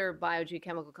this other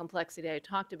biogeochemical complexity I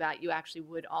talked about, you actually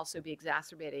would also be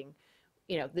exacerbating,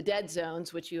 the dead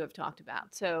zones, which you have talked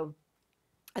about. So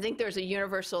I think there's a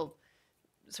universal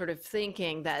sort of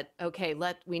thinking that, okay,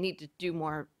 we need to do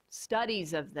more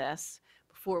studies of this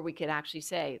before we could actually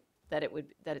say that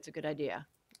it's a good idea.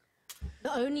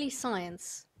 The only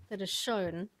science that has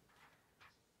shown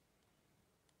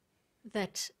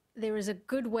that there is a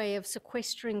good way of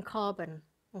sequestering carbon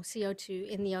or CO2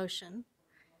 in the ocean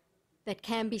that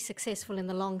can be successful in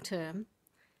the long term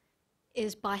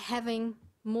is by having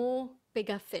more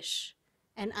bigger fish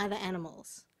and other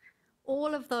animals.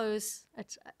 All of those,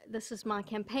 this is my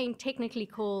campaign technically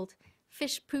called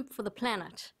Fish Poop for the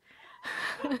Planet.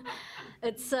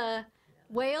 It's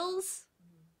whales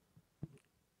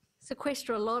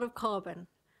sequester a lot of carbon.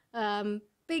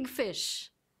 Big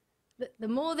fish, the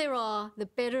more there are, the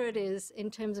better it is in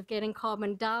terms of getting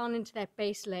carbon down into that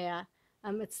base layer.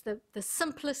 It's the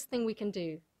simplest thing we can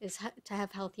do is to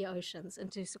have healthier oceans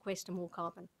and to sequester more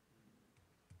carbon.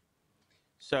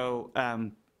 So,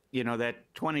 that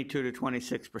 22 to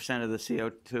 26% of the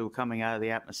CO2 coming out of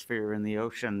the atmosphere in the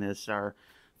ocean is our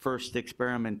first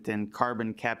experiment in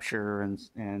carbon capture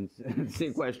and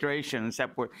sequestration,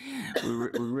 except we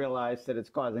realized that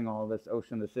it's causing all this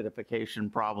ocean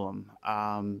acidification problem.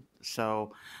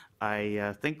 So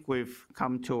I think we've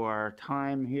come to our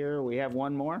time here. We have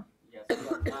one more? Yes,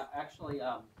 actually,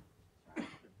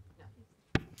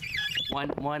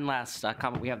 one last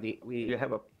comment. You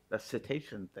have a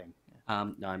citation thing.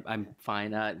 No, I'm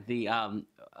fine. We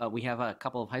have a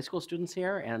couple of high school students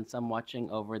here and some watching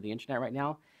over the internet right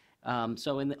now.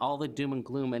 So in all the doom and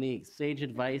gloom, any sage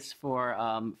advice for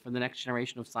the next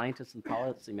generation of scientists and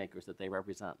policymakers that they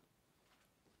represent?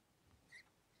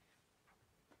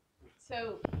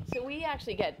 So we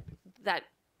actually get that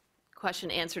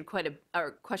question answered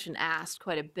question asked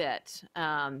quite a bit.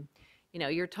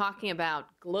 You're talking about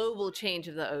global change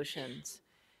of the oceans.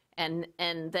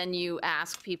 and then you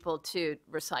ask people to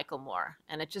recycle more.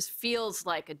 And it just feels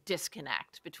like a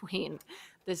disconnect between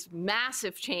this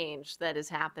massive change that is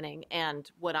happening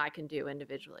and what I can do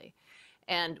individually.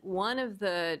 And one of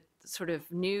the sort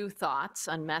of new thoughts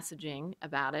on messaging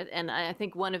about it, and I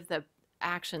think one of the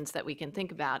actions that we can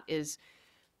think about is,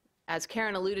 as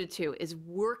Karen alluded to, is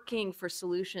working for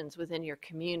solutions within your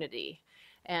community.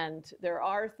 And there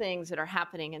are things that are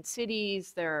happening in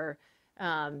cities. There are,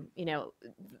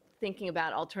 thinking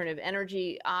about alternative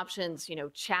energy options,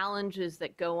 challenges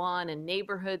that go on in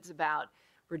neighborhoods about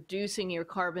reducing your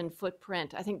carbon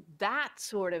footprint. I think that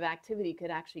sort of activity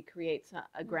could actually create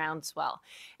a groundswell.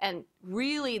 And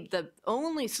really the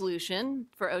only solution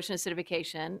for ocean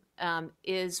acidification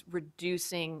is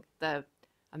reducing the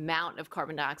amount of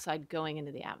carbon dioxide going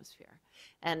into the atmosphere.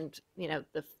 And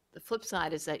the flip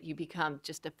side is that you become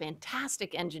just a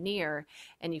fantastic engineer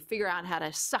and you figure out how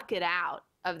to suck it out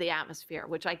of the atmosphere,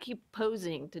 which I keep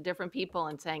posing to different people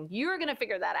and saying, you're going to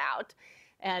figure that out.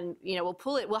 And,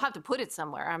 we'll have to put it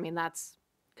somewhere. I mean, that's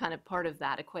kind of part of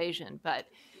that equation. But,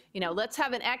 let's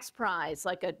have an X Prize,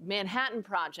 like a Manhattan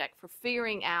Project, for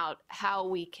figuring out how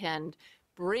we can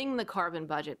bring the carbon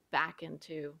budget back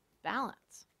into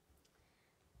balance.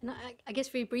 And I guess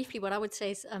very briefly, what I would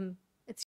say is